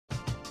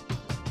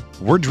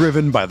We're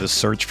driven by the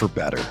search for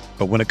better.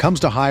 But when it comes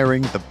to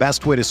hiring, the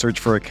best way to search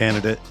for a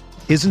candidate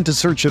isn't to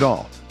search at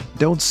all.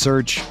 Don't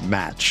search,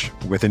 match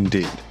with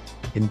Indeed.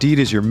 Indeed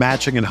is your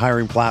matching and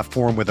hiring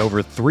platform with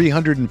over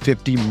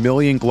 350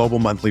 million global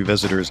monthly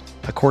visitors,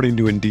 according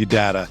to Indeed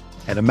data,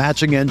 and a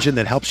matching engine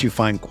that helps you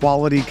find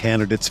quality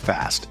candidates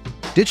fast.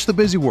 Ditch the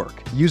busy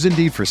work. Use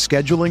Indeed for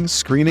scheduling,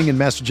 screening, and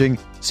messaging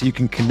so you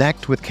can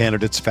connect with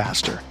candidates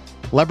faster.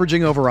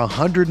 Leveraging over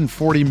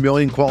 140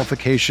 million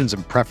qualifications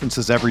and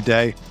preferences every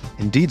day,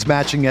 Indeed's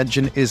matching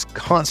engine is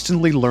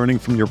constantly learning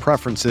from your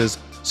preferences,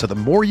 so the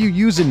more you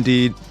use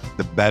Indeed,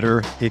 the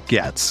better it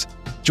gets.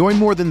 Join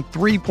more than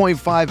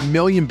 3.5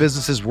 million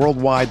businesses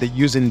worldwide that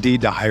use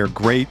Indeed to hire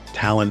great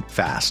talent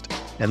fast.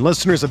 And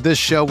listeners of this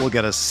show will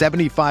get a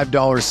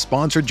 $75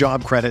 sponsored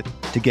job credit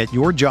to get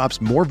your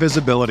jobs more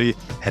visibility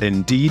at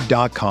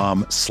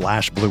Indeed.com/Blue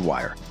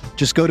Wire.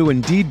 Just go to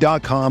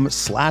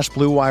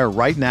Indeed.com/Blue Wire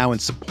right now and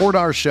support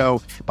our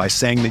show by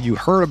saying that you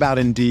heard about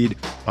Indeed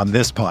on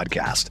this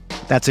podcast.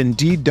 That's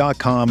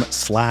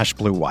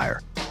Indeed.com/Blue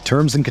Wire.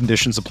 Terms and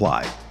conditions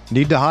apply.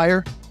 Need to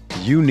hire?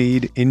 You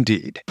need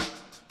Indeed.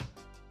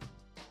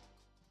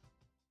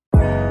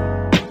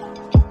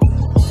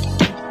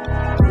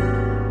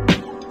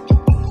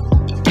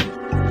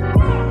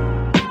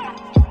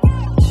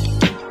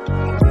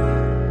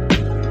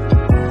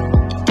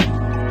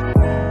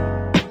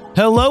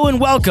 Hello and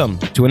welcome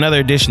to another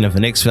edition of the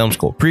Knicks Film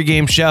School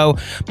pregame show.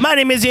 My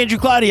name is Andrew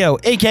Claudio,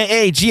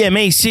 aka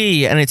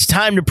GMAC, and it's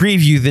time to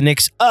preview the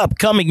Knicks'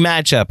 upcoming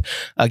matchup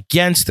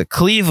against the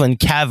Cleveland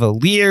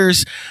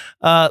Cavaliers.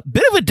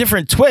 Bit of a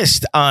different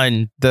twist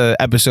on the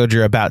episode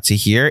you're about to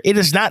hear. It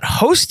is not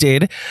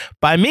hosted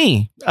by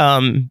me.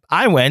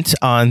 I went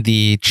on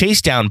the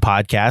Chase Down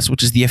podcast,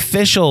 which is the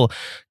official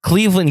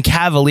Cleveland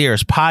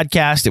Cavaliers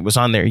podcast. It was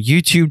on their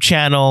YouTube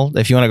channel,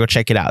 if you want to go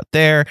check it out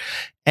there.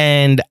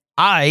 And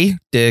I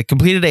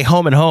completed a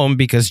home and home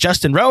because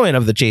Justin Rowan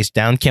of the Chase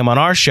Down came on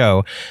our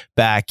show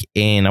back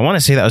in, I want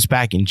to say that was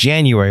back in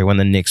January when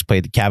the Knicks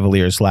played the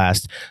Cavaliers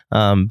last.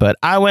 But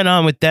I went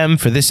on with them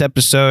for this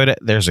episode.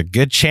 There's a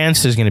good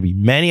chance there's going to be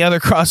many other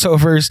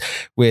crossovers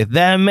with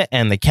them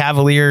and the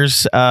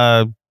Cavaliers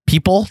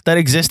people that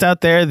exist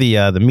out there,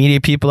 the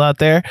media people out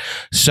there.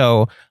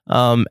 So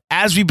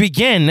as we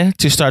begin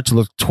to start to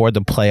look toward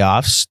the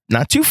playoffs,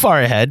 not too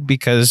far ahead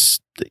because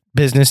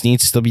business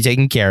needs to still be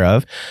taken care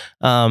of.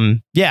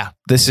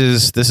 This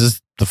is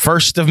the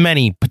first of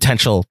many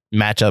potential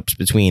matchups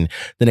between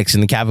the Knicks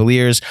and the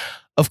Cavaliers.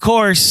 Of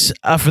course,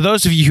 for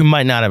those of you who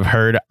might not have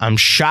heard, I'm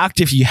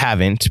shocked if you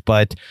haven't,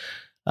 but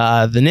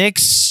the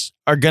Knicks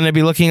are going to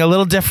be looking a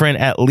little different,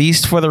 at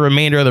least for the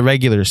remainder of the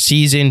regular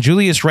season.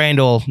 Julius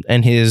Randle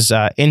and his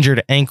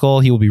injured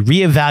ankle, he will be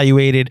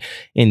reevaluated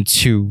in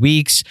 2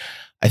 weeks.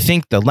 I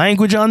think the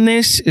language on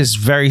this is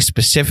very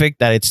specific,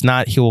 that it's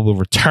not he will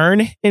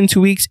return in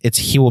 2 weeks. It's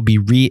he will be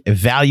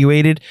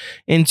reevaluated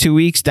in 2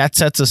 weeks. That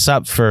sets us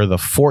up for the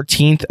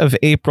 14th of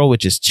April,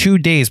 which is 2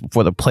 days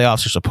before the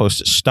playoffs are supposed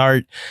to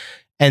start.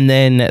 And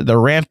then the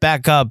ramp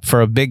back up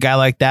for a big guy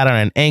like that on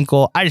an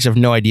ankle. I just have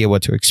no idea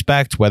what to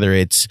expect, whether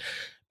it's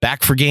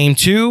back for game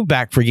 2,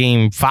 back for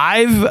game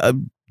 5,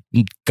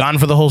 gone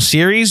for the whole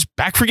series,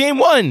 back for game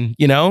 1,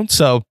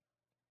 So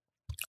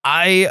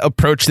I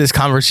approach this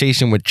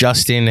conversation with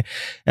Justin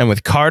and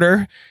with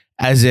Carter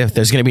as if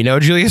there's going to be no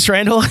Julius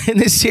Randle in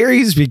this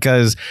series,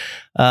 because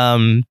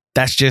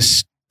that's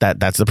just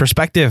that's the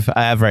perspective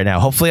I have right now.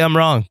 Hopefully I'm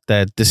wrong,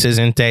 that this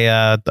isn't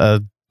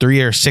a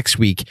 3 or 6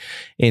 week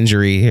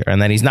injury and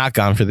that he's not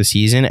gone for the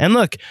season. And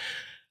look,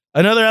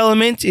 another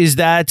element is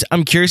that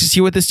I'm curious to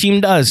see what this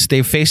team does.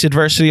 They've faced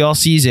adversity all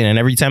season, and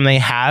every time they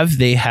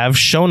have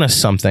shown us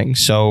something.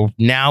 So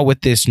now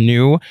with this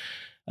new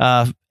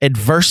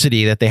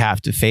adversity that they have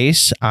to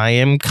face, I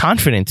am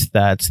confident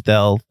that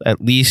they'll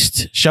at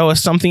least show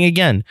us something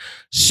again.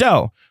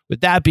 So with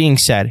that being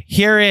said,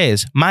 here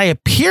is my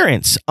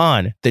appearance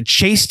on the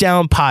Chase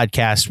Down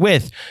podcast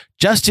with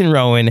Justin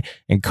Rowan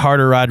and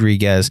Carter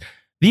Rodriguez,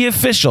 the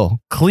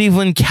official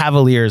Cleveland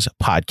Cavaliers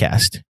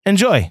podcast.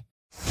 Enjoy.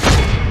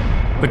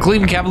 The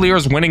Cleveland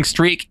Cavaliers winning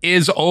streak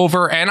is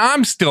over, and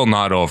I'm still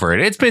not over it.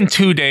 It's been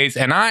 2 days,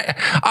 and I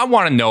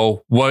want to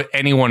know what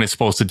anyone is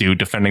supposed to do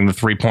defending the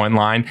three-point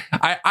line.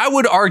 I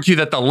would argue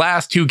that the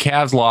last two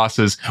Cavs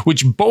losses,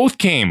 which both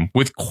came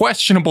with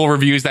questionable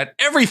reviews, that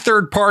every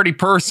third-party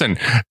person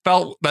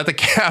felt that the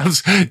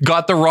Cavs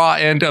got the raw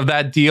end of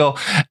that deal.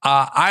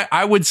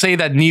 I would say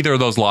that neither of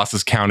those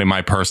losses count in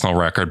my personal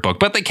record book,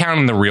 but they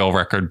count in the real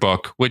record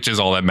book, which is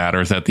all that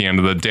matters at the end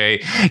of the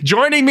day.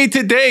 Joining me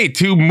today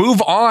to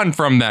move on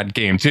from that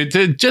game,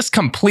 to just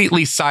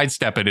completely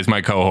sidestep it, is my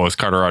co-host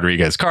Carter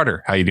Rodriguez.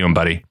 Carter, how you doing,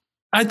 buddy?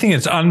 I think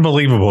it's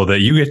unbelievable that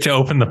you get to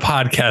open the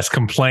podcast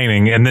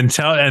complaining and then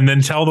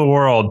tell the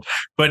world.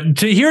 But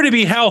here to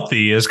be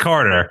healthy is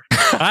Carter.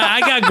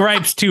 I got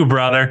gripes too,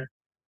 brother.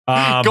 Go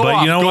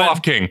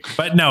off, King.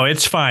 But no,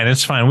 it's fine.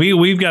 It's fine.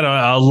 We've got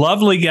a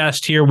lovely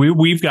guest here.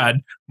 We've got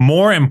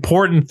more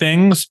important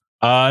things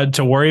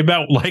to worry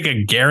about, like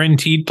a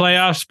guaranteed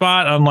playoff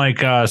spot, unlike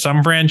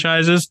some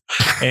franchises.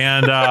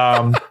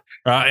 And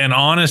and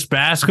honest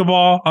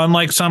basketball,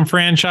 unlike some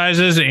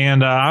franchises.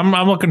 And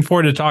I'm looking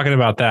forward to talking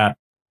about that.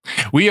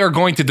 We are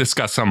going to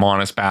discuss some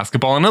honest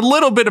basketball and a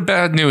little bit of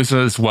bad news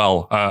as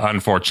well,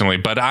 unfortunately.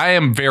 But I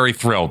am very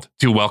thrilled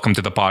to welcome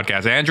to the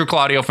podcast Andrew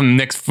Claudio from the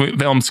Knicks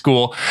Film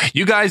School.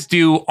 You guys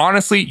do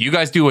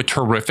a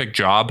terrific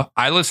job.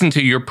 I listen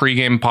to your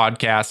pregame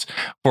podcast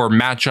for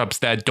matchups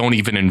that don't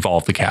even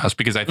involve the Cavs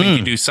because I think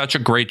you do such a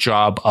great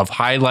job of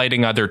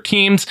highlighting other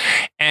teams.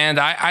 And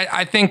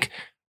I think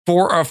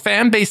for a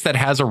fan base that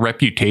has a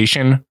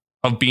reputation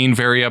of being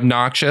very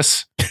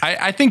obnoxious,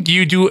 I think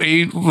you do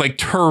a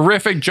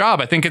terrific job.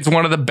 I think it's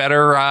one of the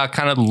better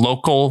kind of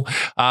local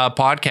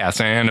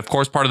podcasts, and of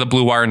course part of the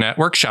Blue Wire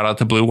Network. Shout out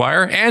to Blue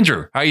Wire.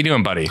 Andrew, how you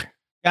doing, buddy?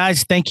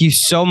 Guys, thank you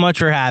so much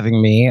for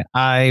having me.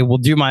 I will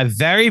do my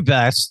very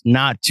best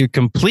not to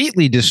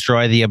completely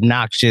destroy the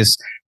obnoxious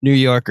New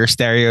Yorker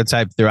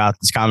stereotype throughout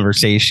this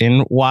conversation,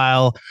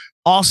 while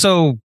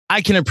also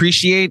I can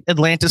appreciate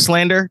Atlanta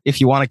slander if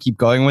you want to keep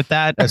going with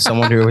that as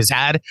someone who has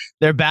had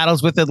their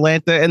battles with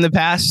Atlanta in the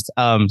past.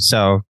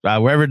 So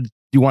wherever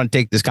you want to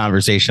take this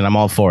conversation, I'm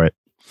all for it.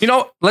 You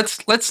know,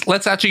 let's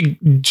actually,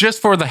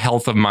 just for the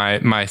health of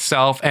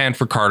myself and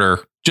for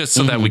Carter, just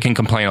so that we can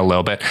complain a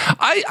little bit.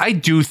 I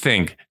do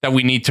think that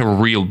we need to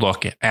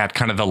relook at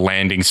kind of the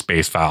landing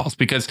space fouls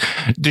because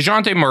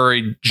DeJounte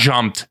Murray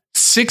jumped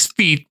 6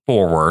 feet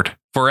forward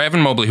for Evan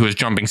Mobley, who was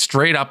jumping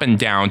straight up and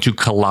down to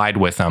collide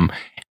with him.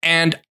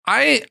 And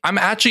I'm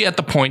actually at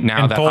the point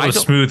now that pulled a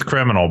smooth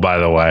criminal, by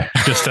the way,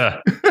 just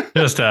a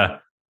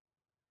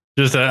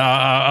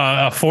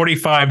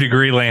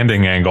 45-degree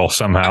landing angle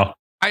somehow.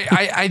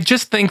 I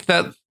just think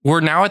that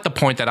we're now at the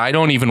point that I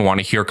don't even want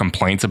to hear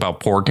complaints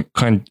about poor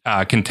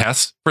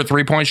contests for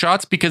 3-point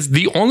shots, because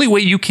the only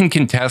way you can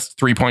contest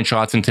 3-point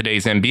shots in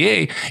today's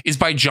NBA is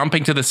by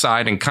jumping to the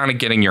side and kind of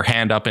getting your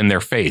hand up in their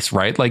face,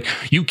 right? Like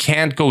you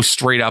can't go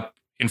straight up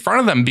in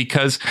front of them,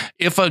 because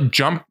if a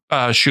jump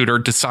shooter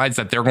decides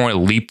that they're going to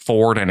leap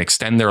forward and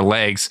extend their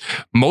legs,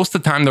 most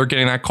of the time they're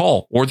getting that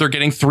call, or they're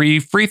getting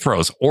 3 free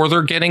throws, or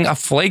they're getting a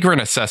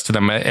flagrant assessed to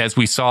them, as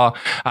we saw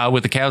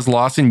with the Cavs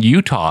loss in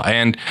Utah.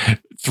 And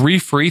 3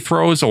 free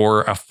throws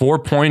or a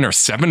 4-point or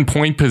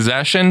 7-point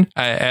possession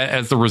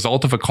as the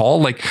result of a call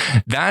like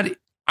that,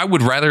 I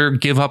would rather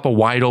give up a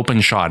wide open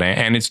shot.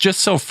 And it's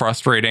just so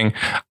frustrating.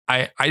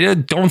 I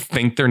don't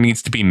think there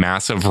needs to be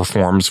massive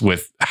reforms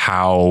with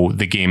how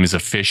the game is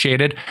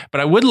officiated, but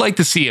I would like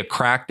to see a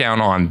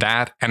crackdown on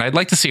that. And I'd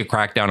like to see a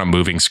crackdown on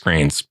moving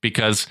screens,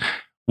 because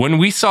when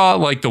we saw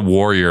like the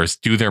Warriors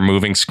do their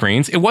moving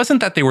screens, it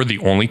wasn't that they were the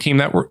only team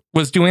that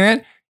was doing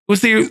it. We're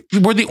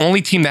the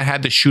only team that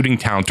had the shooting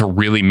talent to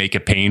really make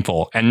it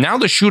painful. And now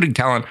the shooting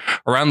talent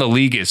around the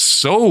league is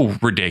so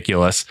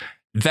ridiculous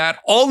that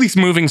all these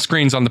moving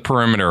screens on the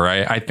perimeter,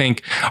 I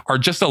think, are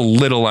just a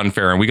little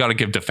unfair, and we got to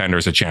give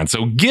defenders a chance.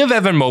 So give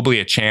Evan Mobley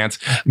a chance.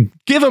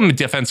 Give him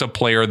Defensive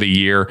Player of the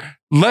Year.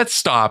 Let's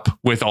stop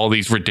with all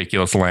these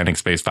ridiculous landing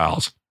space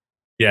fouls.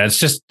 Yeah, it's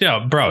just,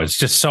 bro, it's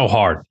just so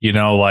hard.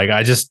 Like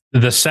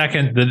the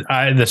second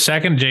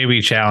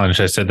JV challenge,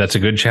 I said, that's a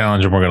good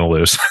challenge and we're going to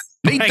lose.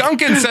 Nate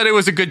Duncan said it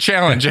was a good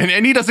challenge,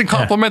 and he doesn't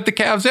compliment the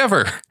Cavs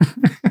ever.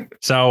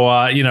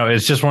 So,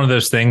 it's just one of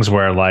those things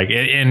where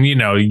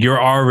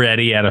you're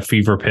already at a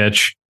fever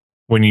pitch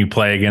when you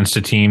play against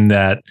a team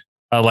that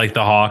like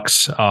the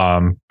Hawks,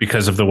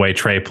 because of the way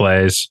Trey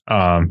plays.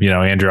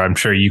 Andrew, I'm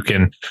sure you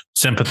can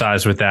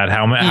sympathize with that.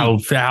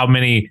 How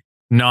many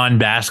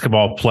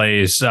non-basketball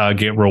plays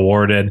get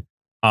rewarded.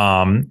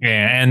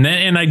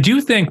 And I do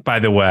think, by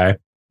the way,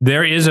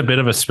 there is a bit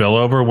of a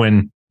spillover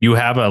when you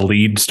have a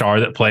lead star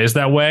that plays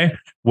that way,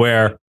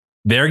 where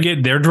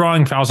they're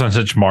drawing fouls on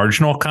such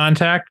marginal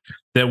contact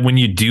that when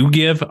you do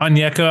give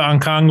Onyeka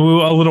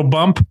Okongwu a little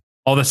bump,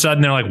 all of a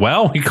sudden they're like,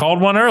 well, he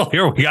called one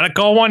earlier, we got to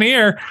call one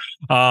here.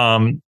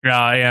 I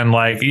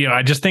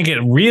just think it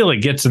really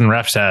gets in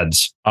refs'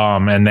 heads.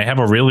 And they have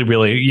a really,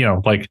 really,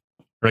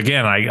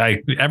 again,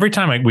 I every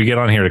time we get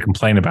on here to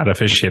complain about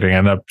officiating, I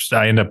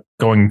end up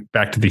going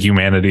back to the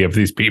humanity of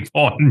these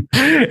people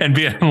and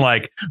being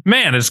like,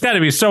 man, it's got to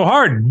be so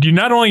hard. You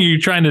not only are you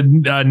trying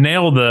to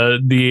nail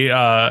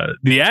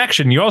the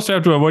action, you also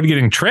have to avoid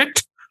getting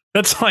tricked.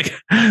 That's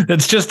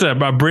just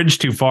a bridge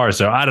too far.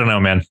 So I don't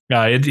know, man.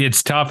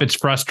 It's tough. It's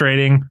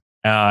frustrating,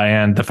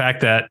 and the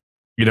fact that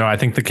I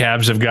think the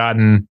Cavs have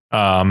gotten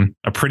a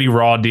pretty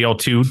raw deal,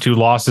 two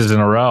losses in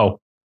a row.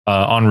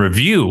 On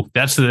review,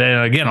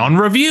 on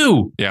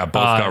review. Yeah,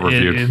 both got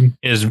reviewed.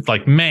 Is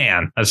like,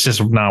 man, that's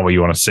just not what you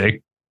want to see.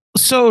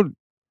 So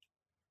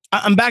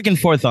I'm back and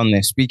forth on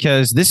this,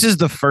 because this is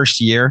the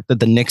first year that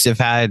the Knicks have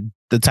had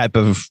the type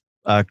of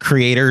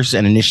creators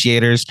and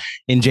initiators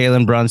in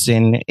Jalen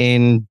Brunson,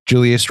 in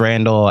Julius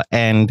Randle,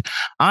 and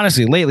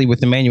honestly lately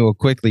with Emmanuel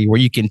Quickley,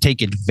 where you can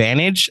take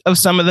advantage of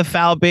some of the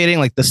foul baiting.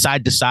 Like the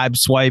side-to-side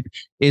swipe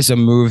is a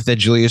move that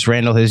Julius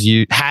Randle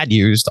had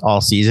used all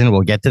season.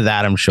 We'll get to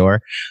that, I'm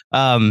sure.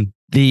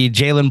 The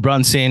Jalen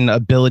Brunson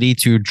ability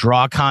to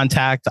draw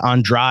contact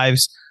on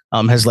drives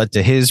has led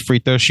to his free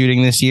throw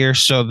shooting this year.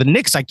 So the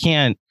Knicks, I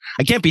can't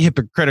be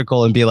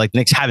hypocritical and be like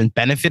Knicks haven't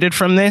benefited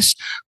from this.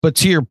 But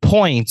to your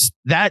point,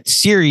 that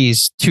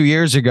series 2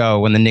 years ago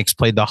when the Knicks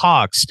played the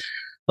Hawks,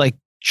 like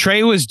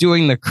Trey was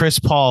doing the Chris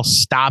Paul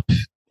stop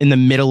in the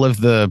middle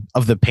of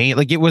the paint.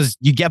 Like it was,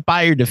 you get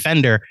by your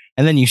defender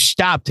and then you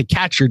stop to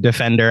catch your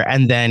defender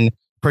and then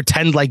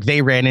pretend like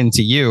they ran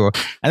into you.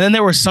 And then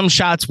there were some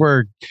shots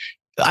where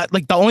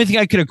like the only thing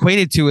I could equate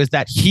it to is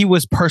that he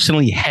was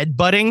personally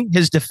headbutting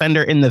his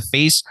defender in the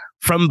face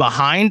from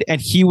behind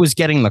and he was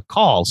getting the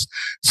calls.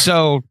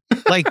 So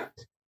like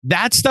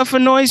that stuff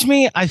annoys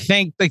me. I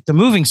think like the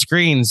moving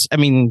screens, I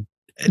mean,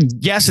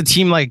 yes, a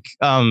team like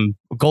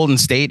Golden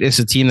State is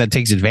a team that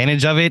takes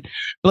advantage of it,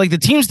 but like the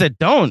teams that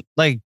don't,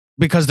 like,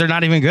 because they're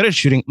not even good at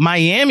shooting,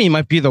 Miami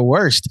might be the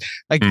worst.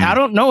 Like, I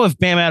don't know if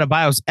Bam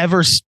Adebayo's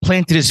ever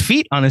planted his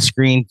feet on a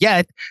screen,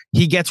 yet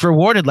he gets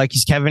rewarded like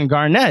he's Kevin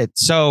Garnett.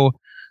 So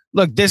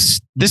look, this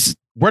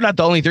we're not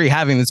the only three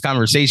having this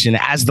conversation,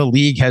 as the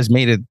league has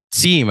made it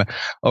seem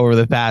over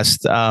the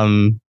past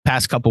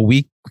couple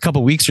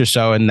weeks or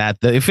so, and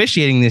that the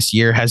officiating this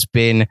year has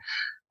been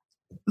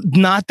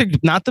not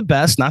the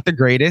best, not the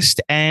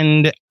greatest.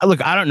 And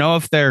look, I don't know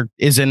if there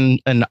is an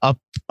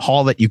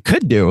uphaul that you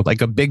could do,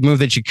 like a big move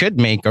that you could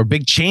make or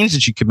big change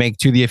that you could make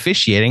to the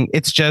officiating.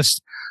 It's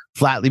just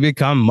flatly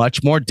become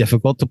much more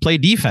difficult to play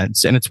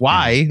defense. And it's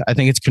why I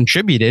think it's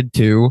contributed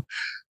to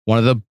one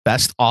of the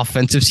best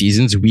offensive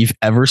seasons we've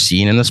ever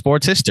seen in the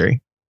sport's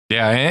history.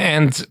 Yeah.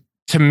 And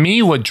to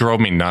me, what drove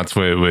me nuts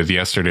with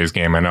yesterday's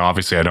game, and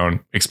obviously I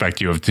don't expect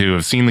you to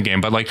have seen the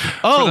game, but like,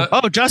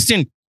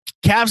 Justin,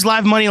 Cavs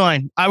live money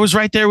line. I was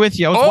right there with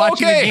you. I was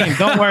watching the game.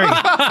 Don't worry.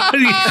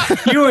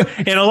 You were,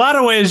 in a lot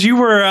of ways, you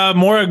were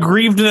more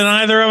aggrieved than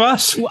either of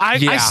us.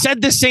 I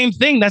said the same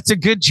thing. That's a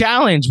good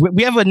challenge.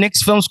 We have a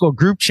Knicks Film School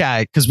group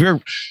chat because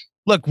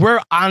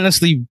we're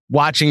honestly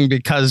watching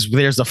because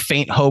there's a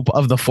faint hope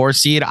of the 4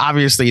 seed.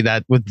 Obviously,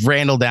 that with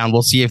Randall down,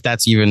 we'll see if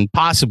that's even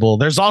possible.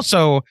 There's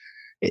also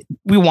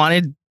we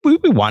wanted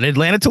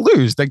Atlanta to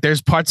lose. Like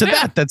there's parts of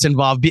that's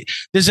involved.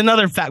 There's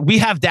another fact. We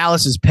have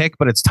Dallas's pick,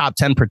 but it's top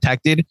 10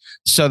 protected.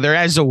 So there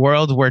is a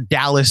world where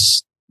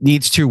Dallas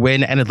needs to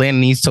win and Atlanta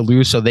needs to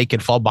lose so they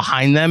could fall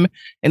behind them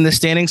in the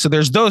standing. So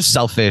there's those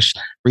selfish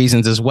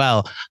reasons as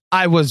well.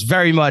 I was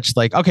very much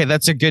like, okay,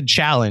 that's a good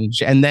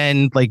challenge. And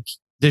then like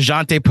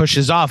DeJounte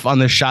pushes off on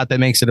the shot that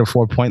makes it a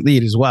 4-point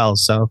lead as well.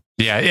 So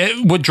yeah,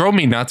 what drove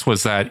me nuts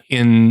was that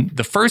in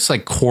the first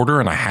like quarter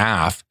and a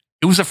half,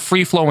 it was a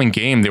free-flowing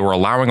game. They were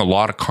allowing a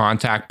lot of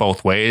contact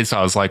both ways.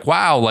 I was like,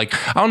 wow, like,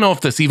 I don't know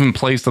if this even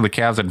plays to the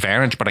Cavs'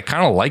 advantage, but I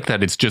kind of like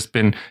that it's just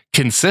been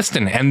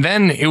consistent. And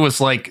then it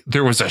was like,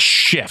 there was a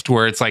shift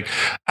where it's like,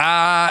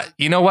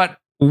 you know what?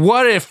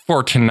 What if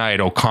for tonight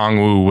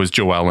Okongwu was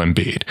Joel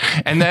Embiid?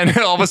 And then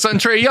all of a sudden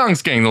Trae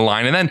Young's getting the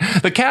line. And then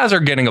the Cavs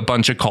are getting a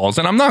bunch of calls.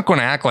 And I'm not going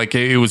to act like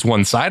it was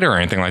one-sided or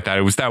anything like that.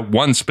 It was that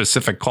one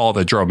specific call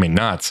that drove me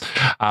nuts.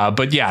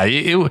 But yeah,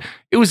 it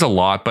was a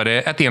lot. But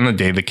at the end of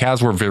the day, the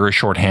Cavs were very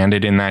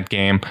shorthanded in that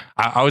game.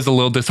 I was a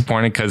little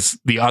disappointed because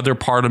the other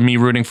part of me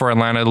rooting for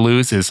Atlanta to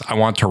lose is I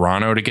want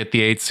Toronto to get the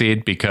 8th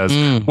seed because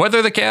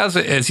whether the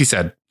Cavs, as you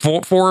said,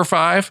 4 or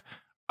 5,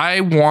 I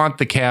want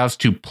the Cavs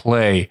to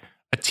play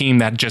a team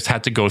that just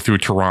had to go through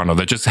Toronto,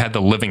 that just had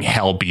the living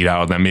hell beat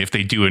out of them if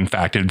they do in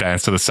fact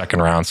advance to the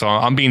second round. So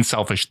I'm being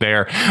selfish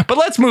there, but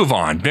let's move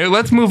on.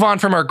 Let's move on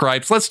from our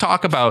gripes. Let's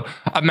talk about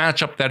a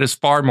matchup that is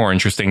far more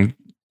interesting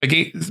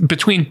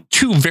between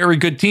two very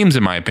good teams,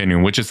 in my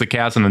opinion, which is the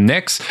Cavs and the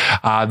Knicks.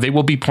 They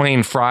will be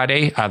playing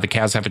Friday. The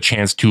Cavs have a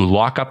chance to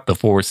lock up the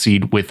 4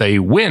 seed with a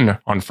win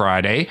on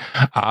Friday.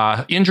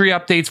 Injury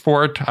updates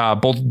for it.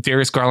 Both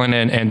Darius Garland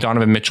and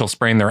Donovan Mitchell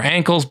sprained their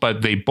ankles,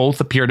 but they both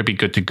appear to be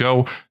good to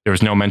go. There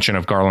was no mention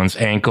of Garland's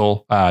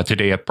ankle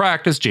today at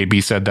practice.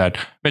 JB said that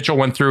Mitchell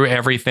went through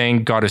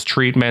everything, got his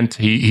treatment.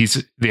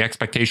 The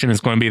expectation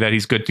is going to be that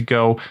he's good to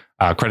go.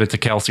 Credit to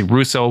Kelsey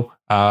Russo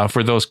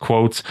for those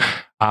quotes.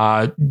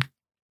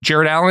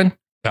 Jared Allen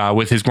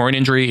with his groin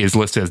injury is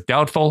listed as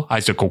doubtful.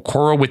 Isaac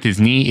Okoro with his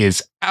knee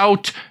is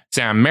out.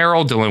 Sam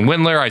Merrill, Dylan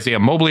Windler, Isaiah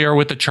Mobley are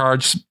with the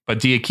charge, but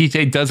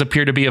Diakite does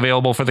appear to be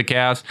available for the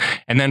Cavs.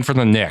 And then for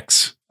the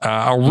Knicks,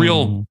 a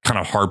real kind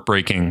of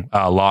heartbreaking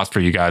loss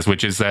for you guys,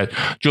 which is that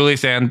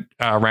Julius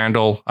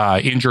Randle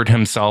injured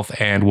himself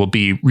and will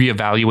be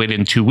reevaluated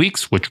in 2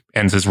 weeks, which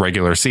ends his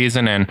regular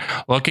season. And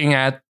looking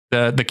at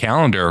the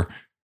calendar,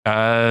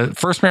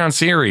 first round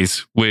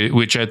series,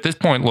 which at this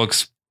point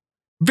looks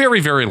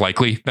very, very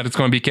likely that it's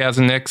going to be Cavs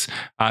and Knicks.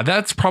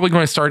 That's probably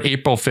going to start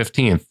April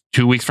 15th.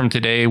 2 weeks from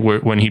today,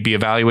 when he'd be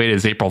evaluated,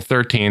 is April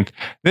 13th.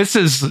 This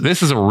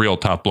is a real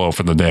tough blow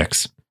for the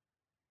Knicks.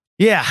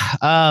 Yeah.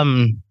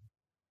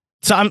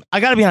 So I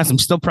got to be honest, I'm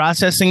still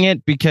processing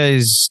it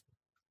because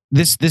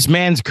this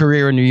man's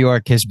career in New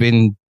York has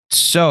been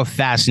so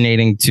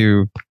fascinating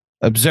to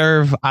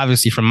observe.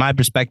 Obviously, from my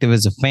perspective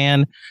as a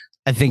fan,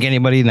 I think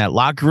anybody in that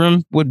locker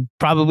room would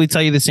probably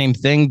tell you the same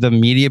thing. The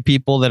media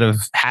people that have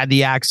had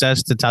the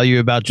access to tell you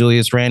about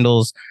Julius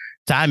Randle's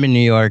time in New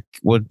York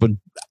would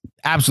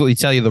absolutely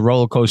tell you the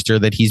roller coaster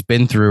that he's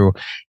been through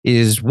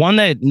is one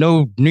that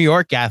no New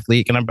York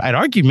athlete, and I'd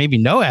argue maybe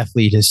no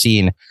athlete has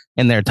seen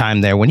in their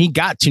time there. When he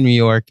got to New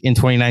York in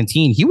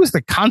 2019, he was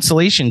the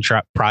consolation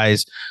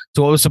prize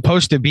to what was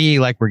supposed to be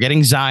like, we're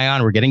getting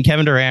Zion, we're getting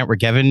Kevin Durant, we're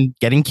getting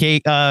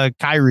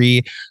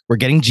Kyrie, we're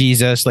getting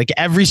Jesus. Like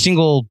every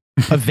single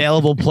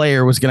available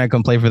player was going to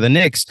come play for the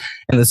Knicks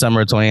in the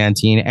summer of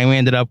 2019. And we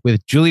ended up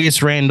with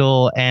Julius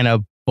Randle and a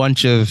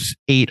bunch of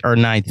 8th or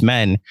 9th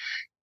men.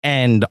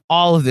 And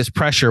all of this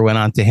pressure went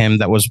onto him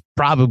that was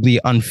probably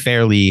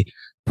unfairly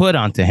put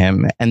onto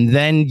him. And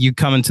then you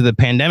come into the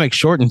pandemic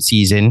shortened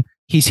season.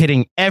 He's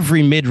hitting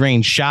every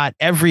mid-range shot,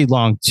 every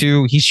long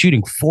two. He's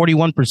shooting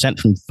 41%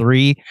 from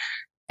 3.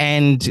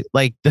 And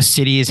like the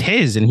city is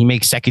his, and he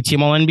makes second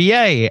team all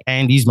NBA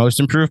and he's most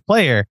improved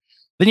player.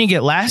 Then you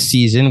get last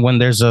season when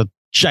there's a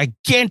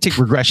gigantic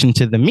regression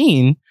to the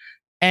mean,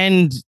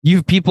 and you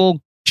have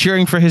people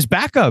cheering for his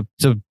backup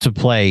to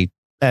play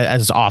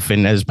as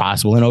often as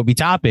possible in Obi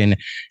Toppin.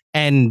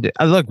 And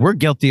look, we're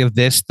guilty of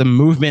this. The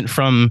movement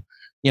from,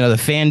 the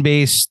fan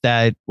base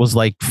that was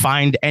like,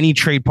 find any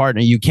trade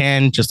partner you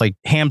can, just like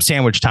ham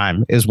sandwich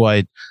time is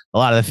what a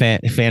lot of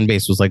the fan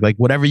base was like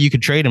whatever you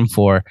could trade him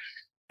for.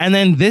 And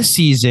then this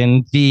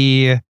season,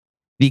 the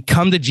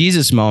come to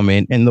Jesus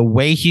moment and the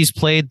way he's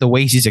played, the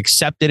way he's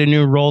accepted a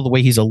new role, the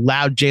way he's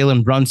allowed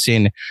Jalen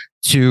Brunson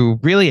to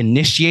really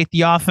initiate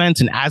the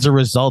offense. And as a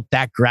result,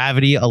 that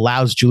gravity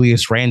allows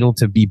Julius Randle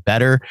to be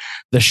better.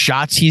 The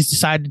shots he's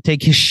decided to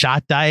take, his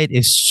shot diet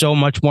is so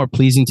much more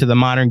pleasing to the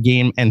modern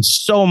game and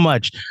so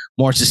much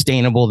more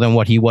sustainable than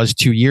what he was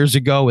 2 years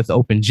ago with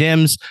open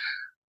gyms.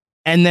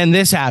 And then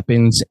this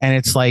happens, and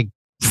it's like,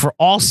 for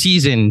all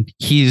season,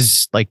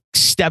 he's like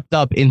stepped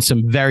up in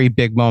some very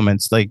big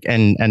moments. Like,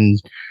 and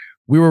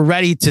we were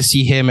ready to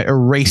see him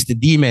erase the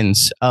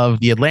demons of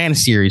the Atlanta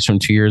series from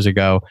 2 years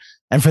ago.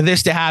 And for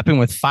this to happen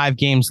with 5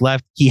 games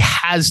left, he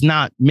has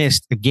not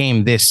missed a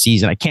game this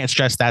season. I can't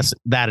stress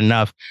that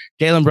enough.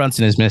 Jalen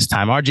Brunson has missed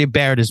time. RJ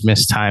Barrett has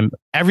missed time.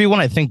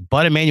 Everyone, I think,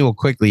 but Emmanuel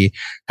Quickly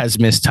has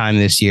missed time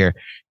this year.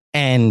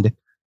 And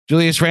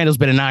Julius Randle's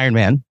been an Iron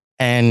Man.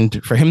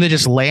 And for him to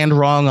just land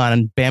wrong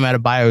on Bam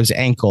Adebayo's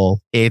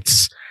ankle,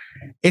 it's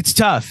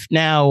tough.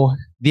 Now,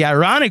 the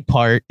ironic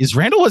part is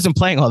Randle wasn't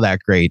playing all that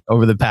great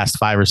over the past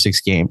 5 or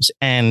 6 games.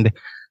 And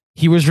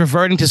he was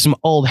reverting to some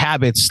old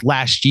habits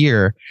last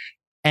year.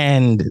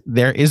 And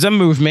there is a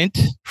movement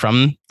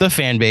from the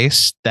fan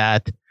base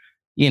that,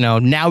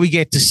 now we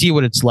get to see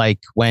what it's like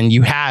when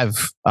you have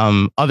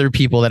other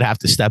people that have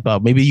to step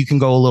up. Maybe you can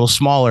go a little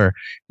smaller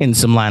in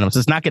some lineups.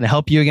 It's not going to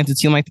help you against a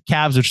team like the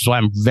Cavs, which is why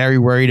I'm very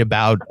worried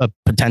about a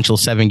potential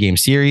 7-game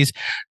series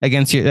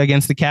against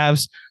the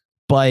Cavs.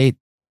 But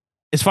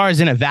as far as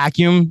in a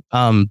vacuum,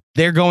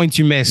 they're going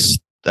to miss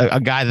a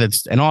guy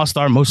that's an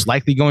all-star, most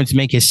likely going to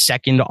make his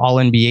second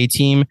all-NBA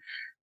team.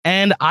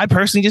 And I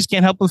personally just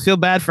can't help but feel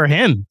bad for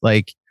him.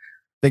 Like,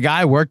 the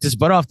guy worked his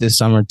butt off this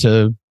summer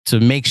to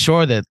make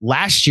sure that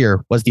last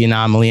year was the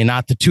anomaly and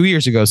not the 2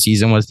 years ago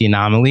season was the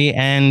anomaly.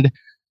 And,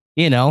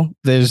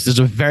 there's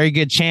a very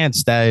good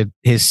chance that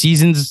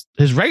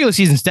his regular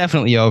season's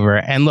definitely over.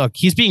 And look,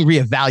 he's being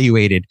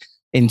reevaluated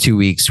in 2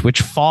 weeks,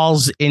 which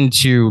falls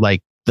into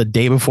like the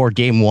day before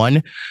game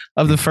 1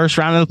 of the first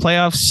round of the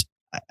playoffs.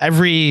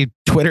 Every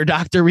Twitter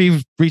doctor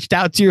we've reached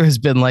out to has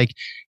been like,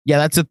 yeah,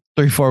 that's a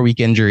 3-4 week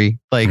injury.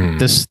 Like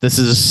this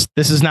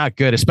is not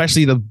good,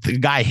 especially the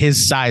guy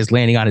his size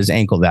landing on his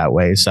ankle that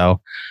way.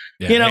 So,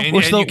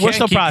 we're still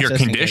processing your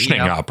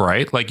conditioning up,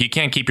 right? Like, you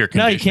can't keep your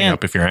conditioning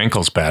up if your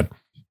ankle's bad.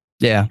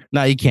 Yeah,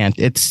 no, you can't.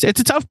 It's a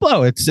tough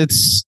blow.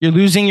 It's you're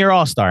losing your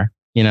all-star,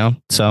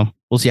 so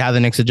we'll see how the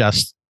Knicks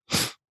adjust.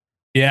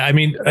 Yeah. I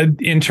mean,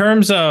 in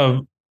terms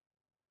of,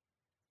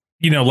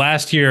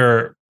 last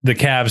year, the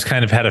Cavs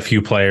kind of had a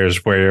few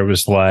players where it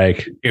was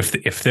like,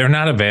 if they're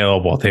not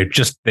available, they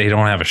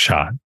don't have a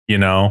shot,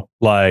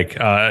 like,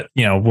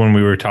 when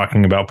we were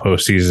talking about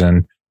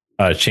postseason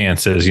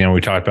chances, we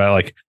talked about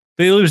like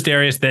they lose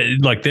Darius, that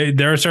like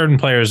there are certain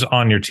players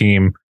on your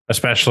team,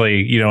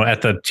 especially,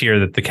 at the tier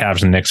that the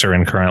Cavs and Knicks are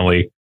in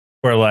currently,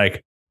 where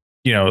like,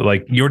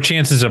 like your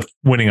chances of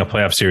winning a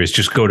playoff series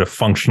just go to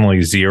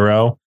functionally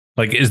 0.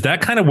 Like, is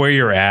that kind of where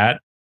you're at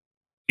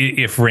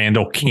if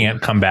Randle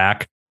can't come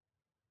back?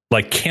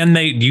 Like, do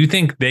you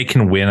think they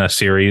can win a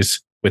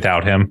series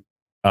without him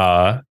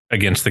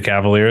against the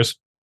Cavaliers?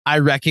 I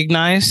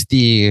recognize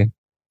the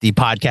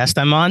podcast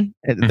I'm on,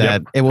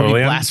 that it will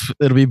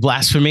it'll be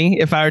blasphemy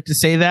if I were to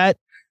say that.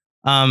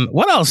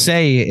 What I'll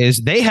say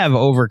is they have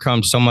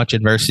overcome so much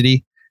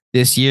adversity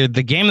this year.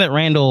 The game that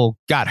Randle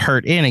got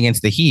hurt in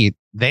against the Heat,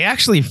 they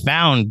actually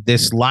found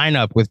this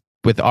lineup with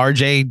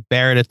RJ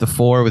Barrett at the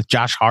 4, with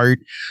Josh Hart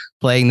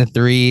playing the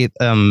 3.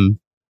 And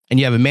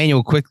you have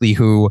Emmanuel Quickly,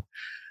 who,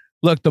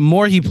 look, the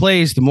more he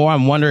plays, the more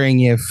I'm wondering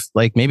if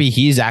like maybe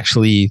he's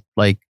actually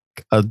like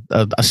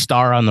a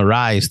star on the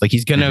rise. Like,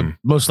 he's going to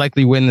most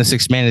likely win the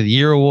 6th Man of the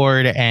Year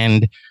award.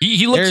 And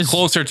he looks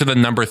closer to the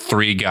number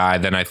 3 guy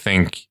than I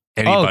think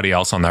anybody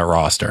else on that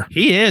roster.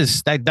 He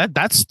is.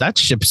 That's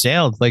ship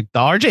sailed. Like the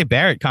RJ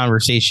Barrett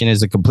conversation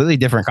is a completely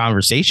different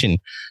conversation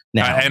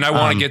now. And I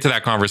want to get to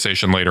that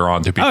conversation later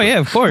on. Yeah,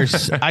 of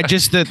course.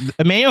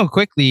 Emmanuel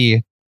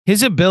Quickley,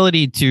 his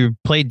ability to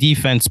play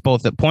defense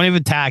both at point of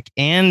attack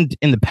and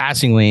in the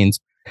passing lanes,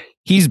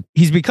 he's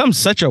become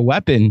such a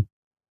weapon.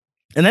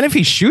 And then if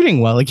he's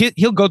shooting well, like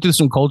he'll go through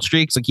some cold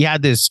streaks. Like he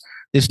had this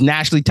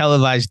nationally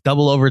televised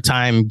double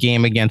overtime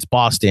game against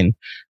Boston,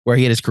 where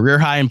he had his career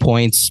high in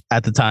points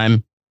at the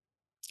time,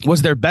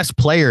 was their best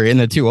player in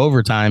the 2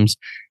 overtimes.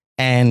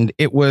 And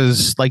it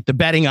was like the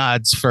betting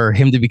odds for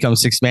him to become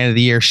sixth man of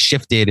the year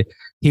shifted.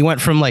 He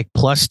went from like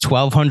plus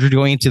 1,200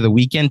 going into the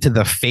weekend to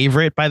the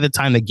favorite by the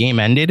time the game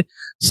ended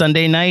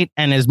Sunday night.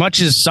 And as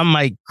much as some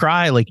might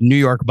cry like New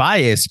York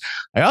bias,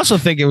 I also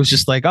think it was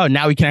just like, oh,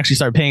 now we can actually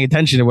start paying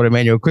attention to what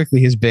Emmanuel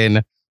Quickley has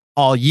been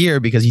all year,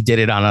 because he did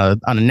it on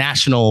a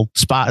national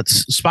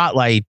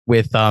spotlight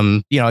with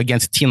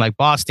against a team like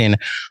Boston.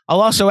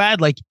 I'll also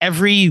add, like,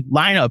 every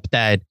lineup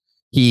that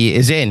he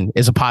is in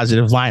is a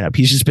positive lineup.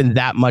 He's just been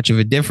that much of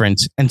a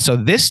difference. And so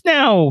this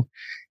now,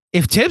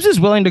 if Tibbs is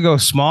willing to go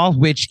small,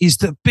 which is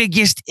the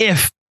biggest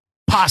if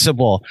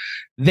possible,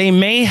 they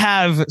may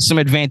have some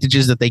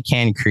advantages that they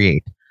can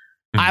create.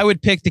 I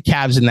would pick the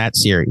Cavs in that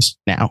series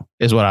now,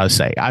 is what I would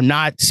say. I'm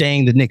not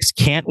saying the Knicks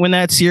can't win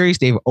that series.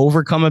 They've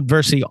overcome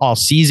adversity all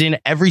season,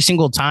 every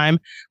single time.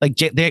 Like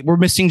they were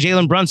missing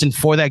Jalen Brunson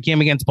for that game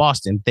against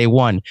Boston. They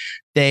won.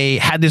 They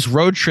had this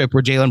road trip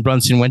where Jalen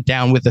Brunson went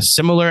down with a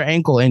similar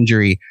ankle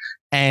injury.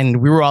 And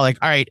we were all like,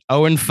 all right,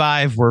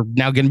 0-5. We're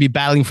now going to be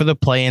battling for the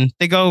play-in.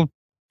 They go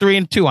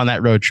 3-2 on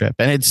that road trip.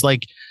 And it's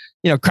like,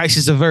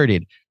 crisis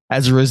averted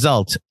as a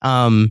result.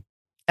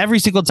 Every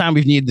single time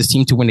we've needed this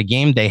team to win a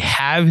game, they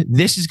have.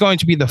 This is going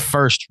to be the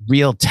first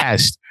real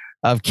test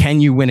of, can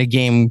you win a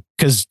game?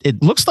 Because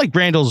it looks like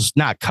Randall's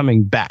not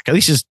coming back, at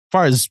least as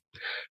far as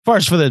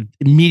for the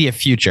immediate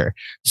future.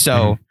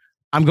 So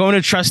I'm going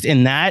to trust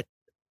in that.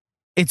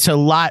 It's a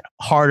lot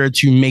harder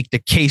to make the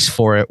case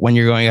for it when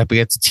you're going up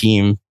against a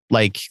team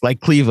like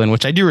Cleveland,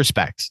 which I do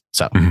respect.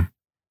 So.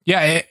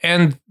 Yeah,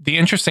 and the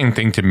interesting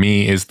thing to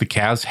me is the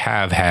Cavs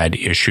have had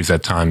issues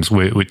at times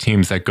with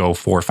teams that go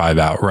 4-5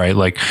 out, right?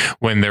 Like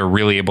when they're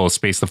really able to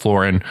space the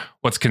floor. And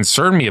what's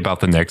concerned me about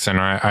the Knicks,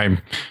 and I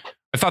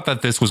thought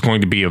that this was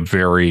going to be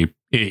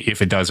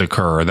if it does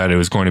occur, that it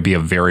was going to be a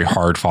very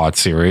hard fought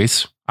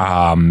series.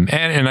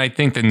 And I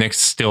think the Knicks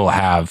still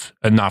have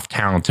enough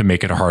talent to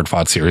make it a hard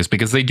fought series,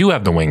 because they do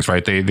have the wings,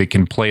 right? They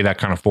can play that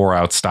kind of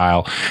 4-out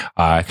style.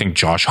 I think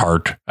Josh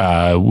Hart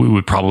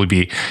would probably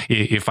be,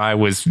 if I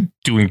was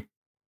doing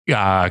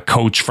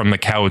coach from the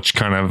couch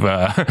kind of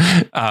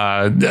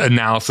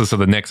analysis of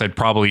the Knicks, I'd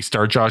probably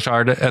start Josh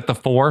Hart at the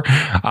 4.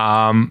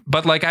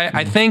 But like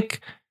I think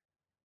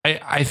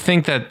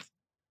that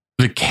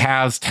the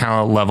Cavs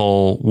talent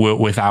level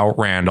without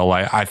Randall,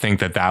 I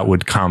think that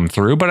would come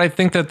through. But I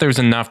think that there's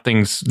enough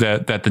things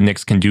that the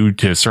Knicks can do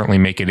to certainly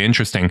make it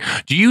interesting.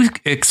 Do you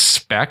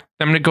expect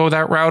them to go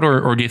that route,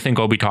 or do you think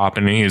Obi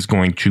Toppin is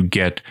going to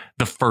get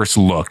the first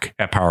look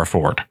at power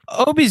forward?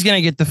 Obi's going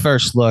to get the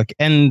first look.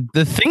 And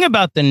the thing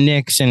about the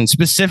Knicks, and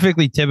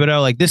specifically Thibodeau,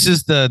 like this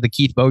is the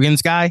Keith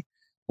Bogans guy,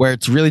 where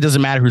it really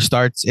doesn't matter who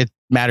starts, it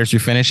matters who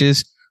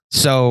finishes.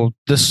 So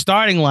the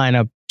starting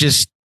lineup,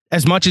 just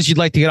as much as you'd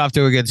like to get off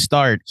to a good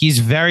start, he's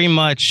very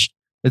much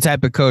the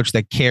type of coach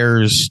that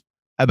cares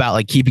about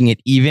like keeping it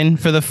even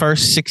for the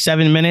first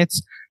 6-7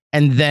 minutes.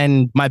 And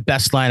then my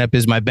best lineup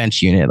is my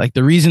bench unit. Like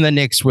the reason the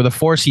Knicks were the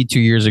 4 seed 2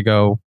 years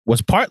ago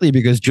was partly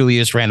because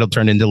Julius Randle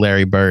turned into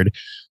Larry Bird,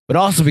 but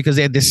also because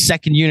they had this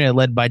second unit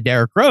led by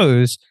Derrick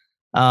Rose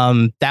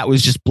that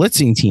was just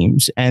blitzing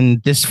teams.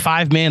 And this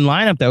 5-man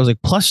lineup that was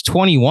like plus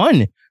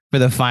 21 for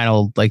the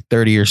final like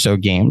 30 or so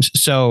games.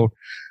 So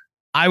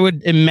I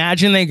would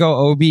imagine they go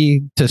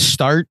Obi to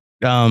start.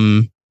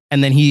 And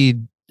then he,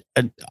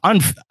 I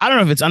don't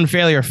know if it's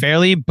unfairly or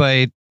fairly,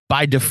 but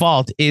by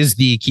default is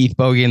the Keith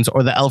Bogans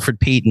or the Elfrid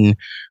Payton,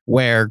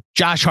 where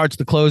Josh Hart's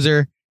the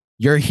closer.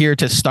 You're here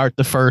to start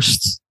the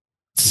first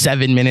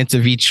 7 minutes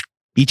of each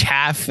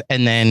half,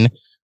 and then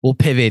we'll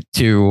pivot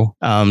to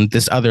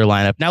this other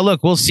lineup. Now,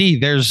 look, we'll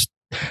see.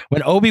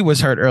 When Obi was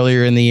hurt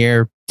earlier in the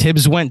year,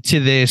 Tibbs went to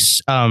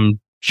this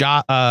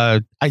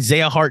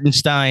Isaiah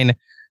Hartenstein,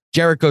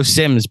 Jericho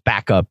Sims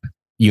backup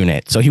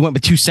unit. So he went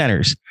with 2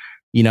 centers,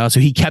 so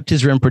he kept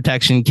his rim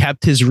protection,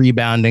 kept his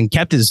rebounding,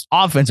 kept his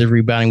offensive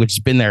rebounding, which has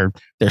been their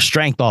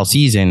strength all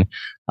season.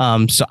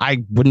 So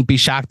I wouldn't be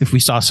shocked if we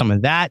saw some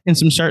of that in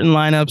some certain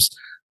lineups.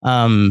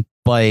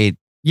 But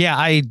yeah,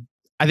 I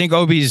think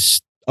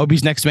Obi's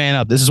next man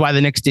up. This is why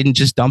the Knicks didn't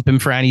just dump him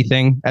for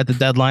anything at the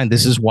deadline.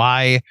 This is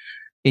why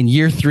in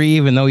year 3,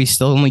 even though he's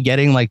still only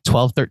getting like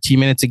 12, 13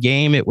 minutes a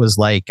game, it was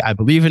like, I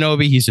believe in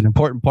Obi. He's an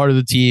important part of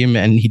the team.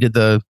 And he did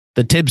the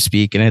Tibbs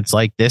speak. And it's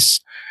like, this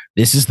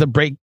is the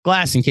break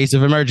glass in case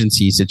of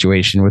emergency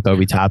situation with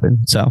Obi Toppin.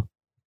 So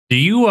do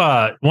you,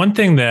 one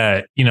thing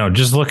that,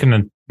 just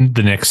looking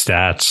the Knicks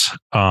stats.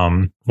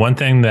 One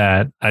thing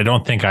that I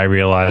don't think I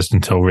realized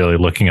until really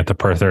looking at the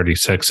per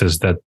 36 is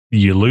that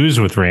you lose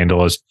with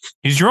Randall is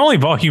he's your only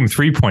volume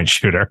 3-point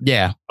shooter.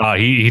 Yeah.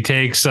 He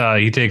takes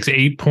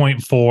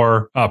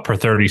 8.4 per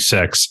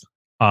 36.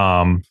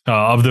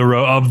 Of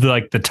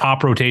the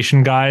top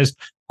rotation guys,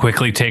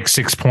 Quickly takes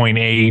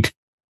 6.8.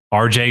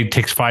 RJ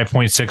takes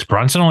 5.6.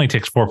 Brunson only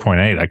takes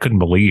 4.8. I couldn't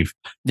believe.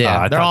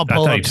 Yeah, they're all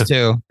pull-ups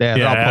too. Yeah,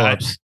 they're all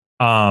pull-ups.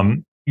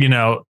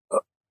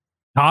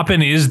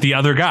 Toppin is the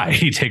other guy.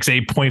 He takes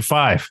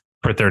 8.5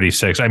 per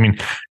 36. I mean,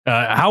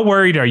 how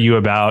worried are you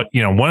about,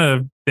 one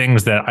of the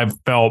things that I've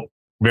felt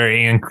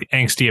very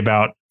angsty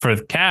about for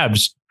the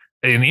Cavs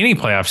in any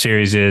playoff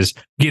series is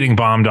getting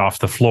bombed off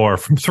the floor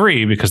from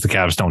three, because the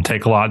Cavs don't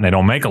take a lot and they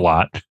don't make a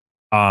lot.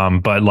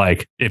 But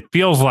like, it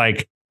feels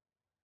like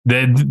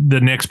the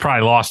Knicks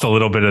probably lost a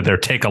little bit of their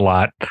take a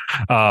lot,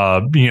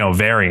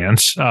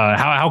 variance.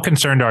 How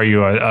concerned are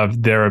you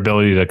of their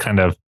ability to kind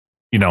of,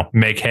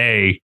 make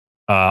hay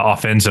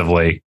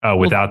offensively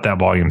without that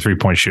volume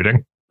 3-point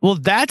shooting? Well,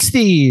 that's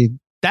the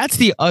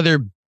other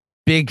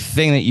big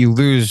thing that you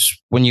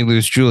lose when you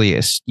lose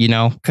Julius,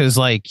 because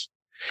like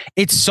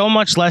it's so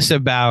much less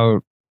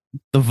about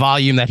the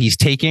volume that he's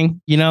taking,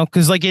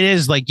 because like it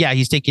is like, yeah,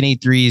 he's taking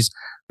 8 threes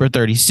for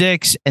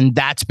 36. And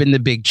that's been the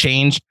big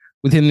change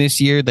with him this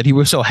year, that he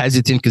was so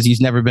hesitant because he's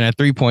never been a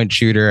 3-point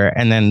shooter.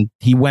 And then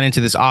he went into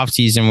this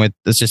offseason with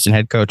assistant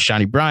head coach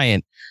Johnny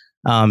Bryant.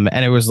 And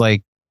it was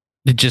like,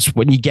 just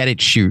when you get it,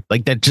 shoot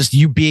like that, just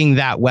you being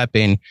that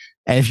weapon.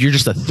 And if you're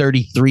just a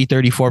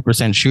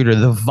 34% shooter,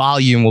 the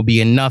volume will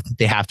be enough that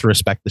they have to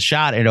respect the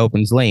shot. It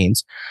opens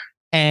lanes.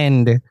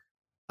 And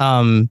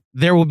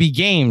there will be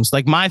games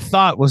like my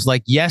thought was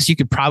like, yes, you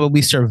could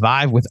probably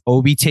survive with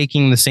Obi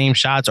taking the same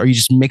shots, or you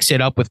just mix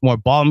it up with more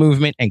ball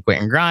movement and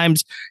Quentin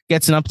Grimes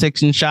gets an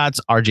uptick in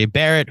shots. RJ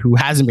Barrett, who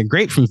hasn't been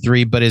great from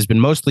three, but has been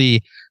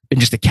mostly been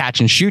just a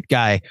catch and shoot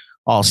guy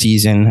all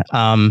season.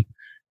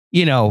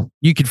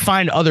 You could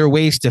find other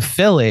ways to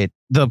fill it.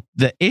 The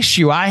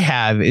issue I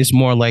have is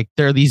more like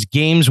there are these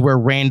games where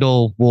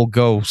Randall will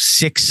go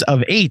 6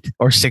 of 8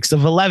 or 6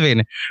 of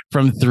 11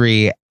 from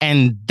three.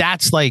 And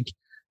that's like,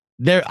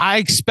 I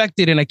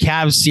expected in a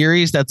Cavs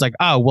series that's like,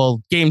 oh,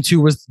 well, game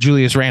 2 was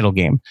Julius Randle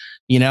game,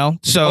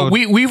 So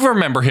we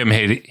remember him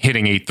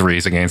hitting 8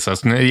 threes against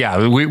us.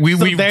 Yeah,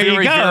 we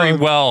very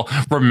well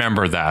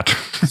remember that.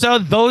 So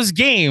those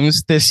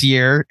games this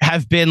year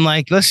have been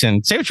like,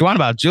 listen, say what you want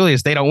about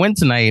Julius, they don't win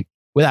tonight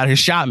without his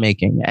shot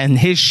making, and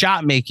his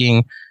shot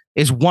making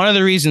is one of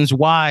the reasons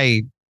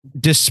why,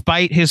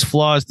 despite his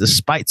flaws,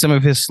 despite some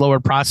of his slower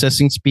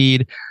processing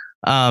speed,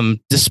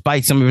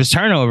 despite some of his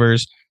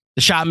turnovers,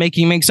 the shot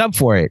making makes up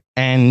for it.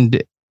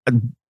 And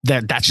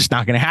that's just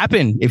not going to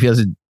happen if he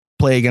doesn't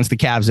play against the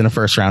Cavs in a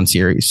first round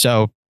series.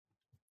 So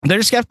they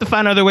just have to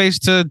find other ways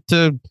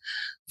to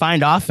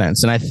find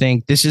offense. And I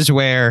think this is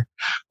where,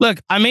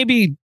 look, I may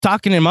be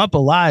talking him up a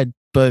lot,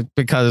 but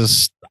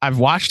because I've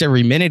watched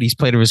every minute he's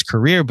played of his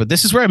career, but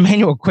this is where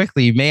Emmanuel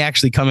Quickley may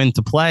actually come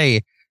into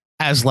play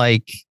as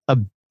like a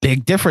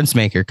big difference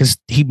maker, because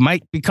he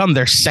might become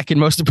their second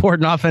most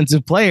important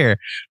offensive player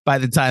by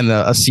the time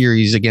a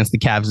series against the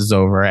Cavs is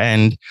over.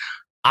 And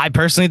I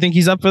personally think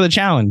he's up for the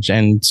challenge.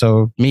 And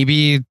so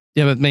maybe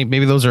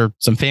those are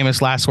some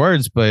famous last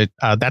words, but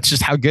that's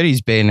just how good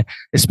he's been,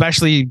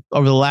 especially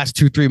over the last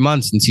 2-3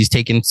 months since he's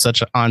taken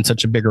such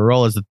a bigger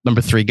role as the number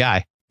 3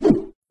 guy.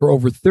 For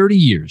over 30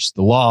 years,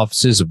 the law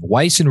offices of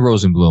Weiss and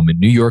Rosenblum in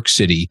New York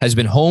City has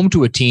been home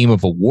to a team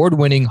of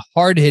award-winning,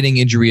 hard-hitting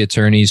injury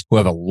attorneys who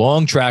have a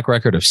long track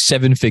record of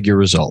 7-figure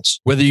results.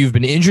 Whether you've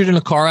been injured in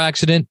a car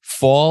accident,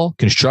 fall,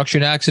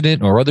 construction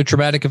accident, or other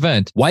traumatic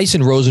event, Weiss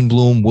and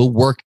Rosenblum will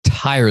work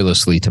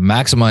tirelessly to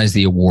maximize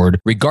the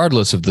award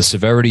regardless of the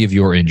severity of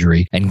your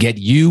injury and get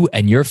you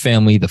and your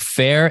family the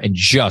fair and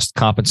just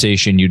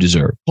compensation you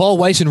deserve. Call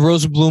Weiss and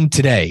Rosenblum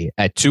today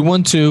at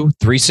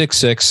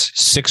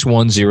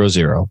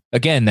 212-366-6100.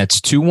 Again,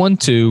 that's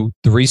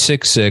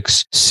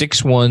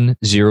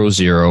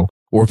 212-366-6100,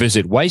 or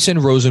visit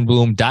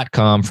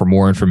weissandrosenblum.com for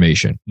more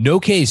information. No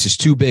case is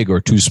too big or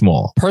too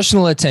small.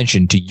 Personal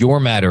attention to your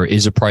matter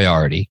is a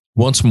priority.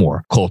 Once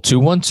more, call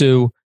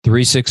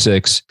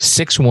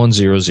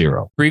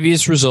 212-366-6100.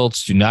 Previous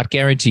results do not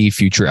guarantee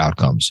future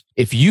outcomes.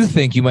 If you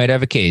think you might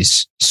have a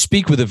case,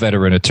 speak with a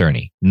veteran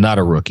attorney, not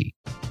a rookie.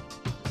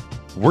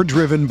 We're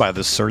driven by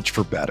the search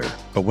for better.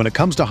 But when it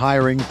comes to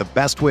hiring, the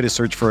best way to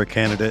search for a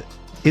candidate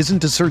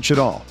isn't to search at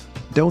all.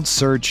 Don't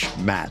search,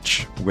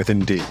 match with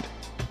Indeed.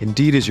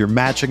 Indeed is your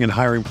matching and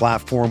hiring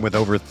platform with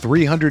over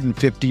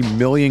 350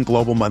 million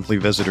global monthly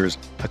visitors,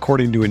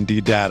 according to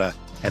Indeed data,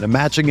 and a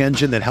matching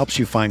engine that helps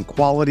you find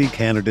quality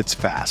candidates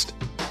fast.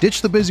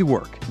 Ditch the busy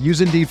work.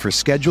 Use Indeed for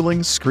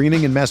scheduling,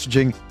 screening, and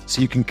messaging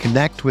so you can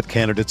connect with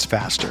candidates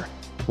faster.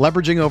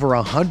 Leveraging over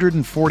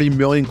 140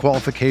 million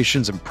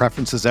qualifications and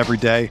preferences every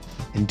day,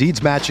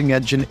 Indeed's matching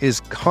engine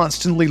is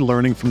constantly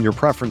learning from your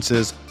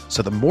preferences,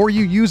 so the more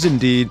you use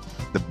Indeed,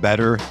 the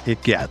better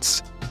it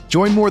gets.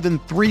 Join more than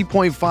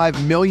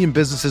 3.5 million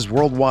businesses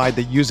worldwide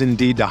that use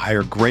Indeed to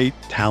hire great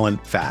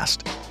talent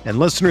fast. And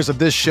listeners of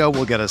this show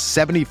will get a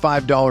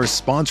 $75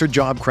 sponsored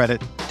job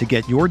credit to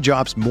get your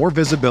jobs more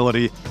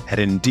visibility at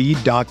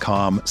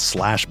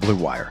Indeed.com/Blue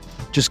Wire.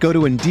 Just go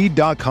to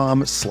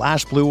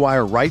Indeed.com/Blue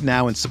Wire right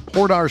now and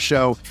support our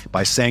show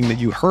by saying that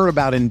you heard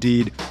about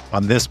Indeed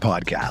on this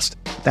podcast.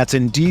 That's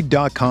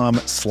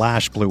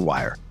Indeed.com/Blue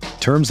Wire.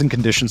 Terms and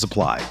conditions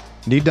apply.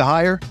 Need to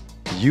hire?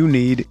 You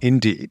need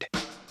Indeed.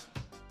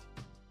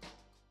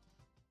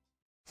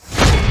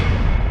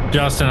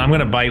 Justin, I'm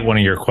going to bite one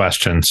of your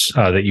questions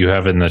that you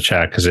have in the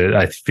chat because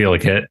I feel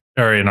like it,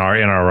 or in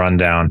our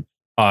rundown,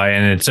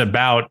 and it's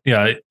about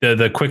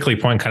the quickly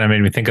point kind of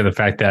made me think of the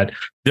fact that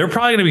they're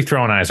probably going to be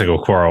throwing Isaac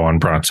Okoro on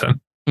Brunson,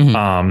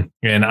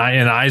 and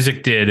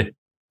Isaac did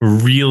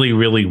really,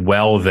 really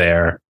well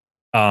there.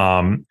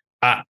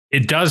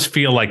 It does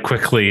feel like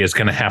quickly is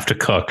going to have to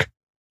cook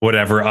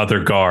whatever other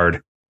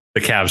guard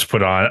the Cavs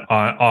put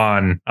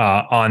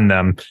on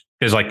them,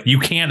 because like you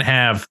can't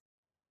have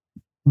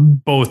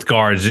both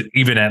guards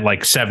even at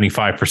like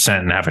 75%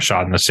 and have a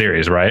shot in the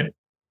series, right?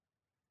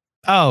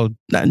 Oh,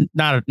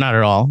 not at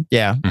all.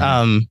 Yeah.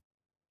 And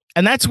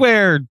that's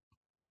where,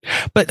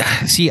 but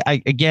see,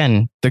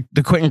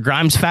 the Quentin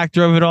Grimes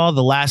factor of it all,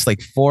 the last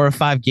like 4 or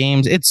 5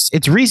 games,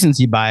 it's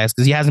recency bias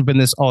because he hasn't been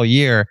this all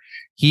year.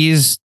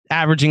 He's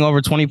averaging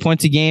over 20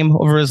 points a game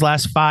over his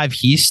last 5.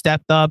 He's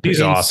stepped up.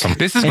 He's awesome.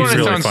 This is going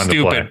to sound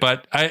stupid,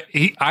 but I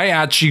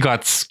actually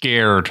got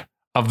scared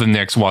of the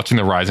Knicks watching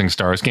the Rising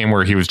Stars game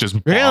where he was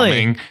just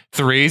bombing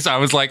threes. I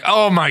was like,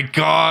 oh my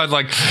God.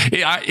 Like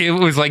it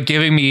was like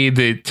giving me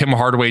the Tim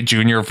Hardaway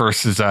Jr.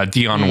 versus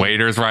Dion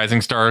Waiters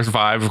Rising Stars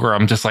vibe, where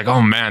I'm just like,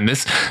 oh man,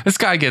 this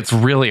guy gets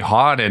really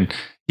hot. And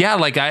yeah,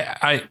 like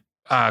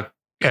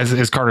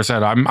as Carter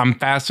said, I'm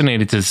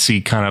fascinated to see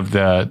kind of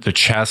the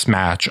chess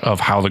match of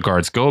how the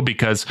guards go,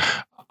 because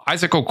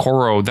Isaac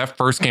Okoro, that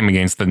first game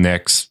against the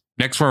Knicks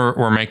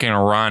were making a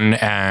run,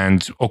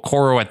 and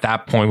Okoro at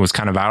that point was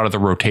kind of out of the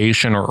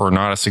rotation or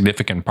not a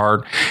significant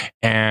part.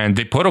 And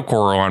they put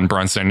Okoro on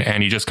Brunson,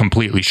 and he just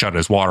completely shut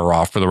his water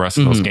off for the rest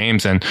of those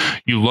games. And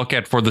you look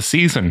at for the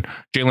season,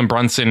 Jalen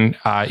Brunson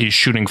is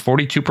shooting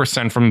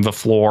 42% from the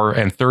floor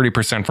and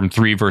 30% from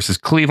 3 versus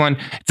Cleveland.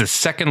 It's the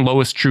second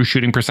lowest true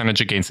shooting percentage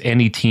against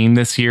any team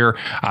this year.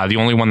 The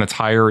only one that's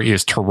higher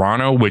is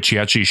Toronto, which he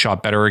actually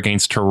shot better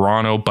against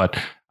Toronto, but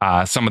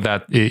some of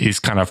that is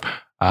kind of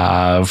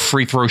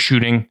free throw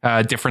shooting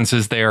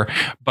differences there.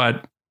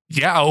 But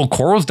yeah,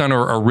 Okoro's done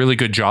a really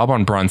good job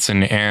on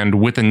Brunson.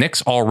 And with the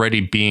Knicks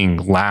already being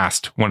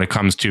last when it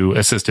comes to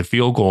assisted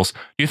field goals,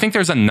 do you think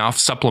there's enough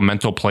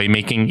supplemental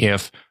playmaking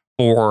if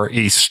for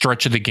a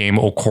stretch of the game,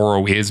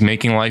 Okoro is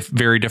making life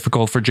very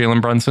difficult for Jalen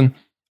Brunson?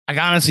 I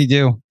honestly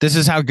do. This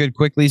is how good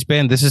Quickly's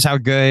been. This is how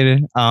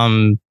good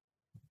Quentin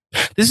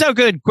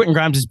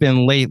Grimes has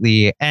been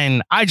lately.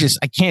 And I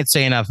can't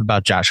say enough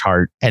about Josh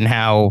Hart and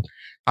how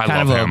I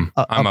love him.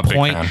 I'm a big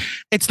fan.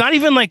 It's not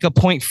even like a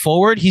point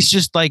forward. He's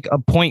just like a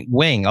point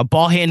wing, a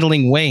ball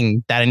handling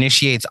wing that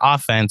initiates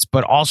offense,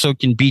 but also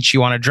can beat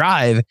you on a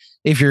drive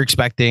if you're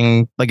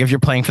expecting, like if you're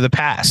playing for the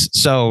pass.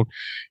 So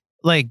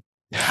like,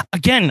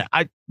 again,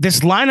 this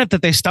lineup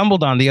that they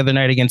stumbled on the other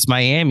night against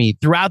Miami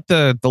throughout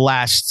the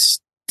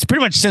last, it's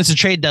pretty much since the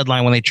trade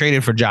deadline when they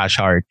traded for Josh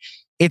Hart,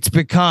 it's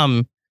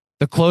become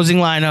the closing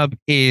lineup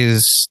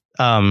is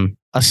a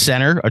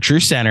true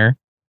center,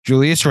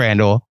 Julius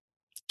Randle,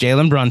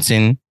 Jalen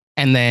Brunson,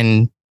 and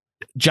then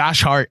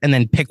Josh Hart, and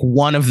then pick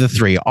one of the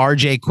 3,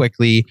 RJ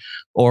Quickly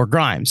or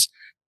Grimes.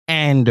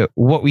 And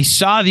what we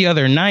saw the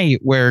other night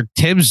where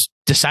Tibbs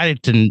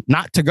decided to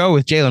not to go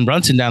with Jalen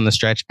Brunson down the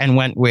stretch and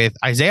went with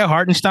Isaiah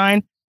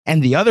Hartenstein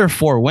and the other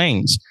 4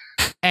 wings.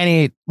 And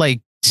it like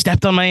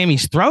stepped on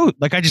Miami's throat.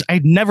 Like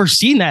I'd never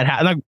seen that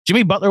happen. Like,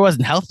 Jimmy Butler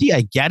wasn't healthy.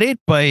 I get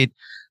it, but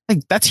like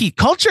that's Heat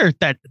culture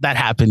that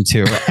happened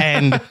to.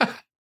 And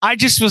I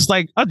just was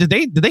like, oh, did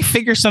they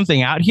figure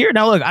something out here?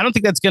 Now, look, I don't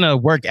think that's going to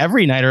work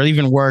every night or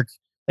even work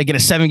like in a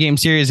 7-game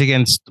series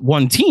against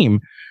one team.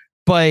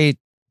 But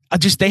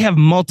they have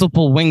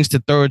multiple wings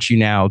to throw at you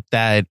now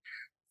that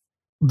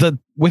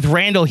with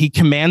Randall, he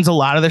commands a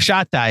lot of the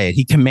shot diet.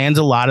 He commands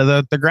a lot of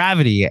the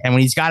gravity. And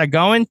when he's got it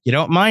going, you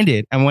don't mind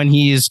it. And when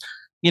he's,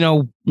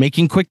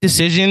 making quick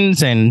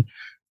decisions and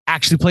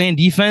actually playing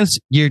defense,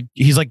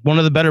 he's like one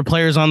of the better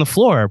players on the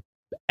floor.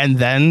 And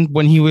then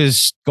when he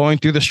was going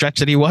through the stretch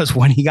that he was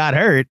when he got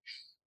hurt,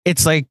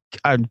 it's like,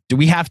 do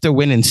we have to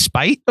win in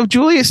spite of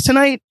Julius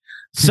tonight?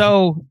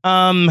 So,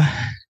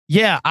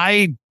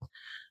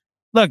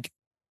 look,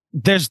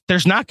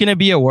 there's not going to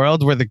be a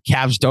world where the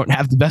Cavs don't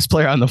have the best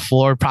player on the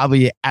floor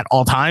probably at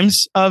all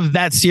times of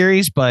that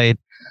series. But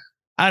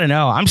I don't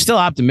know. I'm still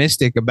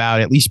optimistic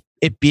about at least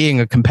it being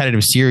a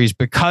competitive series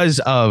because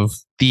of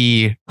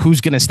the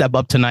who's going to step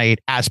up tonight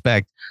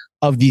aspect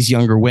of these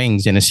younger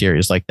wings in a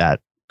series like that.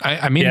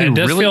 I mean, it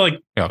does really feel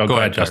like. Oh, go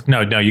ahead,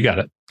 Justin. No, you got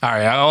it. All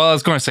right. Well, I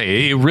was going to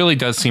say it really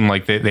does seem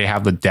like they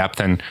have the depth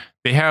and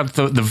they have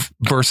the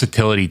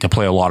versatility to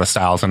play a lot of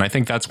styles. And I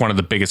think that's one of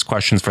the biggest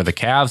questions for the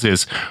Cavs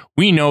is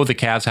we know the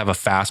Cavs have a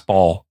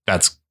fastball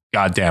that's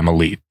goddamn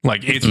elite.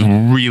 Like it's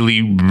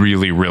really,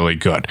 really, really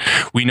good.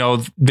 We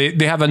know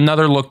they have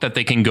another look that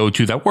they can go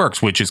to that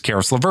works, which is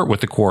Karis LeVert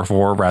with the core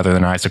four rather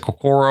than Isaac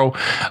Okoro.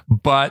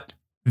 But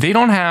they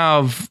don't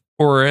have,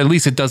 or at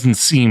least it doesn't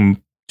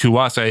seem to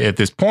us at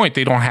this point,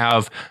 they don't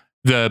have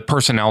the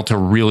personnel to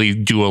really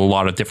do a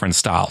lot of different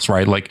styles,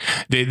 right? Like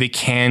they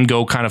can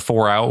go kind of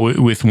 4 out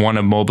with one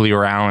of Mobley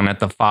or Allen at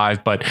the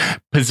 5, but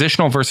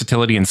positional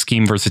versatility and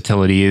scheme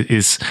versatility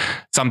is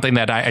something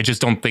that I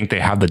just don't think they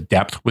have the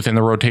depth within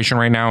the rotation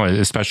right now,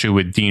 especially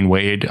with Dean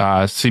Wade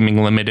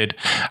seeming limited.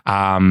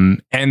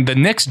 And the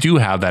Knicks do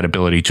have that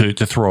ability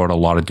to throw out a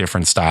lot of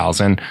different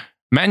styles. And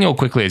Manuel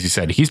Quickley, as you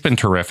said, he's been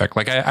terrific.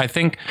 Like I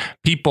think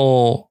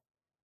people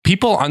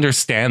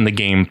understand the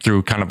game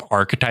through kind of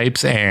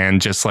archetypes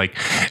and just like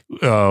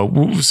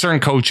certain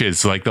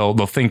coaches, like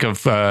they'll think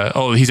of,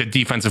 he's a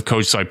defensive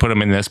coach, so I put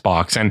him in this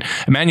box. And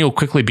Emmanuel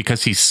Quickley,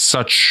 because he's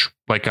such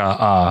like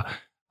a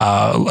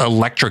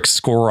electric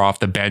scorer off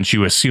the bench,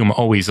 you assume,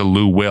 he's a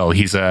Lou Will.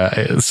 He's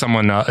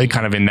someone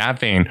kind of in that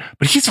vein,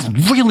 but he's a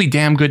really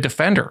damn good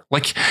defender.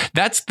 Like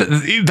that's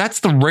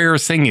the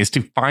rarest thing, is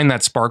to find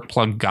that spark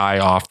plug guy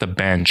off the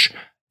bench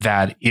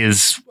that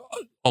is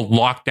a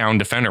lockdown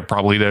defender,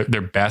 probably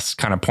their best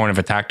kind of point of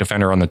attack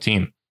defender on the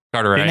team.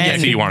 Carter, I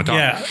see you want to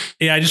talk.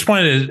 Yeah. I just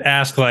wanted to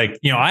ask, like,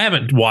 I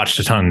haven't watched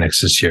a ton of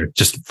Knicks this year.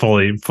 Just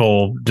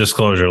full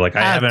disclosure. Like,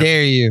 I haven't. How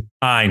dare you?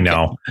 I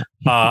know.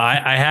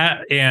 I have,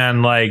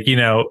 and like,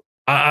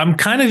 I'm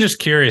kind of just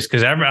curious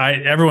because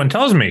everyone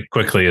tells me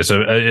Quickley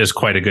is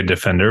quite a good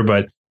defender,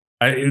 but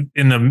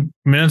in the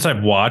minutes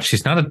I've watched,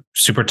 he's not a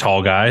super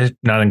tall guy,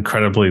 not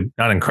incredibly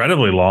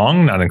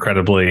long, not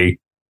incredibly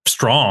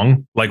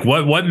strong. Like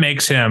what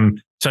makes him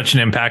such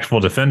an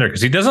impactful defender?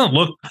 Because he doesn't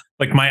look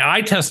like, my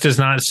eye test does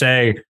not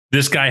say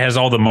this guy has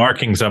all the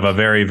markings of a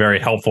very, very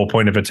helpful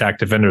point of attack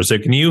defender. So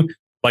can you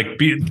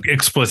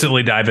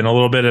explicitly dive in a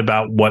little bit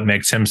about what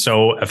makes him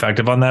so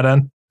effective on that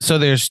end? So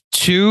there's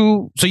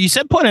two. So you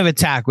said point of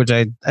attack, which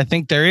I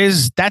think there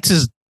is.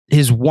 That's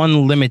his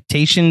one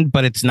limitation,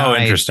 but it's not. Oh,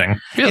 interesting.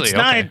 Really? It's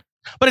not.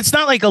 But it's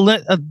not like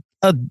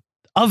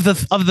of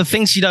the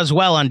things he does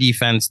well on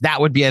defense, that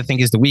would be, I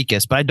think, is the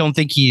weakest. But I don't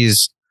think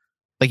he's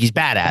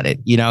bad at it.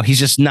 He's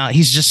just not.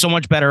 He's just so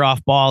much better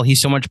off ball.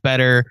 He's so much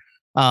better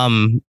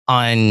on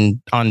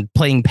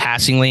playing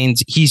passing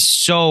lanes. He's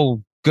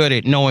so good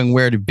at knowing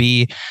where to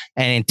be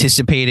and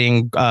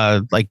anticipating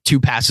like 2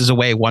 passes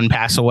away, 1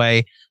 pass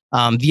away.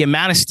 The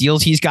amount of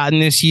steals he's gotten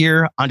this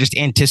year on just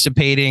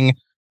anticipating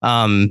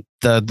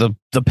the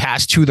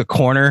pass to the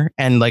corner,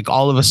 and like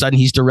all of a sudden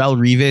he's Darrelle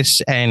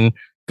Revis and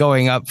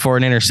going up for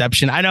an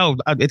interception. I know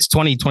it's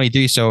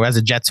 2023, so as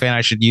a Jets fan,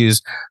 I should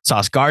use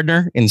Sauce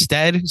Gardner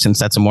instead, since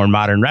that's a more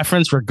modern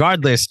reference.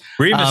 Regardless,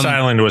 Revis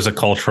Island was a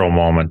cultural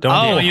moment. You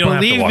don't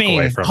have to walk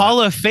away from Hall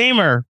of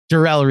Famer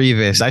Darrelle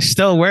Revis. I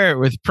still wear it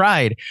with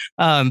pride.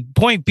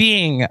 Point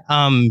being,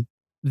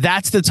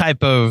 that's the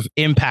type of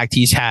impact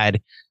he's had.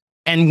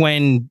 And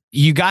when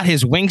you got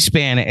his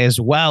wingspan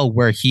as well,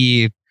 where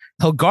he'll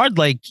guard,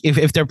 like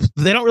if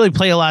they don't really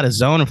play a lot of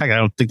zone. In fact, I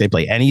don't think they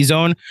play any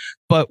zone.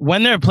 But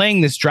when they're playing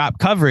this drop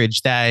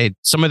coverage that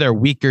some of their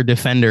weaker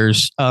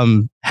defenders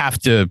have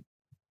to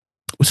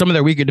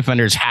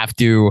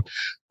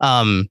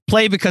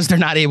play because they're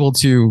not able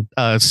to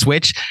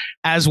switch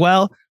as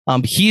well.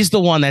 He's the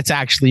one that's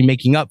actually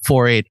making up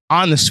for it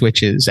on the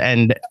switches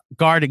and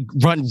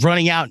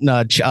running out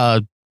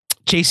and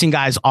chasing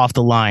guys off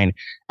the line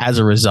as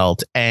a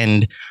result.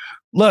 And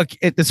look,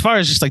 as far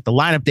as just like the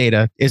lineup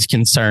data is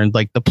concerned,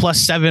 like the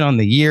 +7 on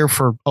the year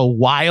for a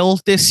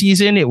while this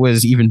season, it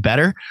was even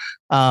better.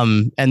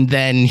 And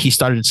then he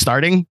started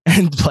starting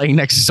and playing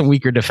next to some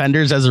weaker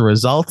defenders as a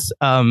result.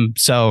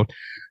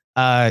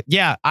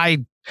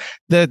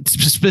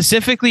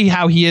 Specifically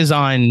how he is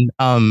on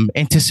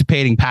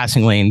anticipating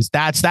passing lanes.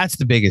 That's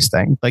the biggest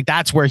thing. Like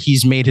that's where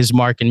he's made his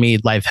mark and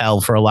made life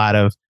hell for a lot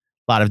of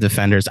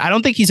defenders. I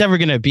don't think he's ever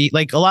going to be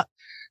like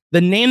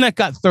the name that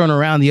got thrown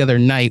around the other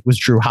night was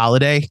Drew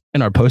Holiday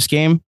in our post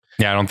game.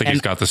 Yeah, I don't think he's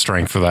got the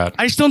strength for that.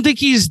 I just don't think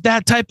he's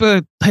that type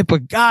of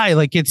guy.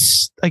 Like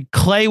it's like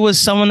Clay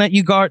was someone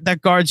that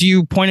guards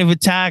you point of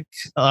attack.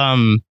 We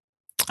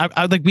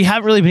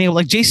haven't really been able,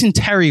 like Jason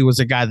Terry was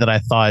a guy that I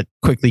thought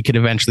Quickley could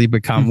eventually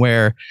become,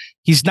 where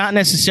he's not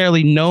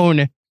necessarily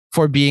known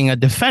for being a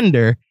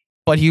defender,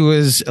 but he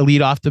was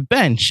elite off the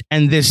bench.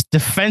 And this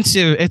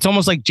defensive, it's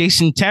almost like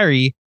Jason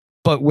Terry,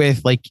 but with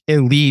like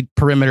elite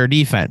perimeter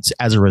defense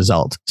as a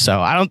result.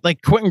 So I don't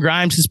like Quentin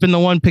Grimes has been the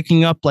one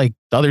picking up like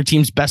the other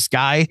team's best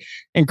guy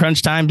in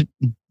crunch time.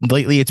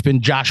 Lately, it's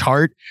been Josh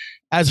Hart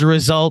as a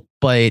result,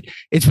 but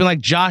it's been like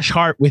Josh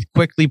Hart with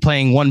Quickley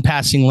playing one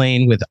passing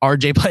lane, with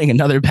RJ playing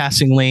another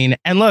passing lane.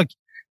 And look,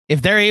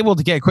 if they're able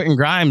to get Quentin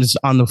Grimes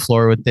on the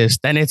floor with this,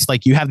 then it's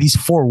like you have these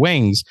 4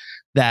 wings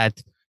that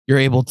you're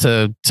able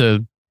to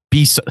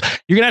be.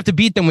 You're gonna have to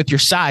beat them with your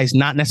size,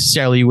 not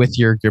necessarily with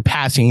your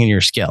passing and your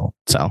skill.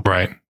 So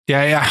right,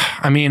 yeah.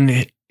 I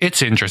mean,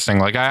 it's interesting.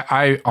 Like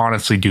I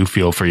honestly do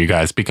feel for you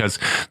guys, because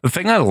the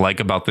thing I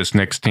like about this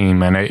Knicks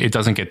team, and it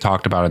doesn't get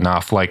talked about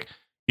enough, like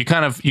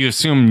you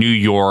assume New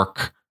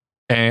York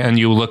and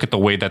you look at the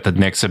way that the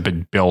Knicks have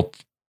been built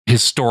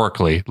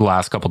historically the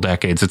last couple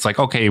decades, it's like,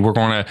 okay, we're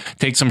going to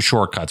take some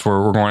shortcuts.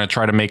 We're going to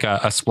try to make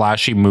a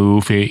splashy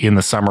move in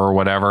the summer or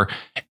whatever.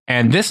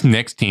 And this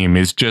Knicks team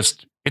is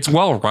just, it's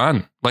well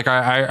run. Like,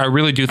 I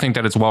really do think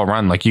that it's well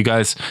run. Like, you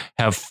guys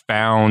have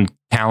found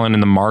talent in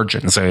the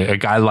margins. A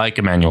guy like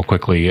Emmanuel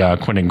Quickly,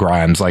 Quentin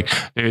Grimes, like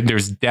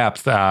there's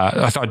depth.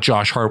 I thought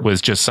Josh Hart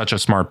was just such a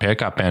smart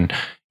pickup. And,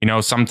 you know,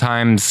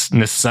 sometimes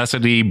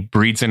necessity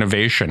breeds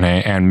innovation,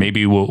 and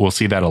maybe we'll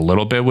see that a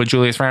little bit with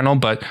Julius Randle,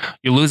 but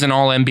you lose an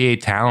all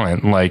NBA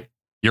talent, like,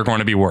 you're going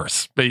to be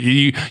worse. But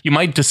you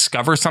might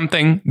discover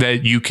something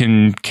that you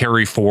can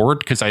carry forward,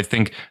 because I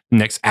think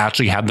Knicks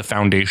actually have the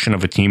foundation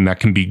of a team that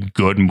can be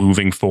good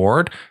moving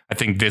forward. I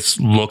think this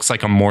looks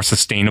like a more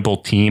sustainable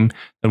team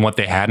than what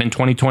they had in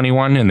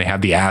 2021, and they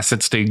have the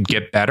assets to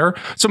get better.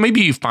 So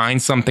maybe you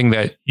find something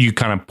that you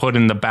kind of put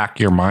in the back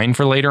of your mind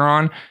for later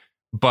on.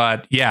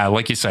 But yeah,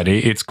 like you said,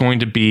 it's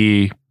going to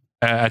be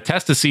a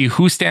test to see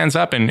who stands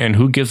up and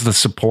who gives the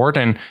support.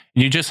 And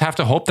you just have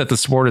to hope that the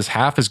support is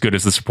half as good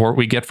as the support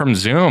we get from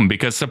Zoom,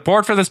 because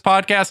support for this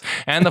podcast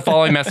and the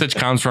following message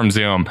comes from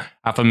Zoom.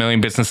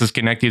 500,000 businesses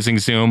connect using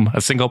Zoom, a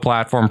single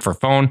platform for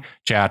phone,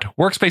 chat,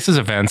 workspaces,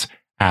 events,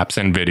 apps,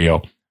 and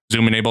video.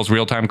 Zoom enables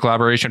real-time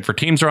collaboration for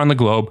teams around the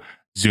globe.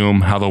 Zoom,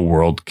 how the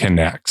world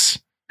connects.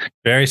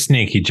 Very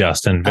sneaky,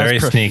 Justin. Very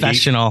sneaky.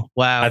 Professional.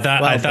 Wow.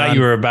 I thought you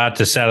were about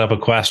to set up a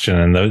question,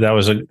 and that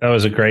was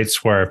a great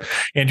swerve.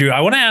 Andrew, I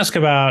want to ask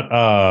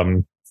about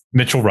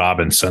Mitchell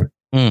Robinson.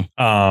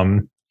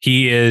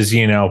 He is,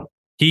 you know,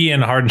 he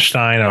and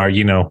Hartenstein are,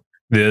 you know,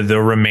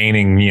 the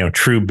remaining, you know,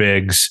 true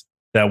bigs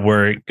that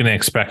we're going to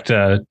expect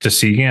to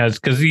see. You know,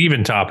 because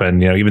even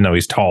Toppin, you know, even though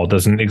he's tall,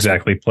 doesn't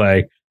exactly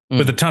play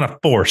with a ton of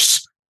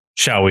force,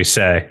 shall we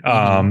say.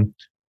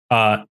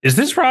 Is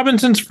this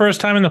Robinson's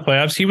first time in the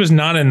playoffs? He was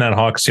not in that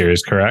Hawks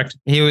series, correct?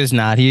 He was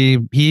not.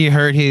 He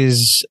hurt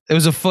it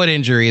was a foot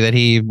injury that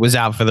he was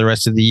out for the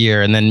rest of the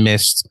year and then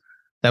missed.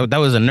 That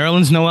was a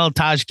Nerlens Noel,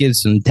 Taj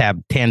Gibson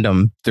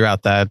tandem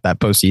throughout that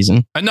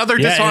postseason. Another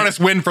dishonest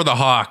win for the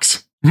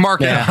Hawks.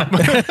 Mark it up.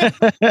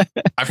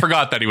 I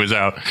forgot that he was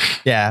out.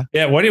 Yeah.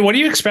 Yeah. What are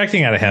you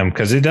expecting out of him?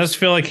 Because it does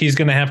feel like he's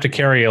going to have to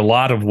carry a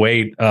lot of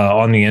weight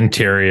on the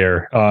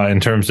interior in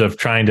terms of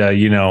trying to,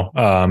 you know,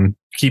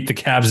 keep the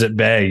Cavs at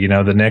bay. You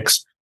know, the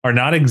Knicks are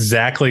not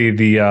exactly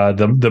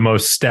the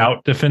most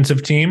stout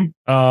defensive team,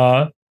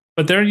 but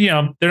they're, you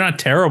know, they're not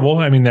terrible.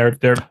 I mean, they're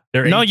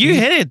no, 18. You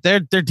hit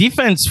it. Their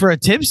defense for a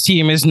Tibbs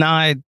team is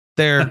not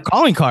their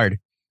calling card.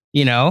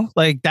 You know,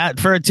 like that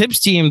for a Tibbs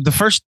team, the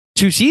first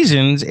 2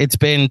 seasons, it's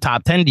been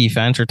top 10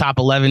 defense or top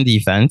 11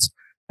 defense,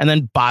 and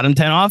then bottom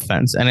 10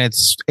 offense. And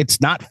it's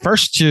not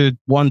first to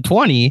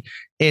 120.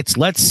 It's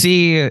let's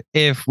see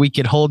if we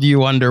could hold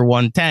you under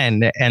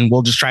 110 and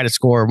we'll just try to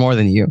score more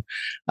than you.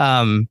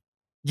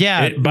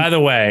 Yeah. By the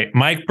way,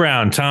 Mike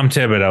Brown, Tom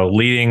Thibodeau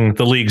leading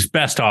the league's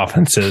best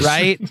offenses.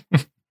 Right.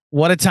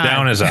 What a time.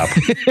 Down is up.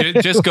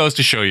 It just goes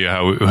to show you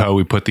how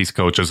we put these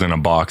coaches in a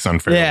box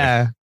unfairly.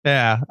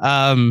 Yeah.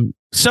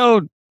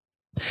 So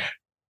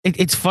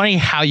it's funny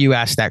how you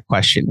ask that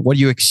question. What do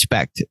you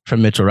expect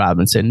from Mitchell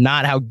Robinson?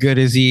 Not how good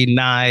is he?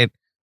 Not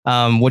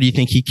what do you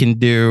think he can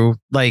do?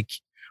 Like,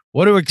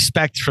 what to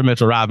expect from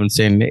Mitchell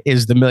Robinson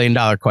is the $1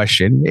 million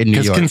question in New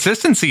York. Because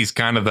consistency is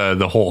kind of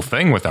the whole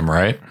thing with him,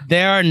 right?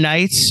 There are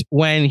nights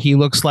when he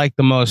looks like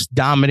the most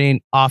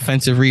dominant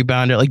offensive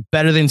rebounder, like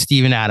better than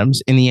Steven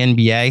Adams in the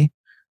NBA.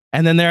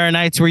 And then there are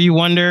nights where you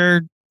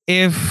wonder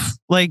if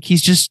like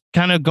he's just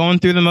kind of going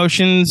through the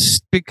motions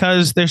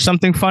because there's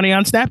something funny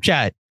on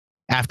Snapchat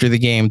after the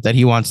game that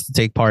he wants to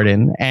take part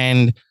in.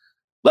 And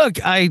look,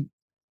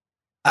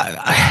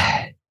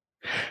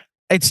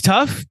 it's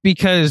tough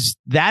because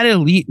that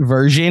elite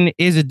version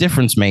is a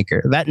difference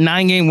maker. That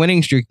 9-game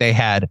winning streak they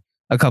had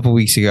a couple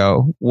weeks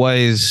ago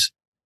was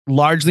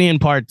largely in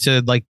part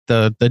to like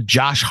the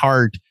Josh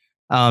Hart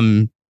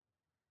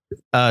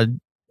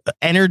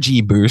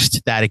energy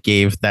boost that it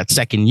gave that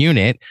second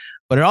unit.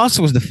 But it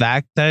also was the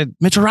fact that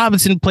Mitchell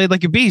Robinson played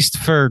like a beast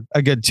for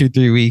a good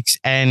 2-3 weeks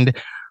and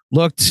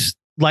looked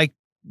like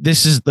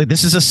this is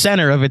a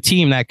center of a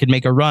team that could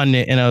make a run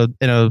in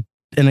an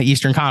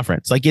Eastern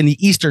Conference, like in the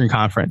Eastern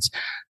Conference.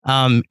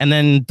 And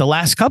then the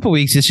last couple of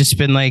weeks, it's just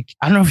been like,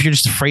 I don't know if you're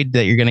just afraid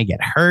that you're going to get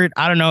hurt.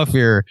 I don't know if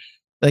you're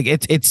like,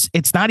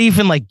 it's not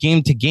even like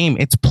game to game.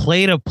 It's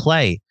play to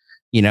play.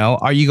 You know,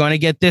 are you going to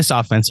get this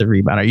offensive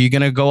rebound? Are you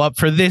going to go up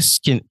for this,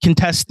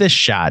 contest this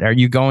shot? Are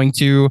you going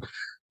to,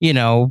 you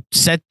know,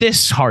 set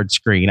this hard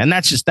screen? And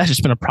that's just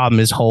been a problem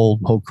his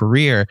whole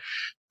career.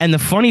 And the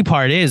funny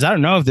part is, I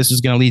don't know if this is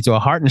going to lead to a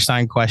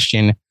Hartenstein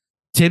question.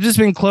 Tibbs has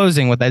been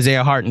closing with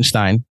Isaiah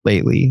Hartenstein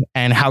lately,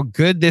 and how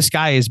good this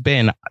guy has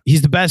been.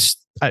 He's the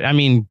best. I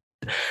mean,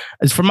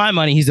 as for my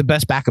money, he's the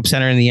best backup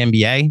center in the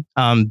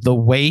NBA. The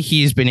way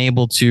he's been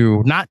able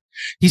to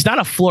he's not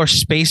a floor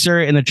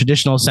spacer in the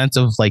traditional sense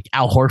of like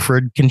Al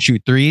Horford can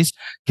shoot threes,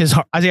 because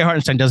Isaiah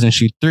Hartenstein doesn't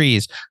shoot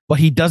threes, but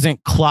he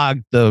doesn't clog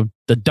the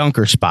the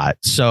dunker spot.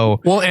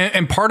 So well,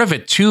 and part of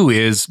it too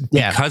is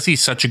because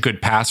he's such a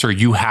good passer,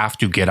 you have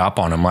to get up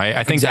on him.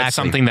 I think that's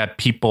something that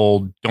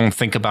people don't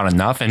think about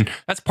enough, and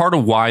that's part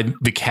of why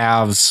the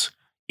Cavs,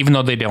 even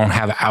though they don't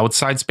have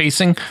outside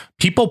spacing,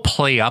 people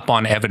play up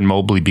on Evan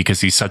Mobley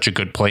because he's such a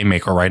good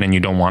playmaker, right? And you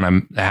don't want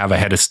him to have a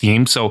head of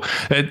steam. So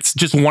it's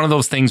just one of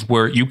those things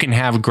where you can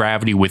have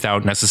gravity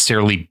without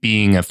necessarily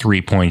being a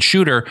 3-point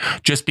shooter,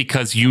 just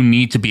because you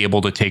need to be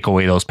able to take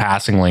away those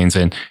passing lanes,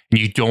 and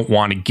you don't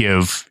want to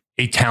give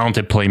a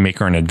talented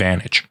playmaker an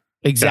advantage.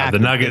 Exactly.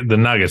 Yeah, the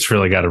Nuggets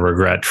really got to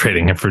regret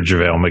trading him for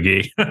JaVale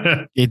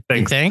McGee. You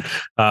think?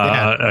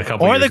 A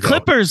couple or years the ago.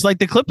 Clippers, like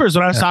the Clippers.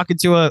 When I was talking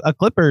to a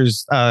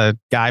Clippers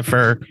guy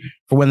for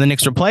when the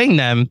Knicks were playing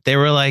them, they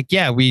were like,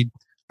 "Yeah,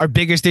 our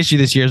biggest issue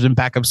this year has been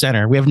backup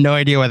center. We have no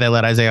idea why they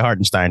let Isaiah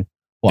Hartenstein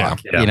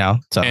walk." Yeah. You know,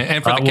 so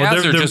and for the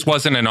Cavs, there just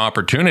wasn't an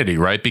opportunity,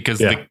 right? Because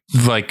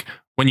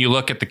when you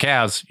look at the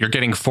Cavs, you're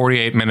getting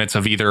 48 minutes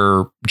of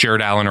either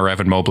Jared Allen or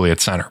Evan Mobley at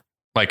center.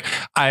 Like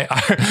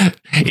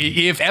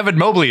if Evan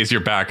Mobley is your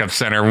backup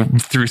center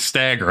through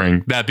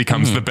staggering, that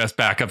becomes the best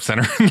backup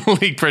center in the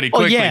league pretty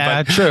quickly.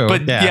 True.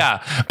 But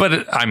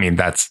I mean,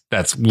 that's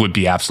would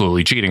be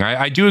absolutely cheating.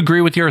 I do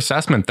agree with your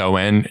assessment though.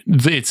 And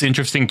it's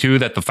interesting too,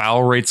 that the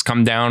foul rates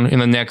come down in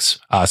the Knicks.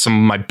 Some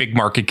of my big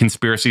market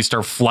conspiracies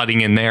start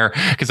flooding in there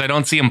because I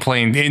don't see him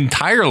playing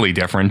entirely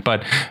different,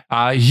 but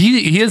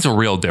he is a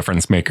real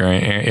difference maker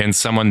and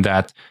someone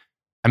that,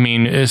 I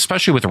mean,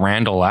 especially with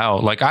Randall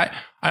out, like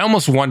I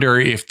almost wonder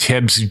if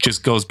Tibbs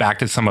just goes back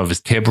to some of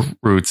his Tibbs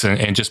roots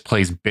and just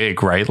plays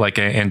big, right? Like,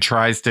 and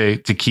tries to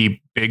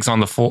keep bigs on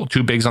the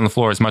two bigs on the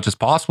floor as much as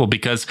possible.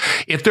 Because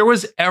if there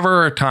was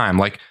ever a time,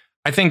 like,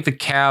 I think the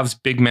Cavs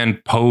big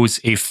men pose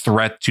a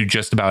threat to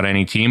just about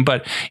any team.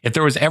 But if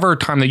there was ever a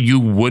time that you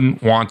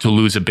wouldn't want to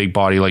lose a big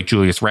body like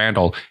Julius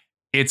Randle,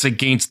 it's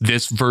against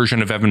this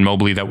version of Evan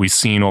Mobley that we've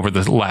seen over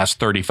the last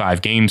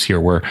 35 games here,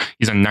 where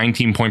he's a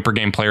 19 point per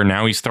game player.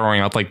 Now he's throwing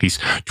out like these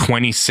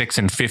 26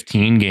 and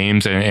 15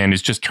 games and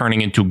is just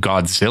turning into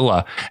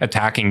Godzilla,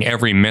 attacking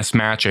every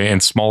mismatch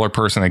and smaller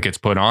person that gets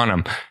put on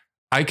him.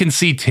 I can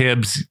see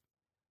Tibbs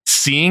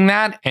seeing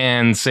that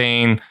and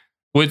saying,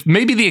 with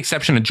maybe the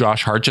exception of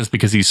Josh Hart, just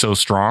because he's so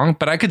strong,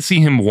 but I could see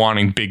him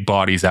wanting big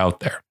bodies out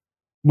there.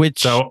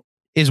 Which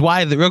is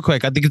why, real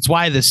quick, I think it's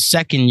why the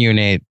second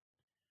unit,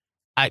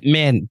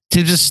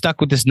 Tibbs is stuck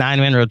with this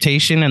 9-man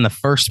rotation, and the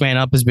first man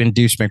up has been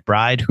Deuce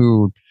McBride,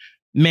 who,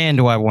 man,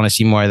 do I want to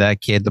see more of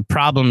that kid. The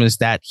problem is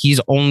that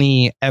he's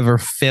only ever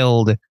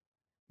filled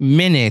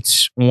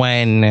minutes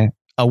when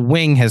a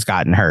wing has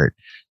gotten hurt.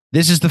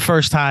 This is the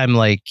first time,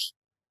 like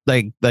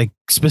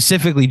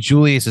specifically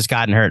Julius has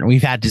gotten hurt, and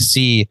we've had to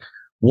see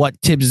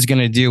what Tibbs is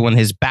going to do when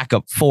his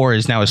backup 4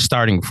 is now a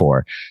starting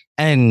 4.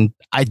 And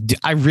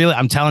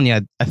I'm telling you,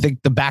 I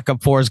think the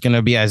backup 4 is going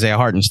to be Isaiah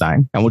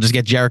Hartenstein, and we'll just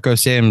get Jericho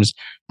Sims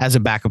as a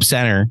backup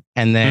center,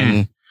 and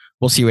then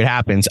we'll see what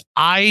happens.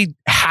 I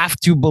have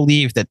to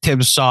believe that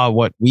Tibbs saw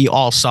what we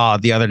all saw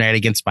the other night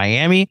against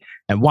Miami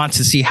and wants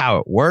to see how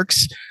it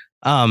works.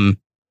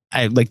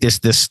 I like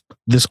this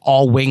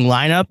all wing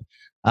lineup.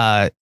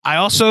 I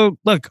also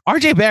look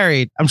RJ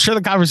Barrett. I'm sure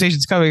the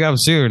conversation's coming up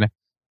soon.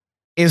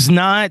 Is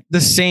not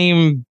the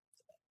same.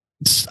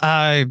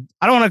 I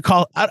don't want to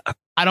call.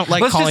 I don't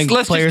like calling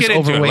players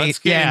overweight.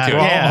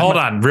 Hold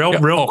on,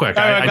 real quick.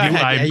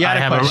 I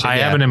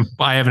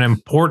have an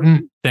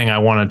important thing I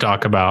want to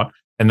talk about,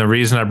 and the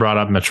reason I brought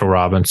up Mitchell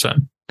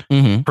Robinson.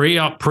 Pre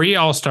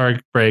All-Star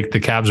break, the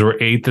Cavs were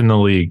 8th in the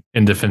league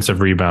in defensive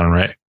rebound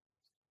rate.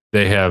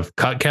 They have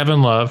cut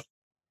Kevin Love.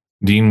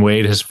 Dean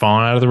Wade has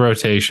fallen out of the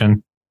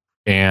rotation,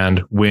 and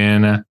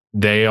when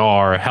they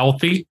are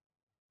healthy,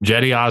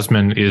 Jetty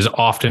Osman is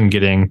often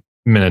getting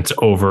minutes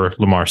over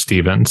Lamar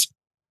Stevens.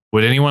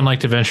 Would anyone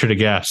like to venture to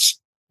guess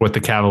what the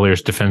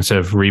Cavaliers'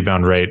 defensive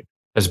rebound rate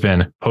has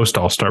been post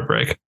All-Star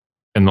break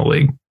in the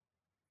league?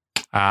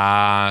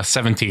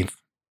 17th.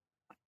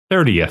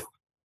 30th.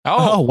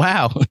 Oh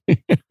wow.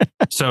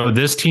 So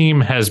this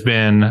team has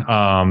been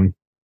an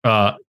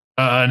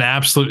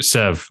absolute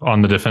sieve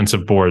on the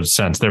defensive board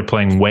since. They're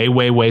playing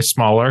way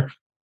smaller.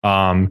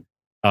 The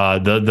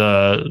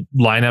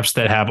lineups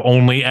that have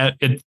only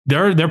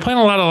they're playing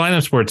a lot of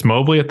lineups where it's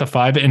Mobley at the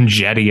 5 and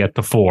Jetty at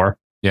the 4.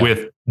 Yeah.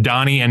 With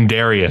Donnie and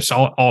Darius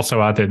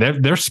also out there.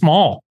 They're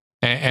small.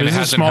 And this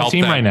is a small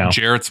team right now.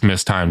 Jarrett's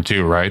missed time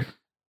too, right?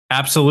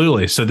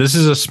 Absolutely. So this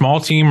is a small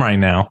team right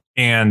now.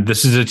 And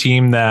this is a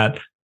team that,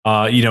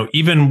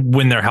 even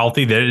when they're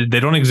healthy, they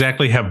don't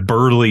exactly have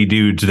burly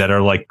dudes that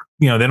are like,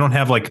 they don't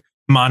have like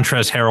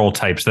Montrezl Harrell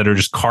types that are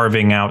just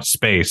carving out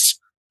space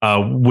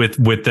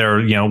with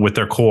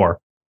their core.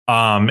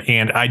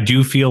 And I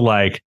do feel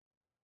like,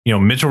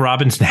 Mitchell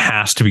Robinson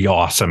has to be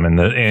awesome in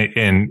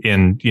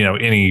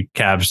any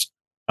Cavs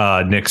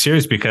Knicks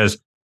series, because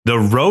the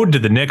road to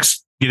the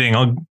Knicks getting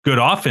a good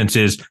offense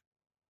is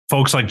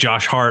folks like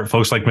Josh Hart,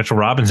 folks like Mitchell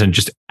Robinson,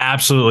 just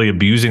absolutely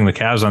abusing the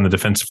Cavs on the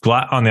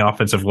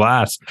offensive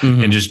glass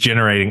and just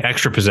generating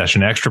extra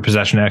possession. And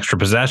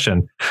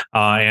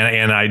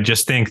I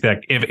just think that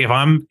if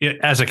I'm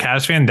as a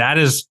Cavs fan, that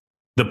is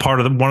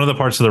one of the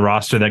parts of the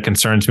roster that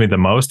concerns me the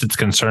most. It's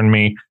concerned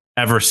me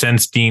ever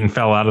since Dean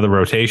fell out of the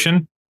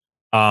rotation.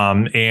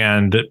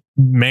 And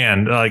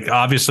man, like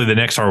obviously the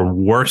Knicks are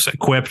worse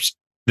equipped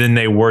than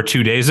they were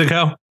 2 days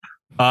ago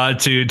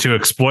to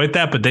exploit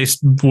that.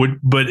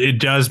 But it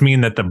does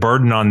mean that the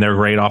burden on their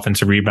great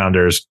offensive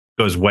rebounders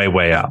goes way,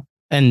 way up.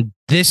 And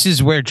this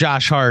is where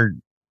Josh Hart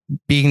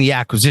being the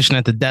acquisition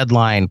at the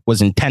deadline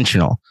was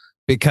intentional,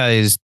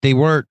 because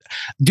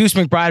Deuce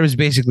McBride was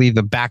basically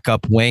the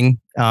backup wing.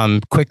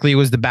 Quickly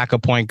was the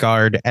backup point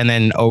guard, and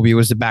then Obi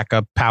was the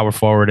backup power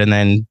forward, and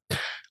then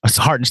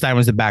Hartenstein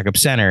was the backup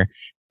center.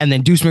 And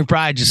then Deuce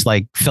McBride just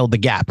like filled the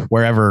gap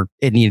wherever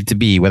it needed to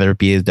be, whether it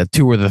be the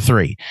 2 or the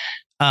 3.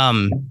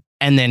 And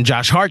then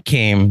Josh Hart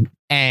came,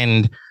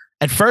 and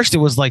at first it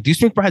was like Deuce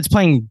McBride's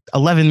playing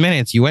 11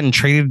 minutes. You went and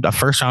traded a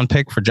first round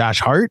pick for Josh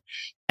Hart.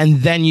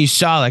 And then you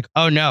saw like,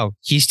 oh no,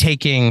 he's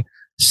taking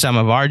some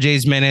of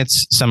RJ's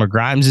minutes, some of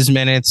Grimes's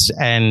minutes,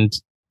 and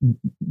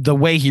the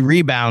way he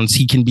rebounds,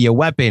 he can be a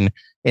weapon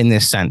in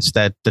this sense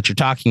that you're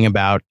talking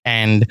about.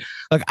 And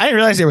look, I didn't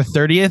realize they were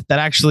 30th. That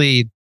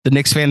actually, the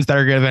Knicks fans that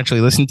are going to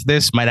eventually listen to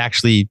this might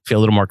actually feel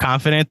a little more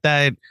confident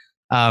that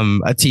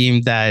a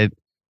team that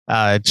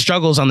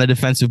struggles on the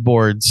defensive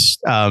boards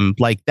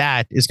like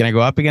that is going to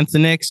go up against the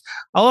Knicks.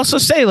 I'll also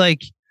say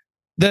like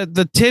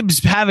the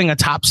Tibbs having a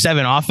top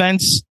 7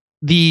 offense,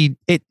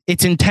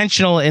 it's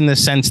intentional in the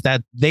sense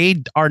that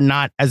they are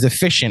not as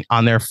efficient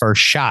on their first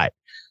shot.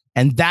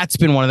 And that's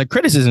been one of the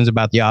criticisms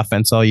about the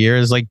offense all year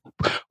is like,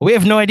 we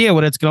have no idea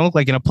what it's going to look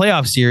like in a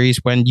playoff series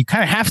when you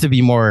kind of have to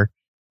be more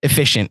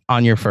efficient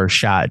on your first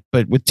shot.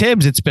 But with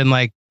Tibbs, it's been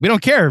like, we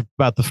don't care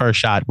about the first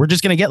shot. We're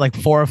just going to get like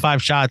 4 or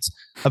 5 shots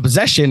of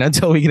possession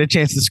until we get a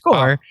chance to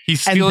score.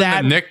 He's stealing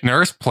the Nick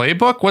Nurse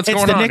playbook? What's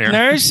going on here? It's the Nick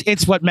Nurse.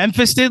 It's what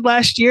Memphis did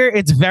last year.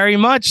 It's very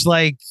much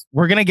like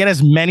we're going to get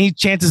as many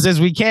chances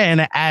as we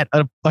can at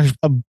a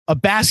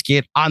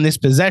basket on this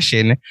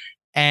possession.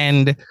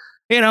 And,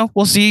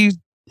 we'll see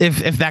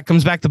if that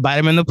comes back to bite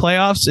him in the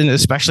playoffs, and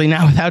especially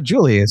now without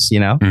Julius,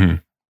 Mm-hmm.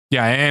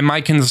 Yeah, and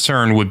my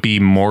concern would be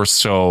more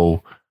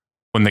so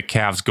when the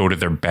Cavs go to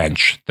their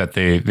bench, that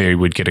they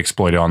would get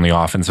exploited on the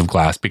offensive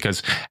glass,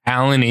 because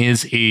Allen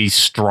is a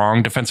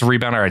strong defensive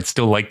rebounder. I'd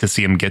still like to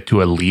see him get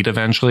to a lead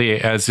eventually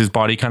as his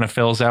body kind of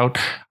fills out.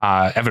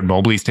 Evan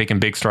Mobley's taken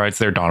big strides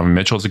there. Donovan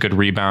Mitchell's a good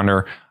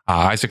rebounder.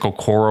 Isaac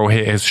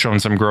Okoro has shown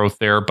some growth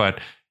there, but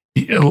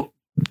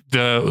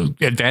the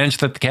advantage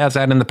that the Cavs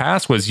had in the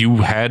past was you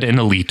had an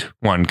elite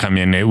one come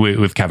in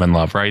with Kevin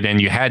Love, right?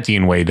 And you had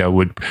Dean Wade that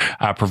would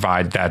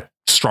provide that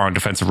strong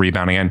defensive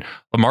rebounding. And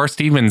Lamar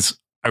Stevens,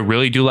 I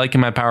really do like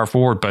him at power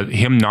forward, but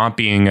him not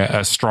being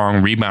a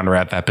strong rebounder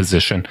at that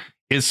position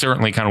is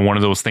certainly kind of one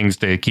of those things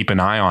to keep an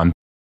eye on.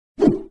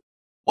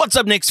 What's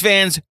up, Knicks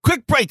fans?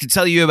 Quick break to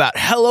tell you about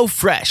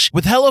HelloFresh.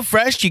 With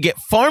HelloFresh, you get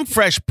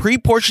farm-fresh,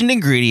 pre-portioned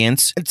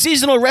ingredients and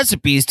seasonal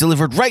recipes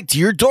delivered right to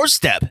your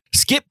doorstep.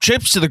 Skip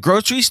trips to the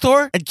grocery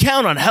store and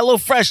count on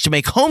HelloFresh to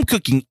make home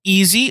cooking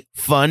easy,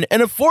 fun,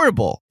 and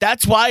affordable.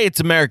 That's why it's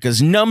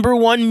America's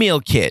 #1 meal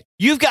kit.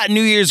 You've got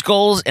New Year's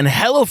goals, and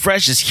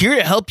HelloFresh is here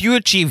to help you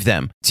achieve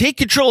them. Take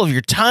control of your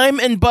time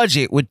and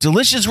budget with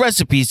delicious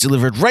recipes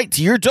delivered right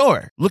to your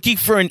door. Looking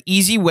for an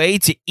easy way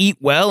to eat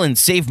well and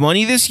save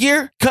money this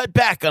year? Cut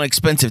back on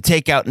expensive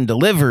takeout and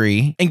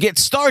delivery and get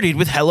started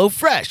with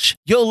HelloFresh.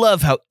 You'll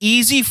love how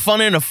easy,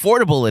 fun, and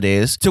affordable it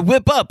is to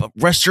whip up a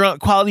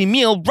restaurant-quality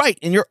meal right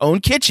in your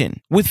own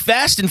kitchen. With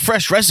fast and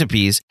fresh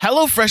recipes,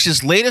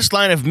 HelloFresh's latest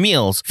line of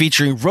meals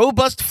featuring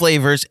robust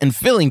flavors and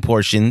filling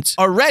portions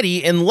are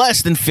ready in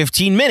less than 15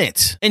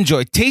 minutes.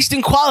 Enjoy taste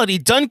and quality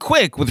done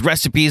quick with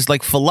recipes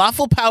like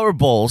falafel power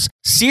bowls,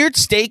 seared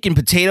steak and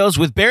potatoes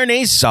with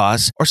béarnaise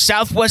sauce, or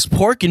Southwest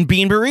pork and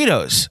bean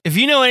burritos. If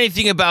you know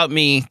anything about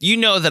me, you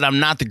know that I'm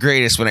not the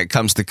greatest when it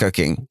comes to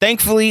cooking.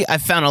 Thankfully, I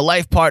found a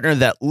life partner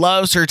that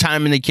loves her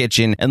time in the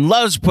kitchen and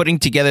loves putting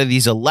together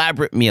these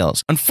elaborate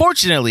meals.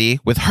 Unfortunately,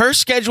 with her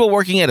schedule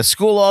working at a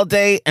school all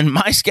day and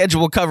my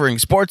schedule covering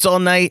sports all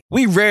night,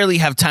 we rarely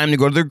have time to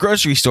go to the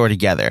grocery store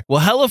together.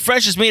 Well,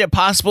 HelloFresh has made it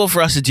possible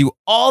for us to do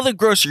all the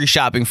grocery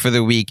shopping for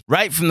the week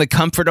right from the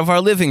comfort of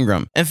our living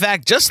room. In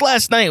fact, just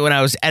last night when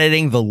I was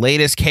editing the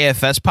latest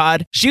KFS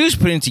pod, she was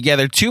putting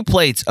together 2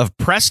 plates of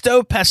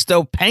Presto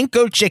Pesto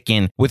Panko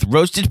chicken with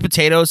roasted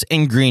potatoes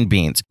and green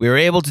beans. We were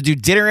able to do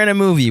dinner and a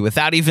movie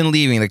without even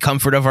leaving the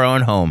comfort of our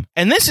own home.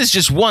 And this is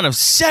just one of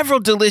several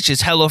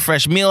delicious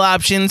HelloFresh meal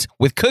options,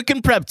 with cook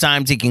and prep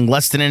time taking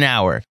less than an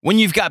hour. When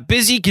you've got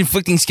busy,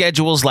 conflicting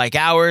schedules like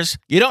ours,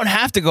 you don't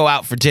have to go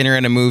out for dinner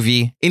and a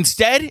movie.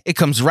 Instead, it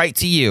comes right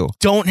to you.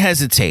 Don't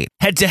hesitate.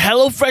 Head to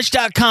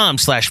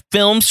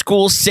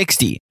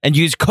HelloFresh.com/FilmSchool60 and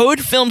use code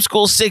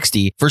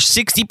FilmSchool60 for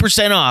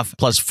 60% off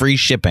plus free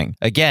shipping.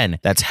 Again,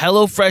 that's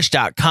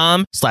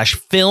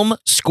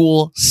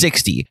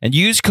HelloFresh.com/FilmSchool60 and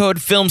use code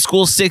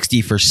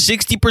FilmSchool60 for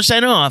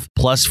 60% off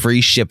plus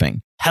free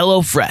shipping.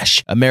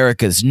 HelloFresh,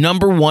 America's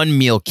 #1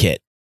 meal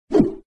kit.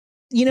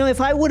 You know,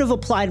 if I would have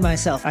applied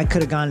myself, I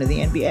could have gone to the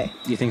NBA.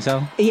 You think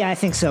so? Yeah, I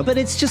think so. But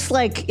it's just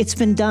like, it's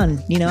been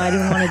done. You know, I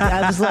didn't want to,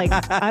 I was like,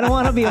 I don't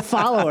want to be a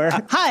follower.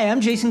 Hi,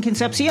 I'm Jason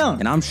Concepcion.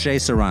 And I'm Shea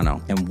Serrano.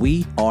 And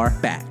we are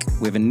back.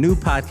 We have a new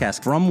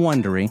podcast from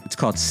Wondery. It's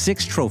called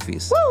Six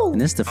Trophies. Woo!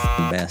 And it's the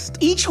best.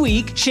 Each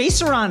week, Shea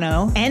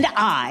Serrano and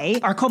I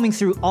are combing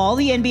through all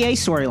the NBA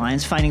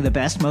storylines, finding the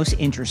best, most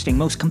interesting,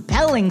 most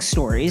compelling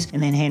stories,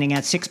 and then handing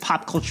out 6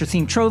 pop culture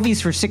themed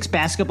trophies for 6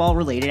 basketball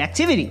related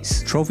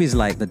activities. Trophies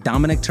like the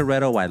Dominic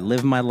Toretto I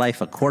Live My Life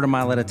a Quarter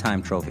Mile at a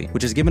Time trophy,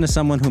 which is given to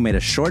someone who made a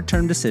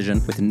short-term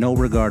decision with no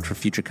regard for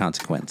future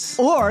consequence.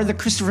 Or the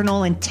Christopher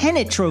Nolan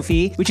Tenet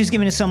trophy, which is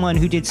given to someone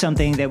who did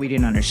something that we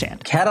didn't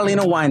understand.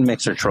 Catalina Wine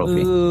Mixer trophy.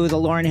 Ooh, the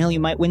Lauryn Hill,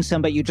 you might win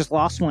some, but you just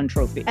lost one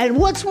trophy. And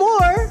what's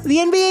more, the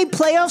NBA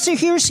playoffs are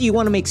here, so you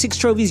want to make 6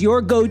 Trophies your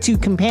go-to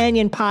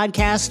companion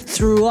podcast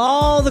through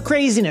all the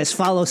craziness.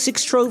 Follow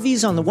 6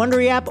 Trophies on the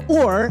Wondery app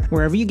or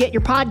wherever you get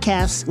your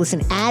podcasts.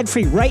 Listen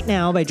ad-free right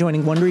now by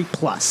joining Wondery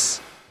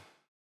Plus.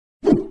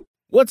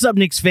 What's up,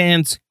 Knicks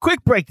fans?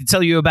 Quick break to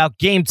tell you about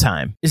Game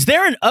Time. Is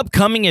there an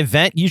upcoming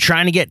event you're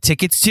trying to get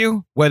tickets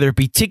to? Whether it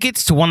be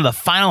tickets to one of the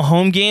final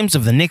home games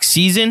of the Knicks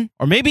season,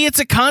 or maybe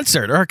it's a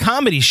concert or a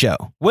comedy show.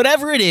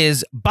 Whatever it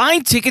is,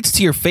 buying tickets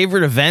to your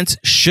favorite events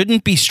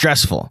shouldn't be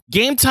stressful.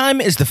 Game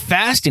Time is the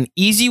fast and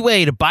easy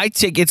way to buy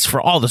tickets for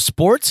all the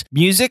sports,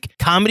 music,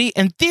 comedy,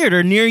 and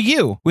theater near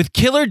you. With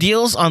killer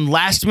deals on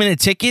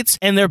last-minute tickets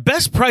and their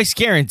best price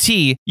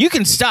guarantee, you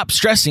can stop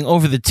stressing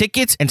over the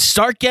tickets and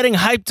start getting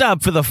hyped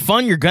up for the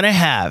fun you're gonna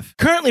have.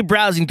 Currently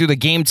browsing through the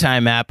Game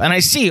Time app, and I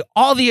see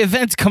all the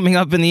events coming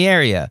up in the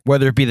area,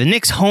 whether it be the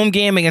Knicks home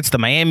game against the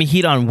Miami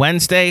Heat on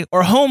Wednesday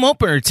or home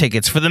opener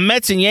tickets for the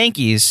Mets and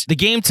Yankees. The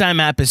Game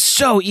Time app is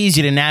so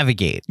easy to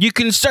navigate. You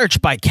can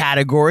search by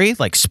category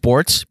like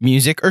sports,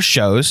 music, or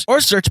shows, or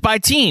search by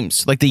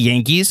teams like the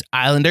Yankees,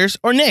 Islanders,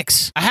 or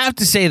Knicks. I have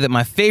to say that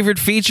my favorite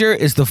feature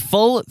is the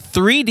full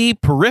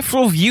 3D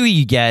peripheral view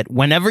you get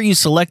whenever you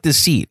select a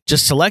seat.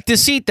 Just select a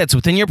seat that's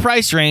within your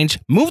price range,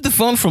 move the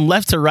phone from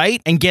left to right,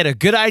 and get a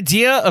good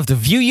idea of the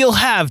view you'll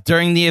have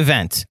during the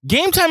event.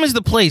 Game Time is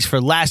the place for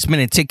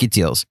last-minute ticket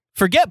deals.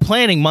 Forget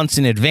planning months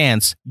in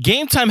advance.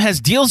 Game Time has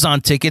deals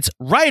on tickets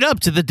right up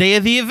to the day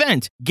of the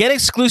event. Get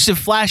exclusive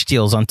flash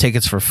deals on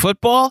tickets for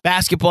football,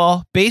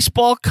 basketball,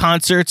 baseball,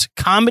 concerts,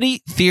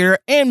 comedy, theater,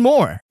 and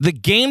more. The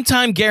Game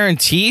Time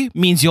guarantee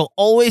means you'll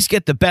always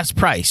get the best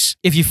price.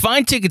 If you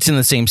find tickets in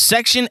the same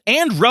section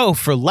and row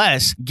for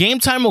less, Game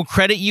Time will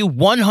credit you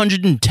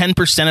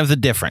 110% of the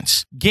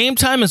difference. Game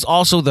Time is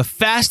also the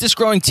fastest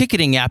growing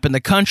ticketing app in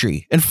the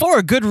country, and for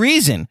a good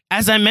reason.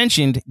 As I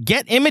mentioned,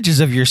 get images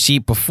of your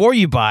seat before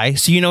you buy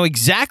so you know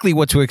exactly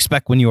what to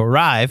expect when you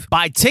arrive.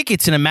 Buy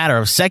tickets in a matter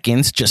of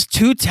seconds, just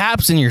 2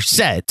 taps and you're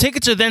set.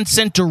 Tickets are then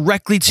sent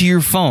directly to your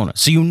phone,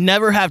 so you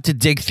never have to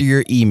dig through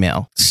your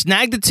email.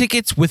 Snag the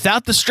tickets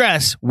without the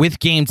stress with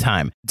Game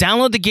Time.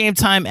 Download the Game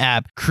Time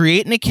app,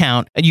 create an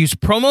account, and use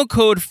promo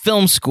code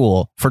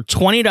FilmSchool for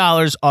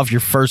 $20 off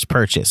your first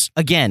purchase.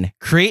 Again,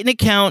 create an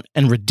account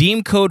and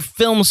redeem code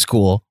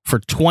FilmSchool for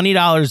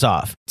 $20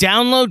 off.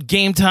 Download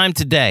Game Time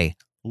today.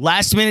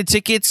 Last minute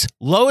tickets,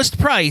 lowest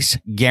price,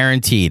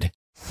 guaranteed.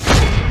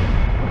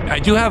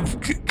 I do have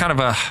kind of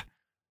a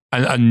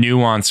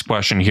nuanced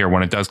question here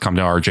when it does come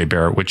to RJ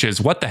Barrett, which is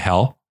what the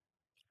hell?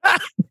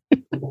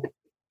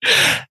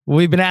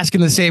 We've been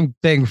asking the same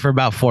thing for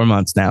about 4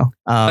 months now.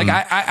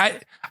 I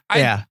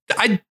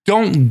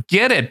don't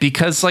get it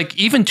because like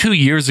even 2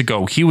 years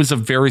ago, he was a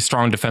very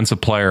strong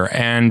defensive player.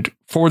 And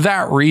for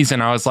that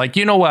reason, I was like,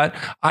 you know what?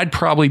 I'd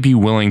probably be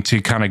willing to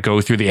kind of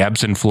go through the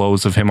ebbs and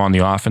flows of him on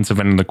the offensive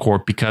end of the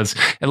court because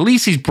at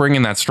least he's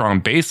bringing that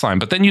strong baseline.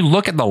 But then you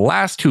look at the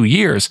last 2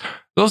 years,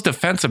 those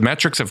defensive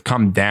metrics have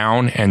come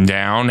down.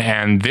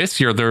 And this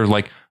year they're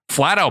like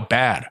flat out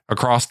bad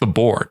across the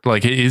board.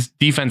 Like his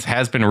defense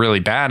has been really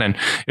bad. And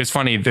it's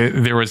funny,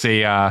 there was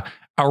a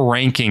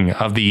ranking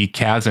of the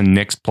Cavs and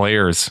Knicks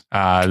players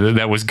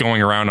that was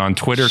going around on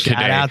Twitter today.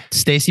 Shout out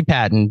Stacey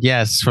Patton,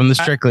 yes, from the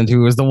Strickland, who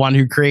was the one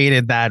who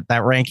created that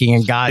ranking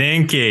and got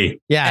Stinky.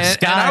 Yeah,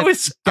 got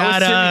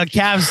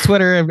Cavs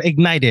Twitter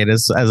ignited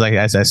as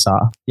I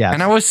saw. Yeah,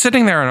 and I was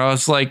sitting there and I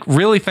was like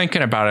really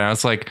thinking about it. I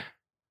was like,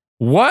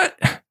 what?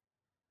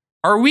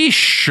 Are we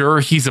sure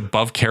he's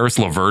above Karis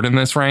LeVert in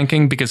this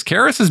ranking? Because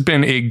Karis has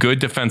been a good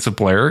defensive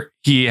player.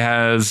 He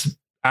has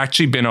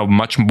actually been a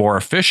much more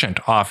efficient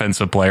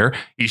offensive player.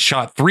 He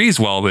shot threes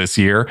well this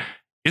year.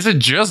 Is it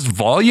just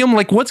volume?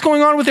 Like what's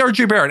going on with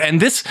RJ Barrett? And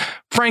this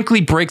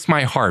frankly breaks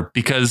my heart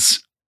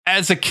because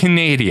as a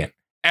Canadian,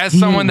 as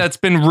someone that's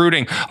been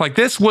rooting,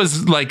 this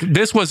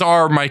was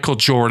our Michael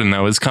Jordan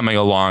that was coming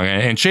along,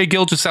 and Shai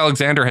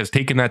Gilgeous-Alexander has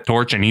taken that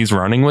torch and he's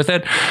running with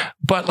it.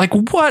 But like,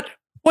 what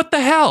the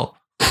hell?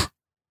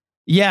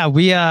 Yeah,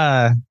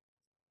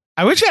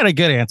 I wish I had a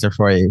good answer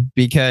for you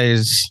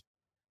because,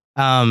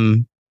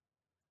 so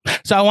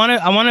I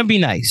want to be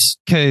nice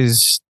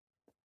because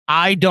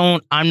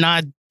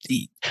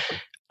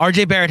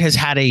RJ Barrett has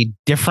had a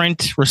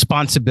different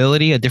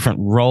responsibility, a different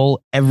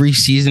role every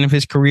season of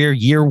his career.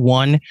 Year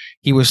one,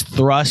 he was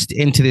thrust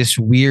into this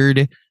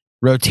weird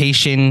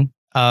rotation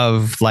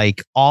of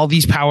like all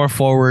these power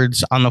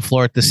forwards on the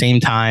floor at the same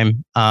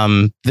time.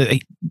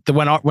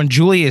 When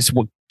Julius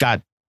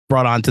got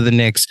brought onto the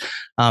Knicks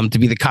to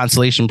be the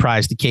consolation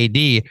prize to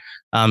KD,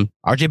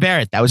 RJ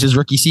Barrett, that was his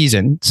rookie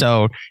season.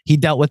 So he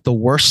dealt with the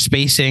worst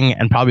spacing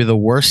and probably the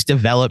worst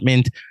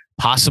development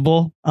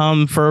possible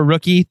for a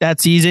rookie that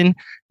season.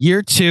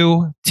 Year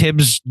 2,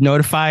 Tibbs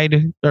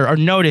notified or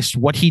noticed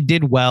what he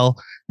did well,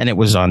 and it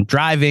was on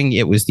driving.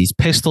 It was these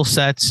pistol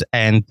sets,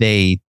 and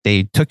they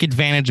took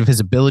advantage of his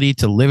ability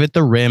to live at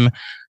the rim.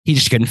 He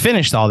just couldn't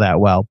finish all that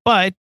well,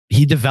 but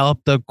he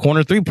developed the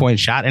corner 3-point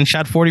shot and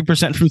shot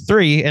 40% from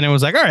 3. And it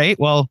was like, all right,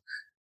 well,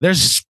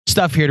 there's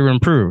stuff here to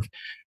improve.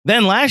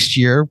 Then last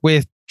year,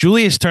 with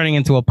Julius turning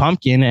into a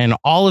pumpkin and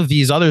all of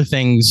these other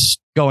things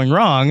going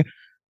wrong,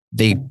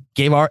 they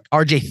gave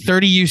RJ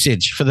 30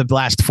 usage for the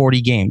last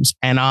 40 games.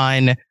 And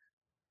on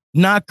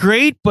not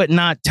great, but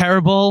not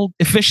terrible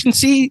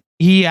efficiency,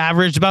 he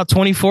averaged about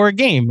 24 a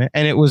game.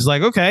 And it was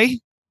like, okay,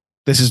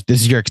 this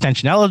is your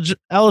extension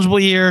eligible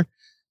year.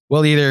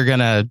 We're either going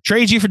to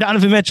trade you for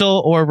Donovan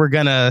Mitchell or we're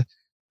going to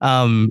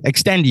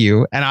extend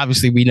you. And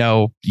obviously we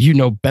know,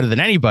 better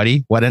than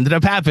anybody what ended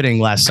up happening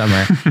last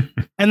summer.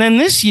 And then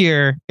this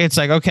year it's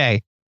like,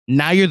 okay,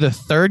 now you're the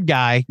third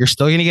guy. You're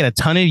still going to get a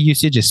ton of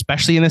usage,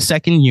 especially in the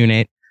second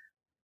unit.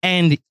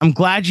 And I'm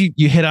glad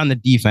you hit on the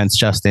defense,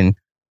 Justin.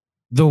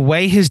 The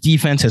way his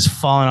defense has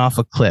fallen off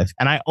a cliff.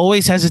 And I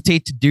always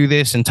hesitate to do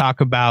this and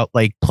talk about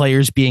like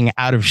players being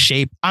out of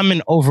shape. I'm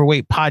an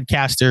overweight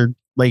podcaster,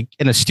 like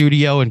in a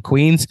studio in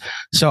Queens.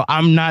 So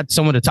I'm not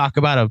someone to talk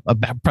about a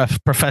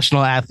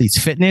professional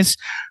athlete's fitness.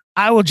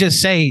 I will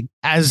just say,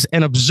 as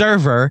an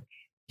observer,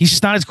 he's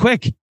just not as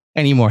quick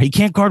anymore. He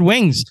can't guard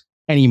wings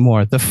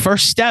anymore. The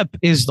first step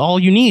is all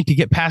you need to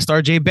get past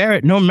RJ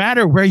Barrett, no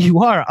matter where you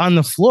are on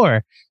the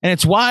floor. And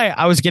it's why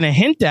I was going to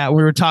hint at when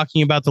we were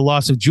talking about the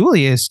loss of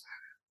Julius.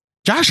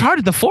 Josh Hart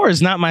at the 4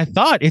 is not my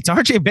thought. It's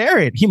RJ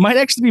Barrett. He might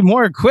actually be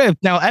more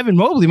equipped. Now, Evan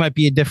Mobley might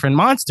be a different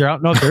monster. I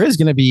don't know if there is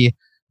going to be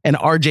an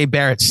RJ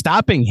Barrett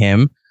stopping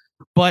him.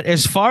 But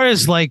as far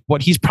as like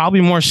what he's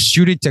probably more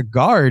suited to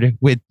guard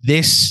with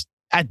this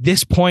at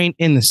this point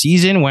in the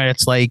season, where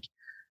it's like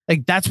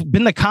that's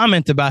been the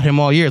comment about him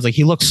all year. It's like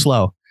he looks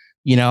slow,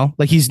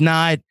 like he's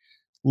not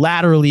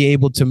laterally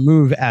able to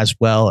move as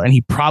well. And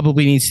he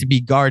probably needs to be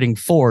guarding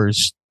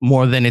 4s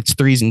more than it's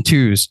 3s and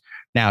 2s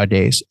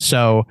nowadays.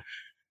 So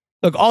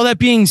look, all that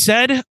being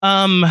said,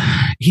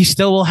 he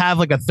still will have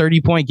like a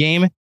 30-point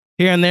game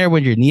here and there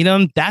when you need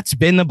him. That's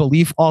been the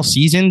belief all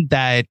season,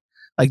 that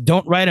like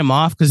don't write him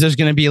off because there's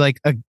going to be like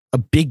a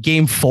big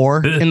game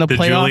 4 in the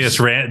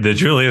playoffs. The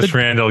Julius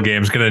Randle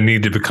game is going to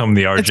need to become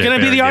the RJ. It's going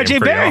to be the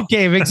RJ Barrett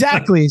game.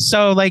 Exactly.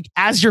 So like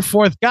as your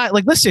 4th guy,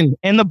 like listen,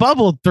 in the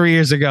bubble 3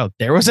 years ago,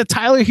 there was a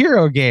Tyler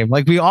Hero game.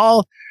 Like we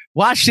all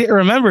watched it and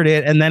remembered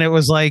it. And then it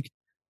was like,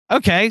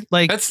 okay,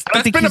 like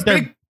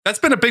that's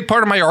been a big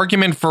part of my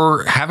argument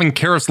for having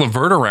Karis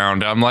LeVert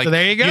around. I'm like, so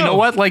there you go. You know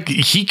what? Like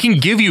he can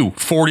give you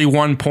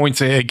 41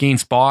 points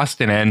against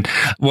Boston. And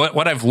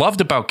what I've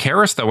loved about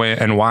Karis, though,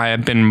 and why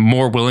I've been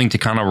more willing to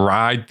kind of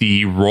ride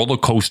the roller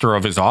coaster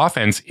of his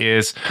offense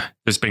is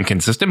there's been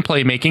consistent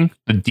playmaking.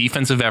 The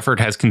defensive effort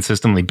has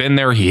consistently been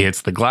there. He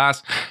hits the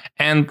glass,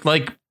 and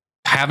like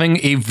having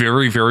a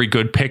very, very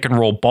good pick and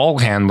roll ball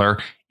handler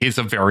is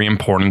a very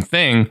important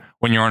thing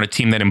when you're on a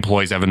team that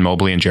employs Evan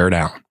Mobley and Jared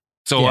Allen.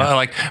 So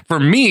like for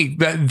me,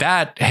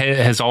 that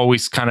has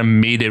always kind of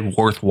made it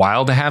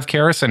worthwhile to have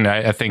Karis. And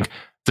I think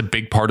it's a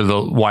big part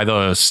of why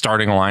the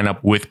starting lineup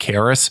with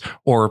Karis,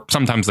 or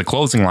sometimes the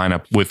closing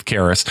lineup with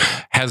Karis,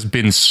 has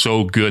been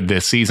so good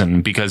this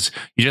season, because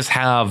you just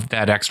have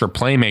that extra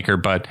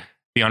playmaker. But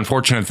the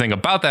unfortunate thing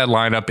about that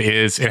lineup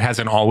is it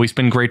hasn't always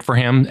been great for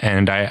him.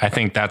 And I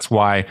think that's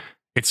why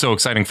it's so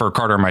exciting for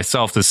Carter and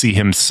myself to see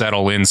him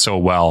settle in so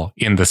well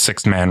in the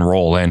 6-man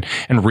role and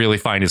really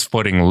find his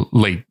footing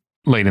late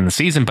in the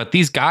season. But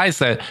these guys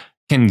that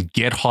can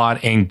get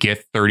hot and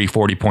get 30,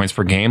 40 points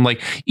per game,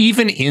 like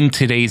even in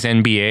today's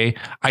NBA,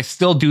 I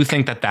still do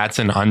think that that's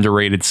an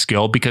underrated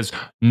skill, because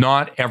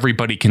not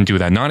everybody can do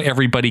that. Not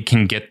everybody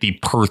can get the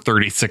per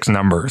 36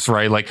 numbers,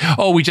 right? Like,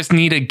 oh, we just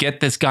need to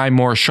get this guy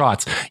more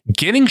shots.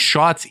 Getting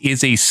shots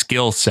is a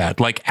skill set.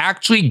 Like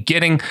actually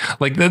getting,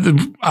 like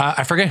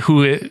I forget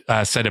who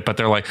said it, but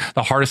they're like,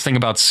 the hardest thing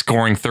about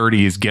scoring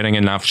 30 is getting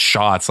enough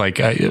shots, like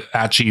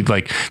actually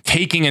like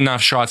taking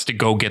enough shots to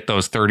go get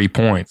those 30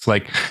 points.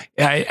 Like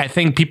I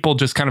think people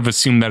just kind of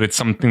assume that it's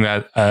something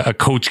that a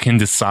coach can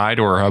decide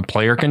or a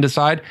player can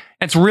decide.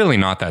 It's really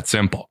not that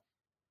simple.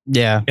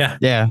 Yeah.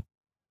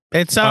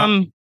 It's hold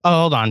on.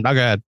 I'll go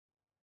ahead.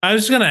 I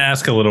was going to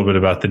ask a little bit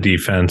about the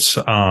defense,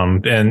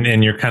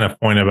 and your kind of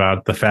point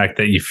about the fact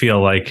that you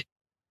feel like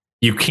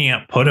you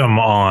can't put him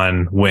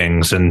on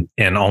wings and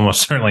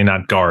almost certainly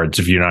not guards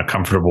if you're not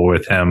comfortable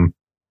with him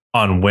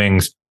on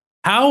wings.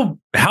 How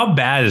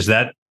bad is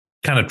that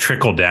kind of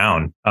trickle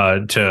down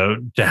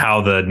to how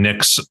the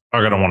Knicks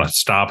are going to want to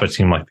stop a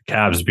team like the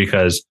Cavs?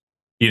 Because,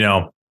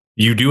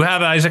 you do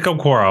have Isaac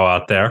Okoro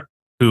out there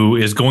who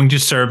is going to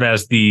serve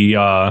as the,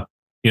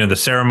 the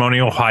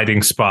ceremonial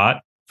hiding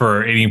spot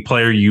for any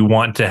player you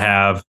want to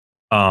have,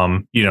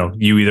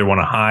 you either want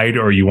to hide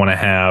or you want to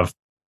have,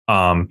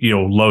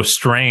 low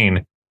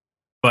strain.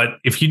 But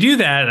if you do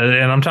that,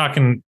 and I'm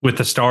talking with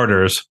the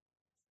starters,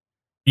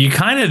 you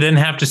kind of then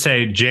have to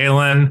say,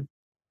 Jalen,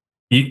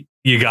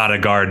 you got to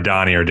guard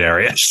Donnie or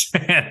Darius,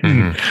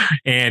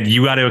 and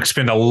you got to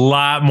expend a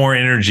lot more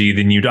energy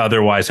than you'd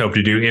otherwise hope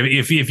to do.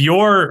 If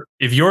you're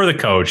the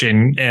coach,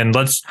 and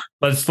let's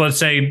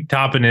say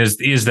Toppin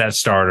is that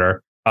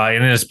starter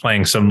and is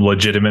playing some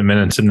legitimate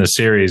minutes in this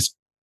series,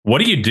 what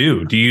do you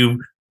do? Do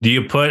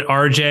you put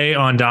RJ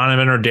on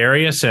Donovan or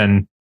Darius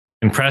and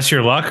press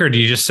your luck, or do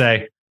you just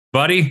say,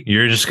 buddy,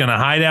 you're just going to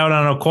hide out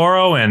on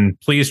Okoro and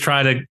please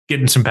try to get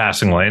in some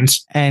passing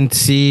lanes? And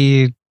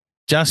see,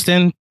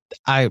 Justin,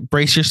 I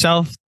brace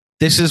yourself.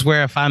 This is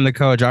where if I'm the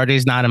coach,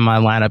 RJ's not in my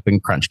lineup in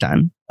crunch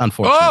time,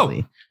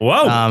 unfortunately.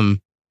 Whoa.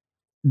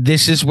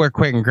 This is where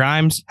Quentin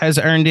Grimes has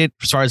earned it.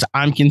 As far as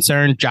I'm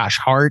concerned, Josh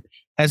Hart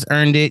has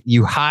earned it.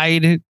 You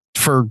hide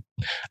for,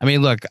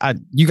 look,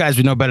 you guys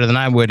would know better than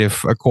I would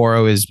if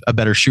Okoro is a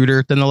better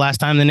shooter than the last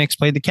time the Knicks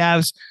played the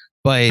Cavs.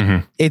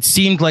 But it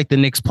seemed like the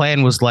Knicks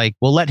plan was like,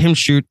 we'll let him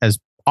shoot as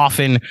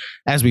often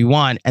as we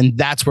want. And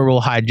that's where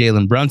we'll hide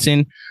Jalen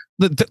Brunson.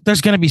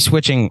 There's going to be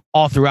switching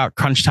all throughout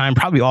crunch time,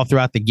 probably all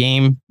throughout the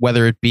game,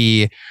 whether it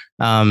be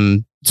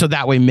so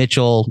that way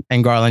Mitchell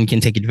and Garland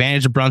can take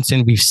advantage of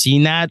Brunson. We've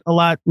seen that a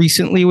lot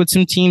recently with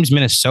some teams.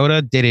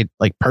 Minnesota did it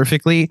like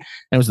perfectly. And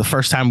it was the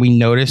first time we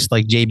noticed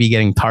like JB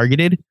getting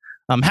targeted.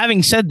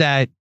 Having said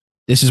that,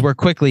 this is where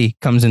Quickly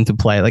comes into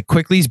play. Like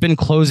Quickly's been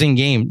closing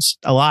games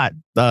a lot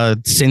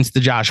since the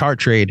Josh Hart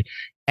trade.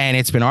 And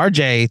it's been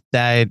RJ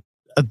that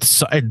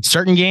in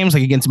certain games,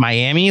 like against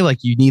Miami, like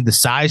you need the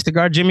size to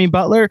guard Jimmy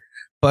Butler.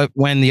 But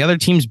when the other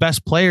team's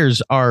best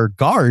players are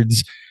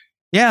guards,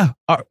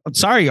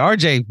 sorry,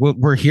 RJ,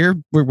 we're here.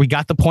 We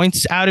got the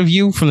points out of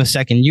you from the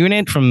second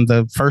unit, from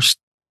the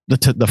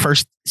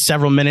first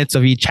several minutes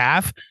of each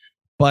half.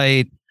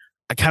 But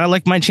I kind of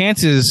like my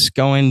chances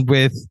going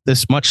with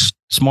this much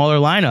smaller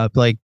lineup.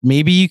 Like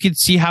maybe you could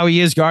see how he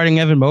is guarding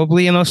Evan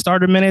Mobley in those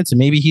starter minutes, and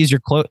maybe he's your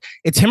close.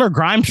 It's him or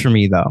Grimes for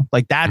me though.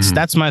 Like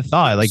that's my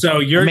thought. Like so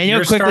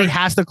Emmanuel Quickly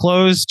has to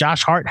close.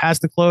 Josh Hart has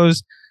to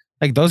close.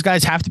 Like those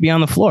guys have to be on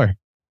the floor.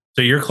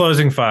 So you're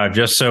closing five,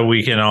 just so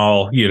we can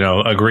all,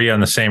 agree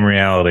on the same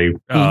reality.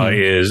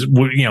 Is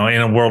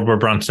in a world where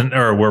Brunson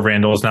or where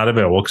Randall is not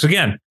available, because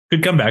again,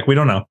 could come back. We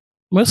don't know.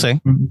 We'll see.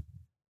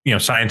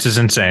 Science is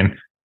insane.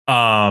 He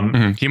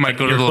might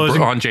go to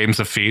LeBron James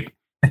of feet.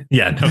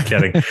 Yeah, no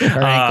kidding.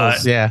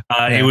 Ankles,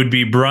 It would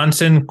be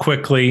Brunson,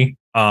 Quickly,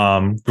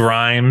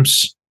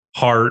 Grimes,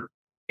 Hart,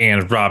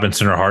 and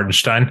Robinson or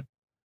Hartenstein.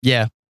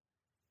 Yeah,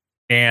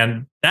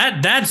 and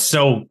that's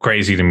so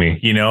crazy to me,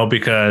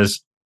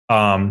 because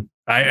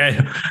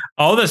I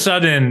all of a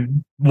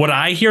sudden what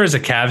I hear as a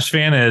Cavs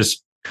fan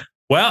is,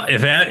 well,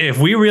 if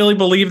we really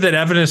believe that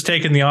Evan has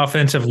taken the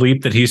offensive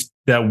leap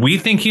that we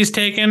think he's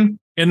taken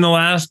in the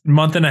last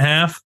month and a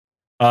half.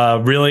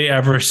 Really,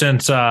 ever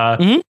since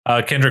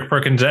Kendrick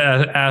Perkins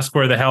asked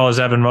where the hell is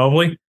Evan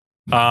Mobley,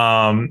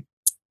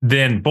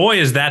 then boy,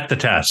 is that the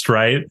test,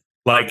 right?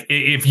 Like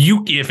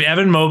if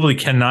Evan Mobley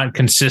cannot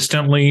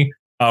consistently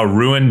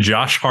ruin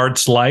Josh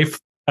Hart's life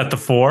at the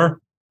 4,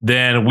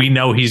 then we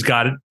know he's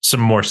got some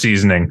more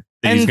seasoning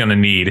that he's going to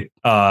need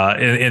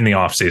in the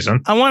offseason.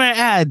 I want to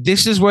add,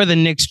 this is where the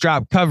Knicks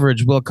drop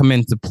coverage will come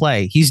into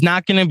play. He's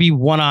not going to be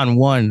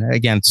one-on-one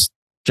against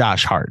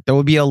Josh Hart. There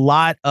will be a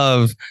lot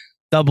of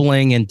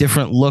doubling and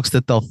different looks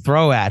that they'll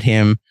throw at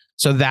him.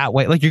 So that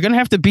way, like you're going to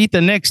have to beat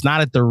the Knicks,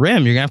 not at the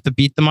rim. You're going to have to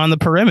beat them on the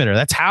perimeter.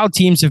 That's how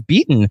teams have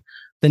beaten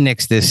the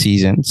Knicks this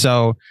season.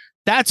 So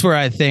that's where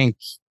I think,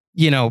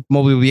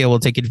 Mobley will be able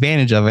to take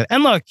advantage of it.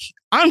 And look,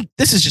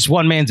 this is just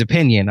one man's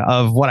opinion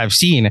of what I've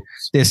seen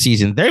this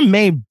season. There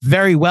may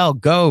very well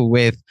go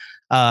with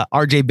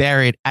RJ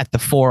Barrett at the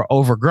 4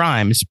 over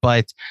Grimes,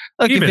 but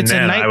look, even if it's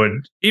then, I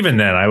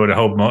would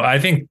hope. I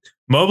think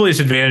Mobley's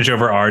advantage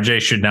over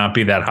RJ should not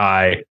be that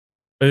high.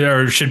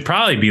 Or should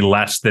probably be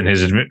less than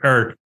his,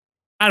 or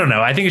I don't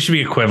know. I think it should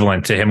be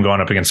equivalent to him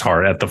going up against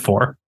Hart at the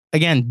 4.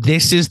 Again,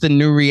 this is the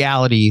new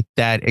reality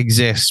that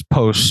exists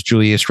post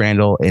Julius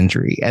Randle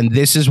injury. And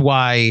this is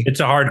why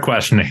it's a hard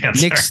question to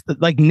answer.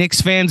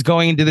 Knicks fans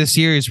going into this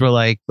series were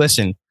like,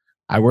 listen,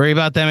 I worry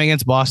about them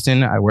against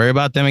Boston. I worry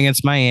about them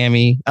against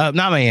against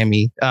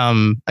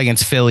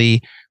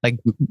Philly. Like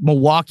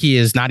Milwaukee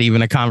is not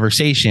even a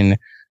conversation.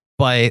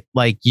 But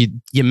like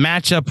you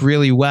match up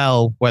really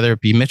well, whether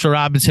it be Mitchell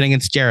Robinson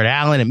against Jared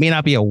Allen. It may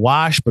not be a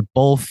wash, but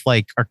both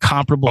like are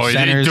comparable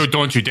centers.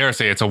 Don't you dare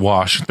say it's a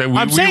wash. We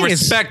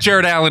respect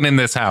Jared Allen in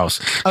this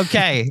house.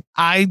 Okay,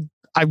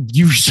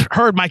 you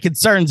heard my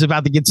concerns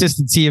about the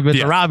consistency of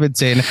Mitchell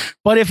Robinson.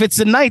 But if it's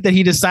the night that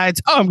he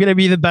decides, I'm going to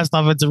be the best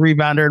offensive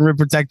rebounder and rim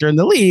protector in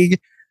the league,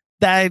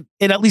 that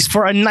it at least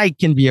for a night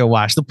can be a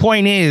wash. The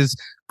point is,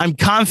 I'm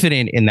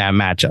confident in that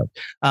matchup.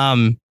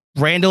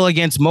 Randall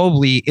against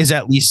Mobley is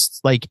at least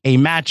like a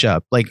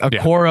matchup, like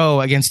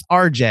Okoro against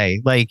RJ.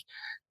 Like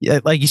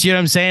you see what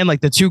I'm saying?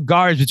 Like the two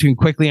guards between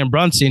Quickly and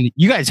Brunson,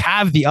 you guys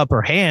have the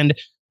upper hand.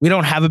 we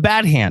don't have a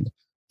bad hand,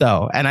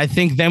 though. And I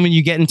think then when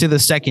you get into the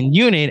second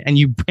unit and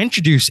you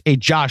introduce a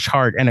Josh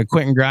Hart and a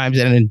Quentin Grimes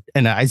and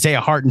an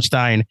Isaiah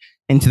Hartenstein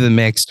into the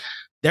mix,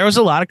 there was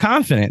a lot of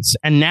confidence.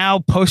 And now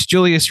post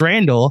Julius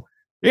Randle,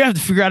 you have to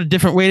figure out a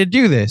different way to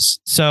do this.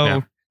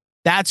 So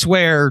that's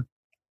where,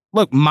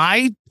 look,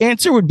 my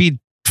answer would be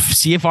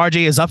see if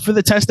RJ is up for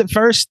the test at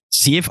first,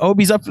 see if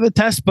Obi's up for the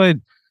test. But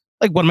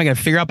like, what am I going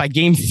to figure out by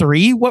game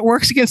 3? What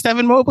works against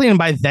Evan Mobley? And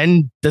by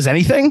then does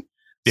anything?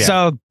 Yeah.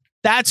 So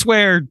that's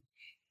where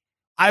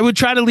I would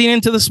try to lean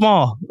into the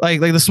small, like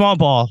the small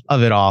ball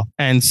of it all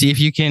and see if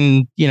you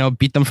can,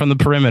 beat them from the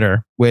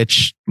perimeter,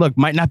 which look,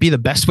 might not be the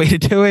best way to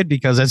do it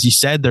because as you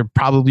said, they're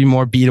probably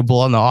more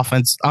beatable on the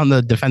offense, on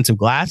the defensive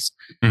glass.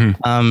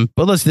 Mm-hmm.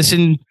 But listen,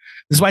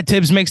 this is why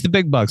Tibbs makes the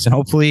big bucks and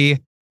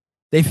hopefully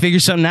they figure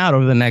something out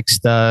over the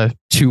next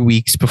 2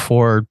 weeks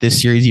before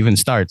this series even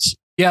starts.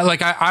 Yeah,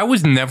 like I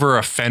was never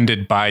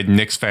offended by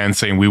Knicks fans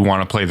saying we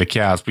want to play the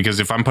Cavs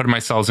because if I'm putting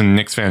myself in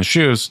Knicks fans'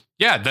 shoes,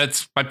 yeah,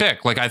 that's my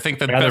pick. Like I think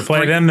that rather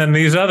play them than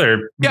these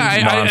other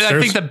monsters. I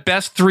think the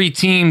best 3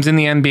 teams in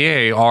the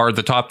NBA are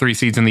the top 3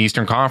 seeds in the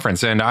Eastern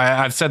Conference, and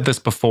I've said this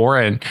before,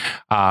 and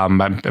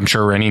I'm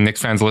sure any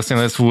Knicks fans listening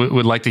to this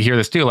would like to hear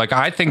this too. Like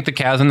I think the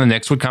Cavs and the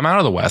Knicks would come out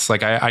of the West.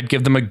 Like I'd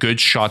give them a good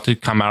shot to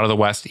come out of the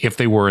West if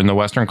they were in the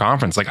Western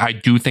Conference. Like I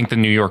do think the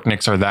New York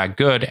Knicks are that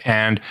good,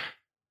 and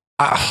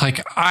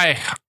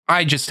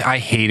I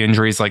hate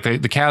injuries. Like the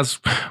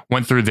Cavs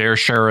went through their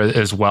share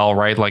as well,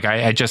 right? Like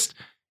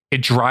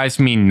it drives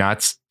me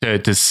nuts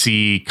to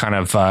see kind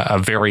of a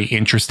very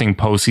interesting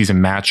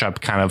postseason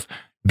matchup kind of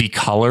be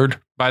colored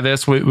by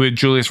this with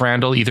Julius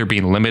Randle either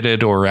being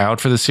limited or out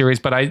for the series.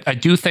 But I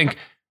do think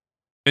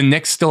the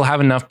Knicks still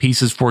have enough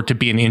pieces for it to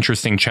be an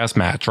interesting chess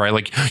match, right?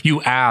 Like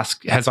you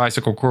ask, has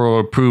Isaac Okoro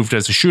improved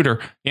as a shooter?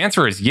 The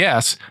answer is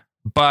yes.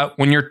 But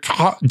when you're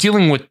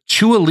dealing with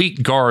 2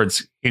 elite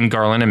guards in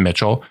Garland and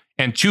Mitchell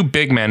and 2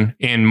 big men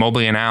in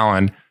Mobley and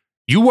Allen,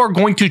 you are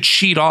going to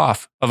cheat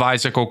off of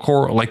Isaac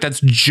Okoro. Like that's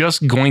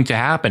just going to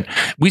happen.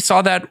 We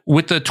saw that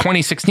with the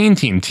 2016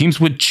 team. Teams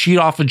would cheat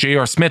off of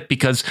J.R. Smith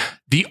because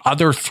the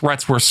other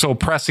threats were so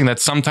pressing that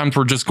sometimes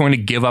we're just going to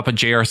give up a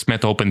J.R.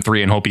 Smith open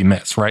 3 and hope he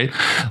miss, right?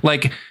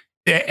 Like,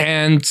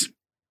 and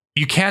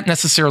you can't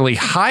necessarily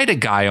hide a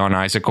guy on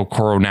Isaac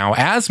Okoro now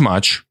as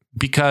much.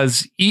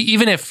 Because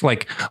even if,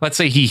 like, let's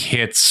say he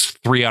hits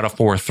 3 out of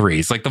 4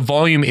 threes, like the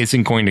volume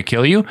isn't going to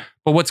kill you.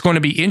 But what's going to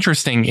be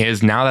interesting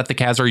is now that the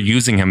Cavs are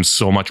using him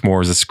so much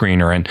more as a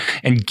screener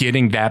and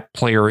getting that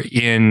player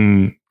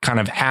in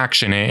kind of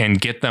action and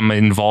get them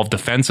involved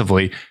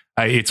defensively.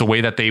 It's a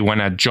way that they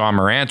went at John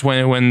Morant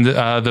when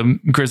the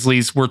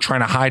Grizzlies were trying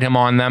to hide him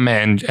on them,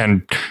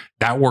 and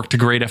that worked to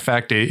great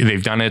effect.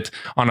 They've done it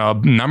on a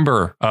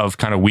number of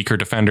kind of weaker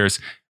defenders.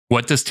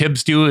 What does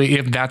Tibbs do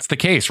if that's the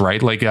case,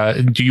 right? Like,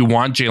 do you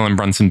want Jalen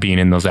Brunson being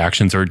in those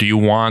actions or do you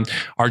want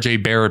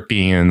RJ Barrett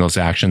being in those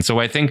actions? So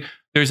I think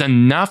there's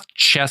enough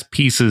chess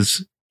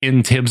pieces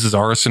in Tibbs's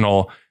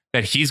arsenal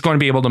that he's going to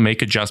be able to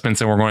make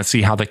adjustments and we're going to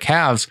see how the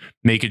Cavs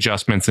make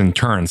adjustments in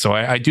turn. So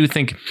I do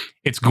think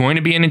it's going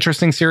to be an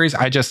interesting series.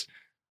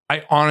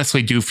 I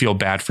honestly do feel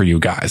bad for you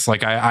guys.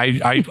 Like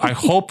I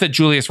hope that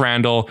Julius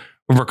Randle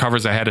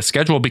recovers ahead of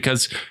schedule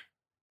because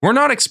we're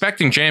not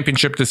expecting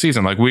championship this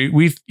season. Like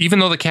we've even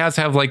though the Cavs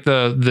have like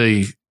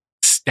the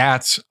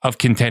stats of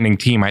contending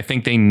team, I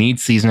think they need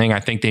seasoning. I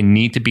think they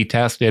need to be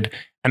tested.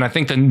 And I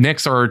think the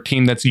Knicks are a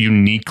team that's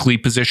uniquely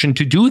positioned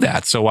to do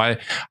that. So I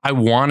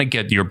want to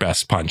get your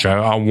best punch.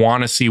 I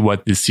want to see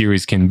what this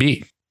series can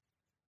be.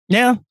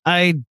 Yeah,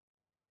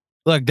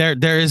 look,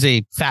 there is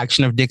a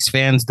faction of Knicks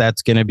fans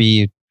that's going to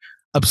be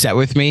upset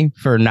with me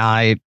for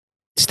not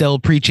still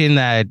preaching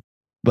that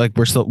like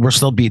we're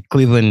still beat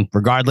Cleveland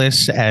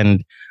regardless,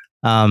 and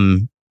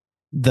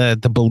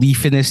the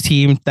belief in this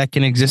team that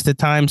can exist at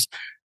times.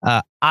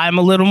 I'm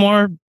a little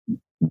more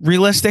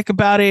realistic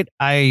about it.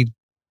 I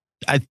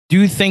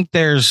do think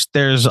there's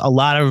a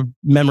lot of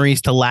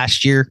memories to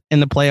last year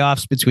in the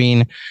playoffs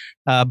between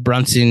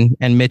Brunson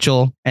and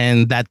Mitchell,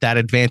 and that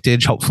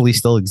advantage hopefully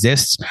still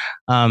exists.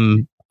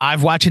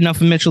 I've watched enough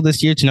of Mitchell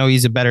this year to know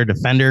he's a better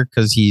defender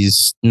because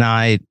he's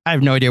not. I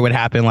have no idea what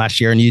happened last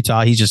year in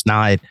Utah. He's just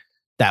not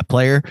that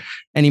player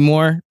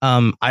anymore.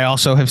 I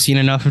also have seen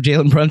enough of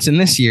Jalen Brunson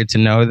this year to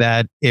know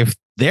that if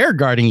they're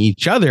guarding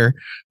each other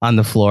on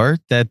the floor,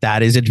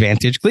 that is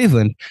advantage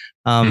Cleveland,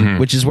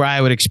 which is where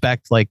I would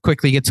expect like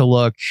Quickly gets a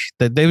look,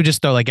 that they would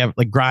just throw like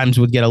Grimes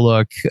would get a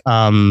look.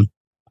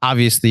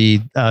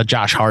 Obviously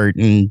Josh Hart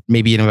and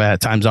maybe even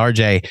at times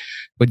RJ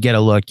would get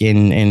a look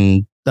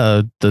in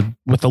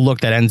with the look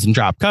that ends in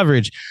drop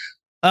coverage.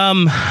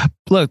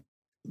 Look,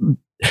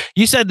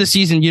 you said this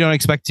season you don't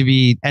expect to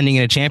be ending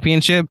in a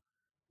championship.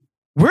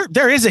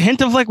 There is a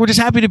hint of like we're just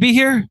happy to be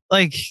here,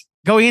 like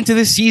going into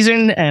this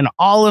season and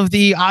all of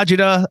the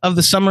agita of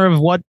the summer of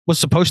what was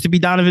supposed to be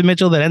Donovan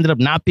Mitchell that ended up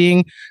not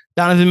being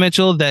Donovan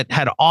Mitchell, that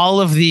had all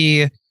of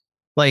the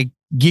like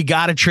you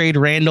got to trade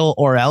Randall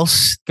or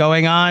else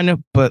going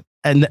on. But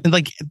and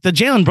like the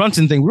Jalen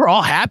Brunson thing, we were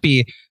all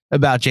happy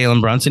about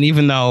Jalen Brunson,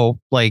 even though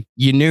like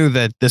you knew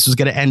that this was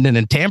going to end in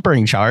a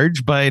tampering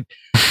charge. But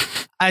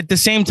at the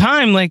same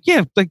time, like,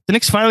 yeah, like the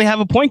Knicks finally have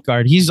a point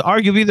guard. He's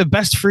arguably the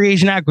best free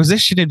agent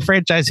acquisition in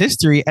franchise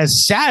history,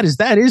 as sad as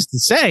that is to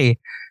say.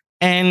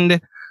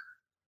 And,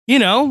 you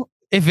know,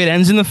 if it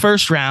ends in the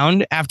first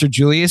round after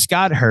Julius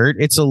got hurt,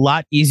 it's a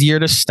lot easier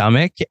to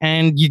stomach,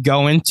 and you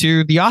go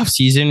into the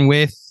offseason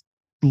with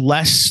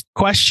less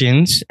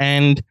questions,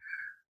 and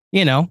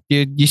you know,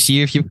 you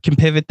see if you can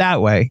pivot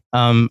that way.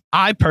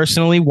 I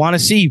personally want to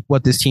see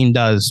what this team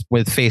does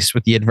faced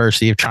with the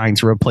adversity of trying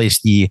to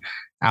replace the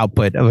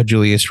output of a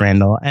Julius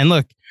Randle. And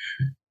look,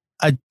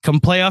 come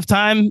playoff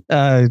time,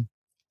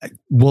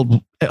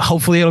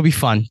 hopefully it'll be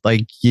fun.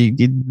 Like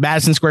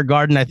Madison Square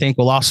Garden, I think,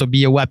 will also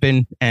be a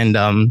weapon, and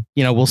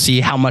you know, we'll see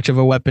how much of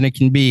a weapon it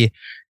can be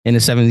in a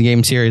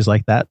 7-game series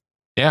like that.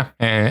 Yeah,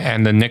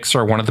 and the Knicks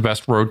are one of the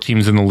best road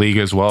teams in the league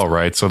as well,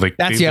 right? So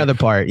that's the other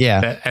part,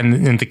 yeah.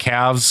 And the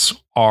Cavs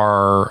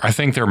are, I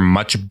think they're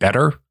much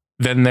better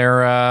than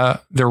their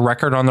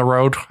record on the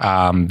road.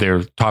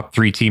 They're top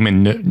 3 team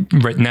in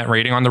net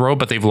rating on the road,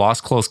 but they've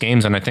lost close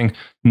games, and I think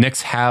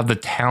Knicks have the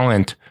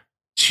talent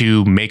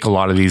to make a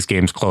lot of these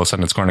games close,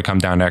 and it's going to come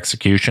down to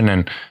execution.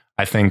 And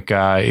I think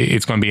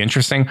it's going to be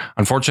interesting.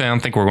 Unfortunately, I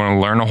don't think we're going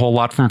to learn a whole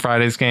lot from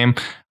Friday's game,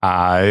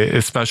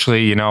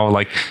 especially, you know,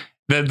 like.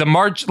 The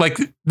March, like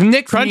the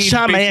Knicks. Crunch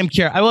time, I am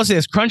curious. I will say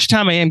this: crunch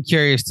time, I am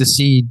curious to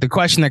see the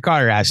question that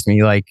Carter asked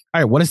me. Like,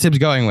 all right, what is Tibbs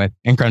going with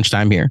in crunch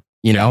time here?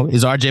 You know,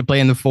 is RJ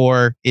playing the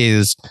 4?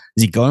 Is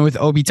he going with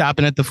Obi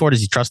Toppin at the 4?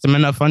 Does he trust him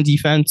enough on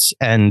defense?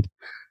 And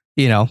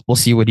you know, we'll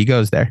see what he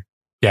goes there.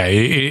 Yeah,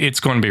 it's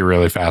going to be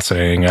really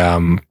fascinating.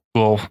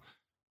 We'll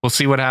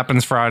see what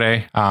happens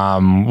Friday.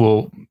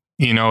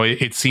 You know,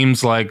 it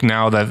seems like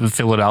now that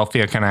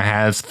Philadelphia kind of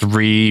has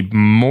 3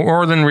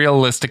 more than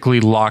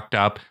realistically locked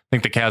up. I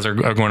think the Cavs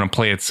are going to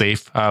play it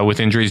safe with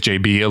injuries.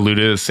 JB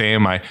alluded to the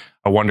same. I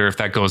wonder if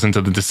that goes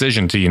into the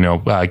decision to, you know,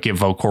 give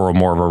Okoro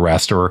more of a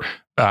rest or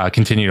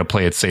continue to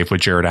play it safe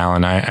with Jared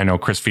Allen. I know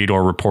Chris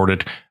Fedor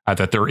reported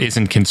that there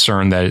isn't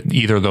concern that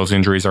either of those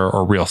injuries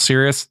are real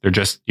serious. They're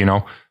just, you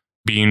know,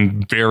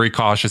 being very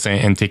cautious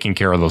and taking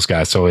care of those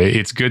guys. So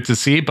it's good to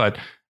see, but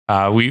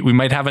we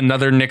might have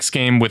another Knicks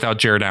game without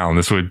Jared Allen.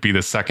 This would be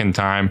the second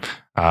time.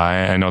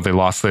 I know they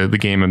lost the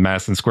game in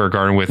Madison Square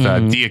Garden with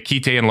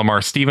Diakite and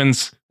Lamar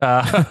Stevens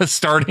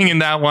starting in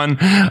that one.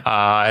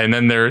 And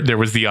then there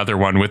was the other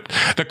one with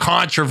the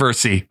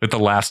controversy with the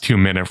last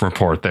 2-minute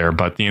report there.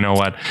 But you know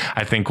what?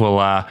 I think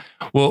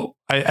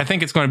I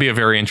think it's going to be a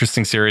very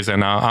interesting series,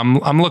 and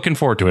I'm looking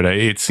forward to it.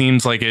 It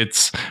seems like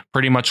it's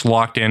pretty much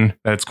locked in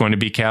that it's going to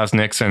be Cavs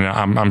Knicks, and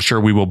I'm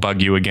sure we will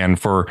bug you again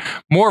for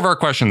more of our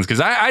questions, because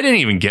I didn't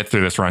even get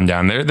through this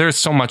rundown. There's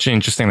so much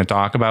interesting to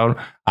talk about.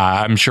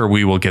 I'm sure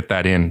we will get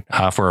that in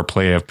for a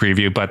playoff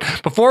preview. But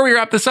before we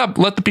wrap this up,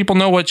 let the people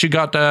know what you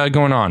got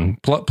going on.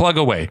 Plug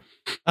away.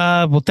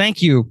 Well,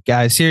 thank you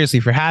guys seriously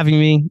for having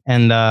me.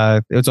 And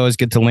it's always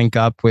good to link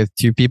up with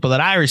 2 people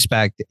that I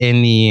respect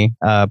in the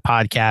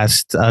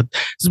podcast,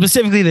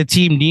 specifically the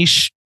team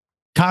niche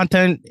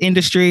content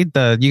industry.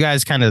 You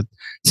guys kind of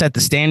set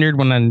the standard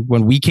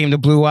when we came to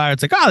Blue Wire.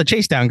 It's like, oh, the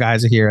Chase Down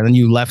guys are here, and then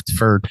you left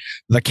for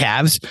the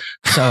Cavs.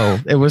 So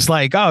it was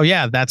like, oh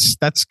yeah,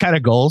 that's kind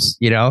of goals,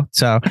 you know.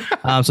 So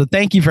so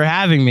thank you for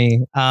having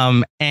me.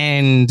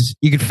 And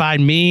you can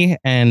find me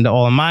and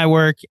all of my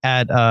work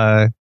at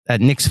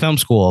Knicks Film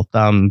School.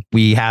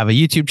 We have a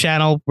YouTube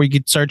channel where you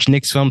could search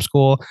Knicks Film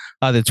School.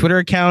 The Twitter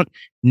account,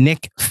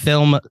 Nick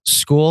Film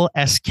School,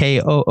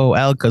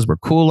 SKOOL, because we're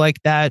cool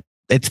like that.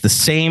 It's the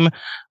same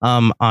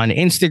on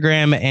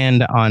Instagram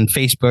and on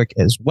Facebook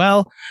as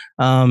well.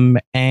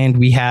 And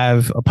we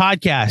have a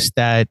podcast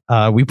that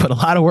we put a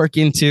lot of work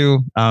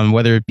into,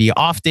 whether it be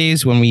off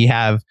days when we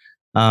have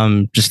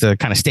just the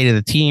kind of state of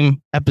the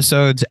team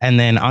episodes. And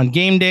then on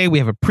game day, we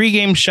have a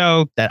pregame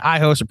show that I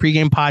host, a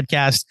pregame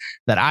podcast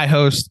that I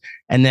host,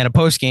 and then a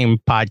postgame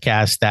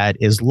podcast that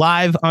is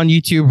live on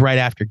YouTube right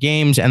after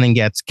games and then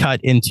gets cut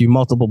into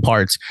multiple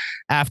parts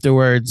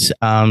afterwards.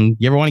 You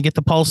ever want to get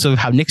the pulse of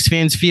how Knicks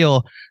fans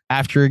feel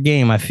after a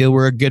game? I feel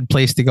we're a good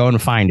place to go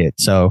and find it.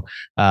 So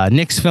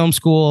Knicks Film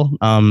School,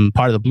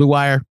 part of the Blue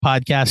Wire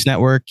podcast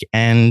network,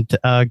 and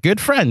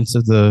good friends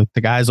of the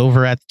guys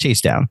over at the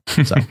Chase Down.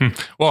 So.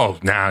 Well,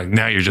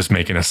 now you're just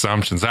making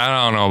assumptions. I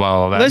don't know about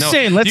all that.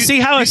 Let's see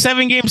how a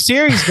 7-game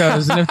series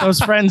goes and if those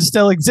friends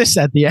still exist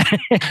at the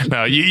end.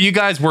 No, you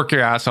guys work your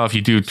ass off.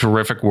 You do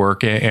terrific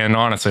work. And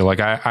honestly, like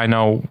I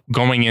know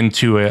going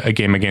into a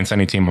game against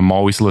any team, I'm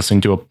always listening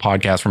to a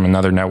podcast from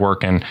another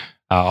network. And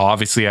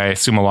obviously, I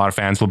assume a lot of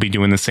fans will be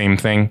doing the same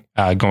thing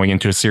going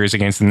into a series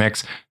against the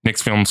Knicks.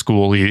 Knicks Film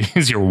School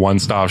is your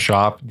one-stop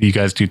shop. You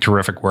guys do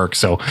terrific work.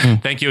 So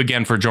thank you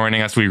again for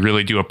joining us. We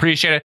really do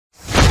appreciate it.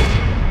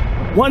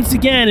 Once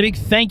again, a big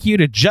thank you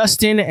to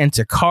Justin and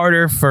to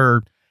Carter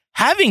for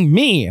having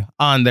me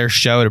on their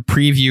show to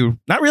preview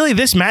not really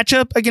this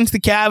matchup against the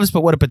Cavs,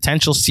 but what a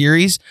potential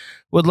series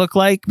would look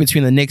like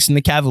between the Knicks and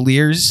the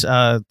Cavaliers,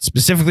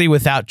 specifically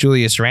without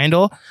Julius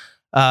Randle.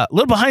 A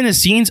little behind the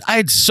scenes, I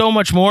had so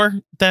much more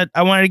that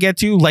I wanted to get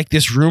to, like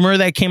this rumor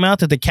that came out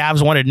that the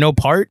Cavs wanted no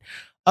part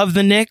of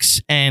the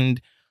Knicks.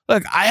 And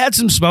look, I had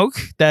some smoke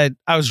that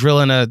I was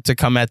willing to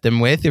come at them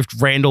with if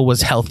Randall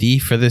was healthy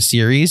for this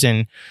series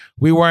and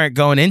we weren't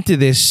going into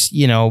this,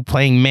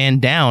 playing man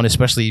down,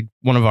 especially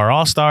one of our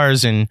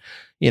all-stars and,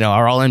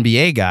 our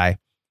all-NBA guy.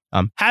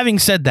 Having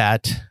said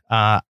that,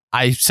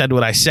 I said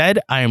what I said.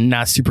 I am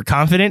not super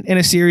confident in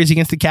a series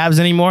against the Cavs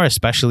anymore,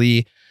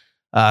 especially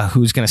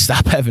who's going to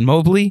stop Evan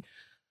Mobley.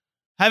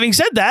 Having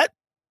said that,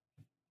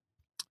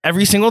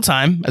 every single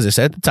time, as I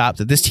said at the top,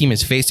 that this team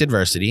has faced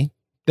adversity,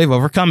 they've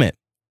overcome it.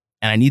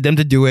 And I need them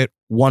to do it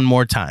one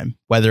more time,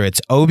 whether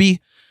it's Obi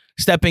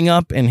stepping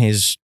up in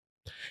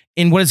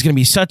what is going to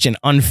be such an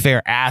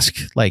unfair ask,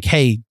 like,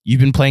 hey,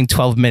 you've been playing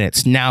 12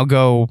 minutes. Now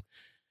go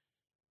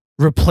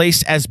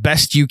replace as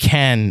best you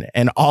can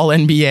an all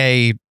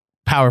NBA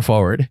power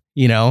forward,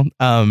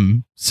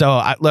 So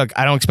I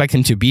don't expect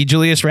him to be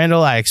Julius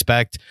Randle. I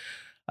expect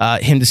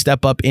him to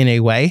step up in a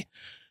way.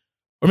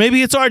 Or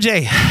maybe it's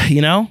RJ,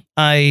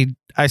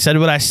 I said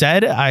what I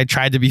said. I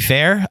tried to be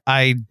fair.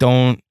 I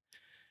don't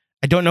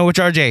know which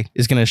RJ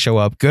is going to show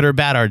up, good or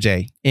bad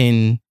RJ,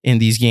 in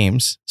these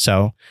games.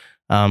 So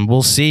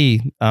we'll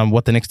see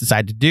what the Knicks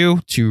decide to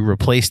do to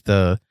replace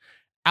the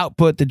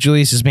output that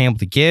Julius has been able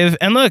to give.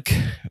 And look,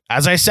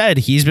 as I said,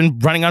 he's been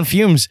running on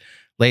fumes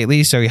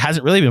lately, so he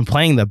hasn't really been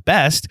playing the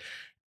best.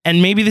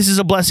 And maybe this is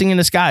a blessing in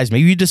disguise.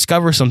 Maybe you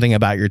discover something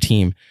about your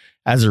team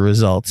as a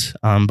result.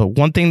 But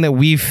one thing that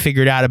we've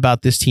figured out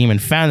about this team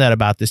and found out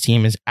about this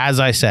team is,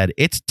 as I said,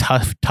 it's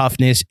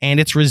toughness and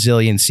it's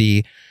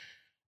resiliency.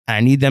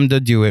 I need them to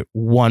do it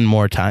one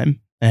more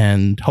time.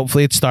 And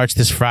hopefully it starts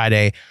this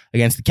Friday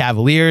against the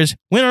Cavaliers.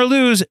 Win or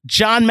lose,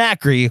 John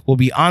Macri will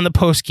be on the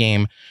post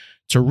game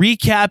to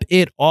recap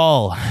it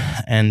all.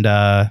 And,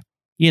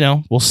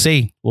 we'll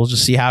see. We'll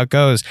just see how it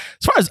goes.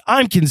 As far as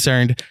I'm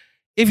concerned,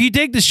 if you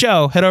dig the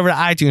show, head over to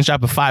iTunes,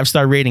 drop a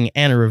 5-star rating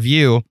and a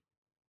review.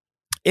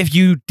 If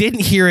you didn't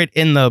hear it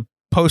in the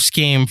post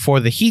game for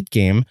the Heat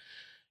game,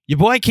 your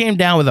boy came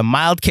down with a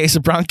mild case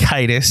of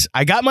bronchitis.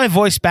 I got my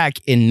voice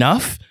back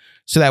enough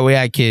so that way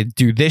I could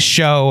do this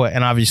show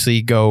and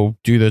obviously go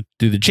do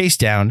the chase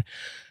down.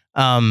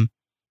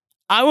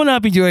 I will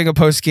not be doing a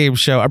pregame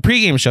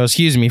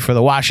show, for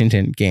the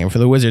Washington game, for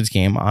the Wizards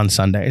game on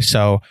Sunday.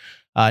 So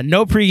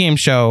no pregame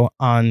show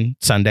on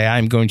Sunday.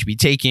 I'm going to be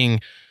taking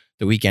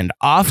the weekend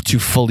off to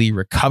fully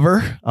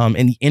recover.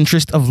 In the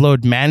interest of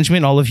load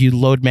management, all of you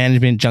load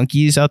management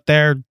junkies out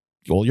there,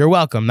 well, you're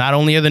welcome. Not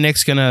only are the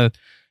Knicks going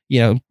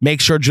to,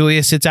 make sure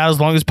Julius sits out as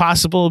long as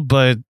possible,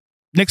 but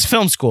Knicks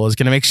Film School is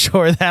going to make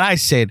sure that I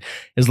sit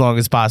as long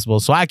as possible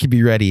so I could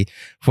be ready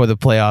for the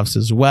playoffs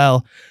as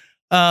well.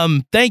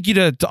 Thank you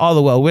to all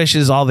the well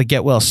wishes, all the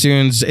get well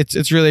soons.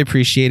 It's really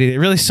appreciated. It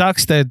really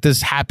sucks that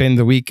this happened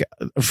the week,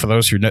 for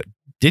those who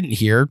didn't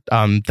hear,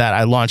 that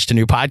I launched a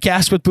new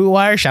podcast with Blue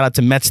Wire. Shout out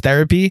to Mets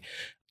Therapy.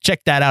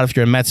 Check that out if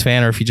you're a Mets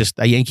fan or if you're just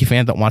a Yankee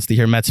fan that wants to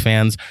hear Mets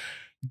fans.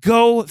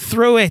 Go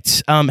through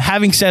it.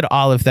 Having said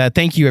all of that,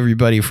 thank you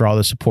everybody for all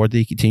the support that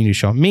you continue to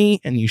show me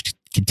and you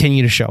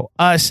continue to show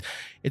us.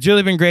 It's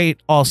really been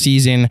great all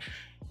season.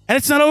 And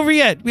it's not over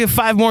yet. We have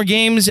 5 more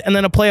games and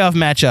then a playoff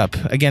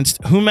matchup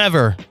against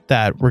whomever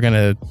that we're going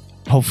to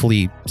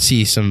hopefully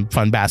see some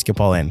fun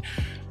basketball in.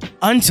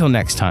 Until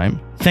next time,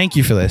 thank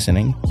you for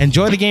listening.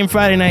 Enjoy the game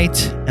Friday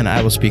night, and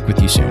I will speak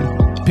with you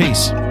soon.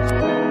 Peace.